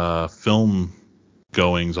film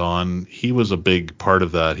goings on. He was a big part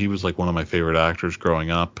of that. He was like one of my favorite actors growing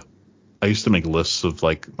up. I used to make lists of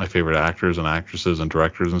like my favorite actors and actresses and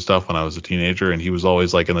directors and stuff when I was a teenager, and he was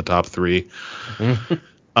always like in the top 3.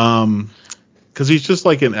 Because he's just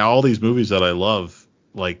like in all these movies that I love.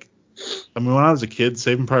 Like, I mean, when I was a kid,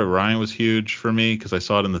 Saving Private Ryan was huge for me because I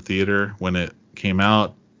saw it in the theater when it came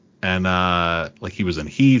out. And like he was in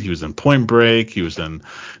Heat, he was in Point Break, he was in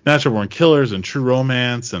Natural Born Killers and True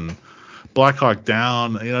Romance and Black Hawk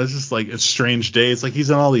Down. You know, it's just like it's Strange Days. Like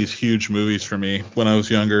he's in all these huge movies for me when I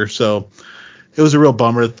was younger. So it was a real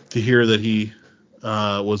bummer to hear that he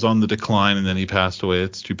was on the decline and then he passed away.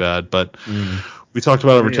 It's too bad. But we talked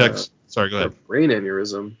about over text. Sorry, go ahead. Brain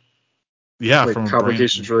aneurysm. Yeah, like from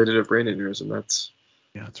complications related to brain aneurysm. That's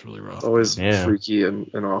it's really rough. Always freaky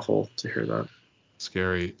and awful to hear that.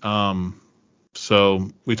 Scary. So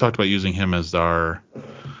we talked about using him as our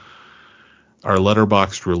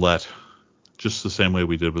letterboxed roulette, just the same way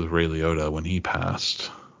we did with Ray Liotta when he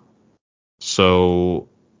passed. So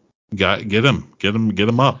get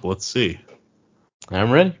him up. Let's see.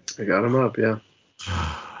 I'm ready. I got him up. Yeah.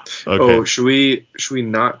 Okay. Oh, should we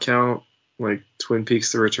not count like Twin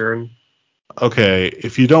Peaks: The Return? Okay,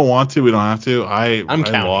 if you don't want to, we don't have to. I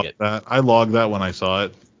counting it. I logged that when I saw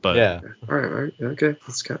it. But yeah. All right. Okay.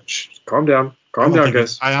 Let's calm down. Calm down,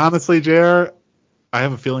 guys. I honestly, JR, I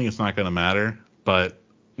have a feeling it's not going to matter. But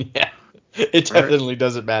yeah, it definitely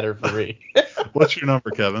doesn't matter for me. What's your number,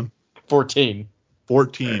 Kevin? 14.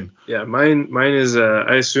 14. Right. Yeah, mine is.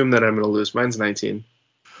 I assume that I'm going to lose. Mine's 19.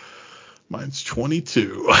 Mine's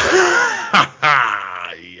 22.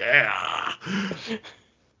 Yeah.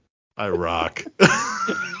 I rock.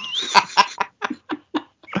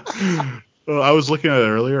 Well, I was looking at it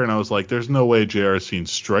earlier and I was like, there's no way JR has seen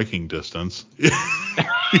Striking Distance.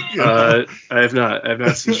 I have not. I have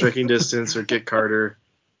not seen Striking Distance or Get Carter.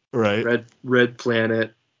 Right. Red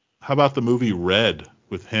Planet. How about the movie Red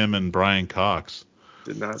with him and Brian Cox?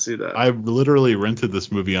 Did not see that. I literally rented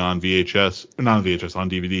this movie on VHS, not on VHS, on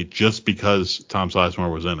DVD, just because Tom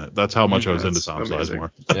Sizemore was in it. That's how much I was into Tom Sizemore.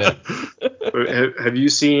 Yeah. Have you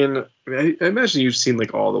seen? I imagine you've seen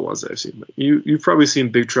like all the ones that I've seen. You've probably seen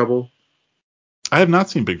Big Trouble. I have not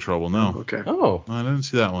seen Big Trouble. No. Okay. Oh. No, I didn't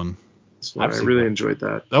see that one. I really enjoyed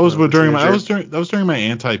that. That was during my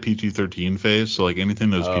anti PG-13 phase. So like anything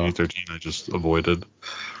that was PG-13, I just avoided.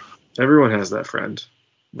 Everyone has that friend.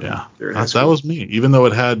 Yeah, that was me. Even though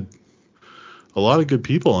it had a lot of good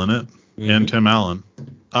people in it, and Tim Allen.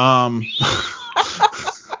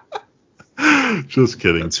 Just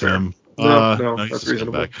kidding, that's Tim. No, that's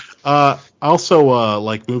reasonable. Also,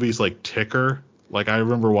 like movies like Ticker. Like I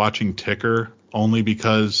remember watching Ticker only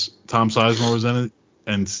because Tom Sizemore was in it,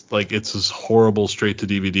 and like it's this horrible straight to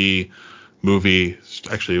DVD movie.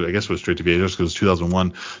 Actually, I guess it was straight to VHS because it was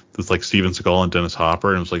 2001. With like Steven Seagal and Dennis Hopper,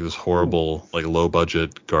 and it was like this horrible, like low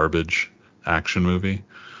budget garbage action movie.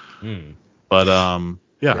 But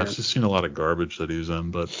yeah, I've just seen a lot of garbage that he was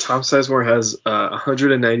in. But Tom Sizemore has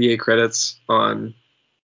 198 credits on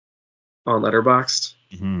Letterboxd,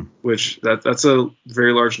 which that's a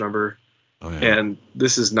very large number. Oh, yeah. And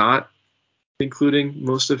this is not including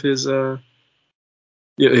most of his.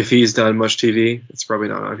 If he's done much TV, it's probably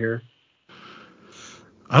not on here.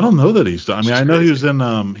 I don't know that he's done. I mean, I know he was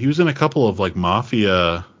in a couple of like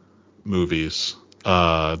mafia movies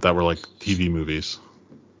that were like TV movies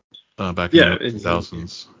back in the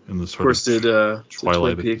 2000s. In the sort of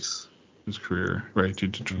twilight of his career, right? Due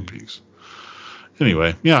to Twin Peaks.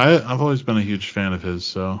 Anyway, yeah, I've always been a huge fan of his,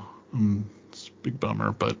 so it's a big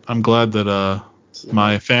bummer, but I'm glad that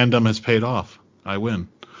my fandom has paid off. I win.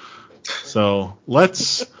 So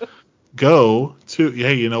let's go to.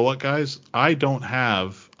 Hey, you know what, guys? I'm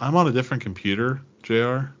on a different computer,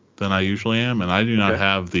 JR, than I usually am, and I do not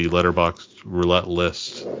have the Letterboxd roulette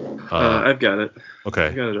list. I've got it. Okay.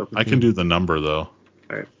 I got it open. I can do the number though.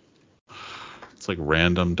 All right. It's like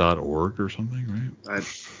random.org or something, right?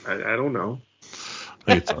 I don't know.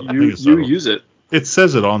 I think it's you use it. It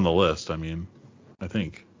says it on the list. I mean, I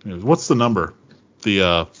think. What's the number?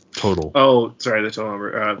 The total. Oh, sorry, the total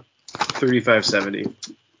number. 3570.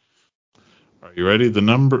 Are you ready? The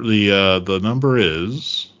number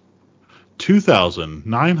is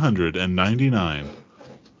 2,999.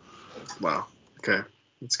 Wow. Okay,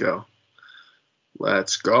 let's go.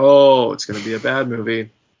 Let's go. It's gonna be a bad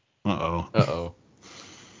movie. Uh-oh.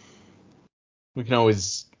 We can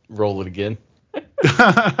always roll it again.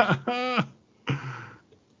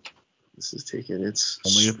 This is taking its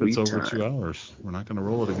Only if it's over time. 2 hours. We're not going to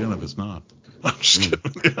roll it again if it's not. I'm just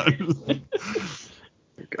kidding.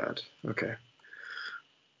 Oh God. Okay.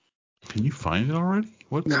 Can you find it already?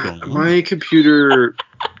 What's going on? My computer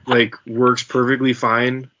works perfectly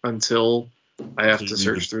fine until I have to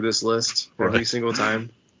search through this list every single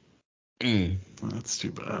time. That's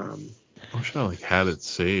too bad. I wish I had it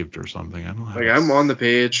saved or something. I don't have. I'm on the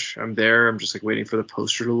page. I'm there. I'm just waiting for the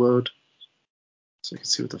poster to load, so I can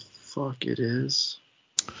see what the fuck it is.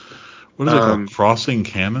 What is it called? Crossing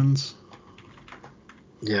Cannons?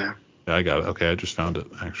 Yeah. Yeah, I got it. Okay, I just found it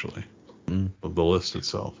actually. The list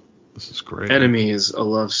itself. This is great. Enemies: A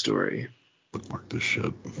Love Story. Bookmark this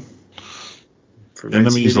shit.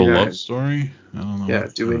 Enemies: A Love Story? I don't know. Yeah.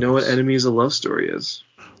 Do we know what Enemies: A Love Story is?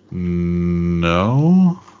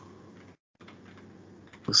 No.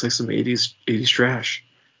 Looks like some 80s trash.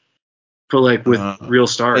 But with real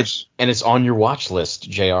stars. It's on your watch list,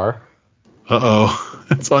 JR. Uh-oh.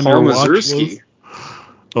 It's on your watch list?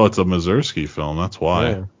 Oh, it's a Mazursky film. That's why.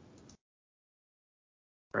 Yeah.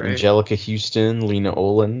 Right. Angelica Houston, Lena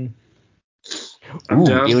Olin.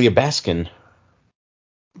 Down. Elia Baskin.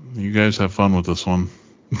 You guys have fun with this one.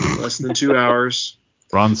 Less than 2 hours.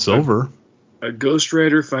 Ron Silver. A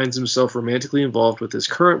ghostwriter finds himself romantically involved with his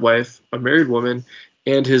current wife, a married woman,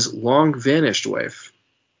 and his long-vanished wife.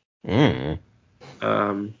 Okay.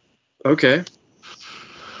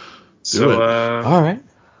 So, all right.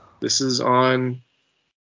 This is on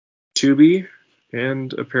Tubi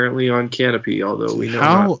and apparently on Canopy, although we know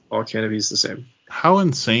not all Canopy is the same. How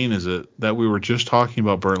insane is it that we were just talking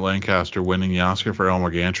about Burt Lancaster winning the Oscar for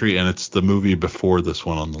Elmer Gantry, and it's the movie before this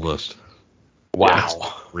one on the list? Wow. That's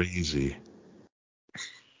crazy.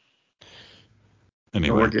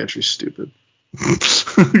 Anyway. Elmer Gantry's stupid.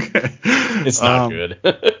 Okay. It's not good.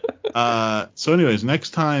 So anyways,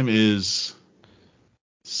 next time is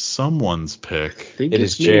someone's pick. It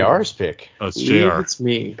is JR's pick. Oh, it's JR. It's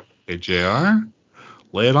me. Okay, JR?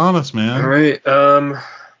 Lay it on us, man. All right.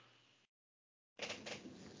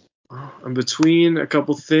 I'm between a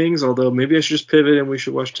couple things, although maybe I should just pivot and we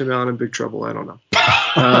should watch Tim Allen in Big Trouble. I don't know.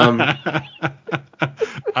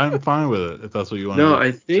 I'm fine with it if that's what you want to do. No,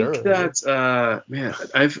 I think that man,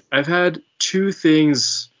 I've had two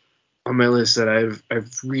things on my list that I've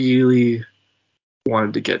really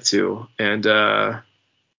wanted to get to, and I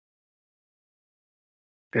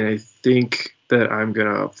think that I'm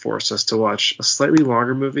gonna force us to watch a slightly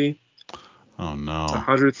longer movie. Oh no. It's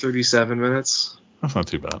 137 minutes. That's not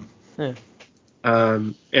too bad. Yeah.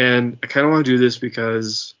 And I kind of want to do this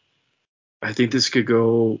because I think this could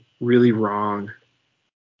go really wrong.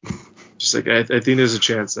 Just I think there's a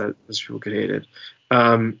chance that most people could hate it.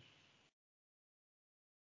 And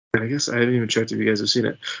I guess I haven't even checked if you guys have seen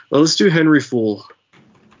it. Well, let's do Henry Fool.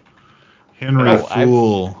 Henry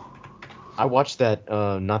Fool. I watched that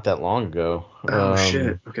not that long ago. Oh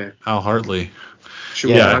shit. Okay. Al Hartley.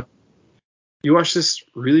 You watched this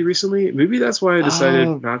really recently? Maybe that's why I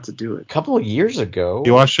decided not to do it. A couple of years ago.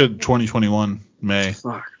 You watched it 2021 May.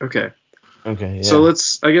 Fuck. Okay. Okay. Yeah. So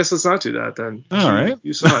let's not do that then. All right.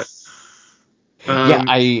 You saw it.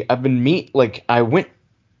 I've been I went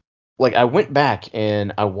back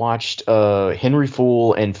and I watched Henry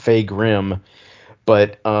Fool and Faye Grimm,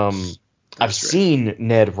 but I've seen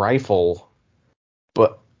Ned Rifle,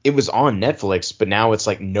 but it was on Netflix, but now it's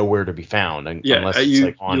nowhere to be found unless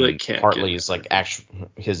it's on Hartley's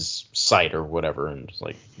his site or whatever, and it's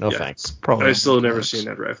no thanks. Probably. I've still never seen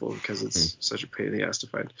Ned Rifle because it's such a pain in the ass to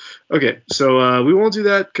find. Okay, so we won't do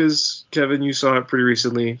that because Kevin, you saw it pretty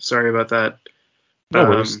recently. Sorry about that. No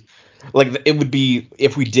worries. It would be,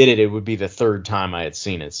 if we did it, it would be the third time I had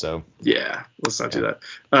seen it. So yeah, let's not do that.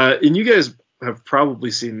 And you guys have probably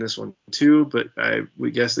seen this one too, but we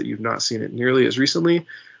guess that you've not seen it nearly as recently.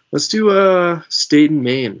 Let's do State and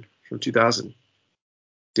Maine from 2000.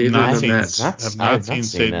 David I've not seen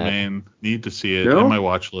State and Maine. Need to see it in my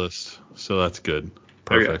watch list, so that's good.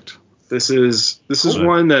 Perfect. Okay. This is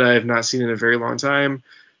one that I have not seen in a very long time.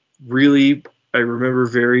 Really, I remember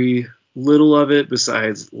very little of it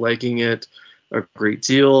besides liking it a great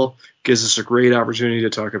deal. Gives us a great opportunity to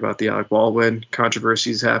talk about the Alec Baldwin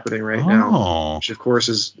controversies happening right now, which of course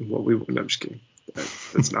is what we. No, I'm just kidding.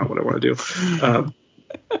 That's not what I want to do.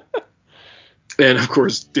 And of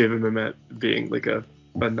course, David Mamet being like a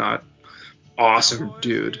not awesome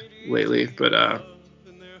dude lately, but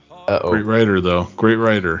Great writer though. Great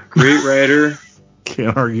writer. Great writer.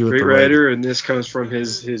 Can't argue with Great the writer, and this comes from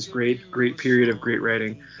his great period of great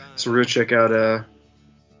writing. So we're gonna check out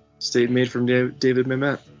State Made from David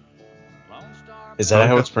Mamet. Is that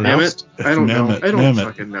how it's pronounced? Mamet? I don't know. Mamet. I don't Mamet.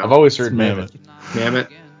 fucking know. I've always heard Mamet. Mamet. Mamet.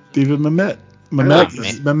 David Mamet. like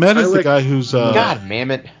Mamet is the guy who's God,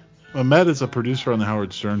 Mamet. Mamet is a producer on the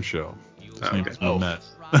Howard Stern show. His name is Mamet.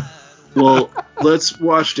 Well, let's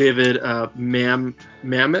watch David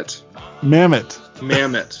Mamet.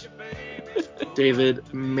 David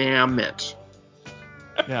Mamet.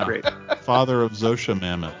 Yeah. Great. Father of Zosha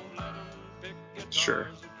Mamet. Sure.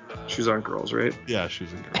 She's on Girls, right? Yeah,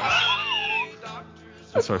 she's in Girls.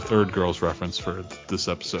 That's our third Girls reference for this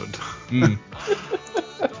episode.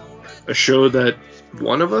 A show that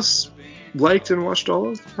one of us liked and watched all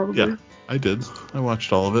of, probably. Yeah, I did. I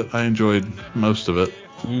watched all of it. I enjoyed most of it.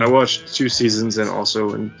 I watched 2 seasons and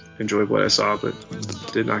also enjoyed what I saw, but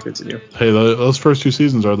did not continue. Hey, those first 2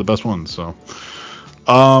 seasons are the best ones. So,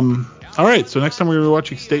 all right. So next time we're gonna be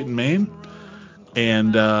watching State and Maine,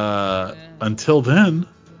 and until then,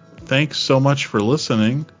 thanks so much for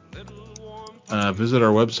listening. Visit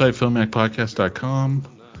our website, filmmacpodcast.com.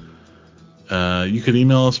 You can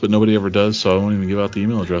email us, but nobody ever does, so I won't even give out the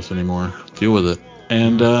email address anymore. Deal with it.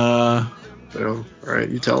 And All right,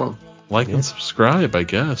 you tell them. like and subscribe, I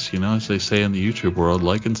guess. As they say in the YouTube world,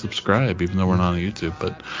 like and subscribe, even though we're not on YouTube.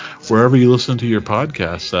 But wherever you listen to your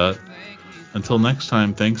podcasts at. Until next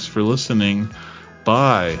time, thanks for listening.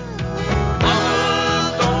 Bye.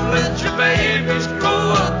 Mama, don't let your babies grow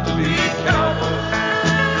up to be cowboys.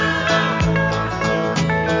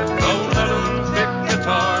 Don't let them pick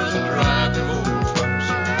guitars and drive them old trucks.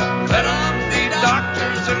 Let them be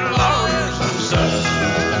doctors and lawyers and such.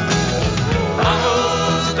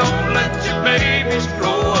 Mama, don't let your babies grow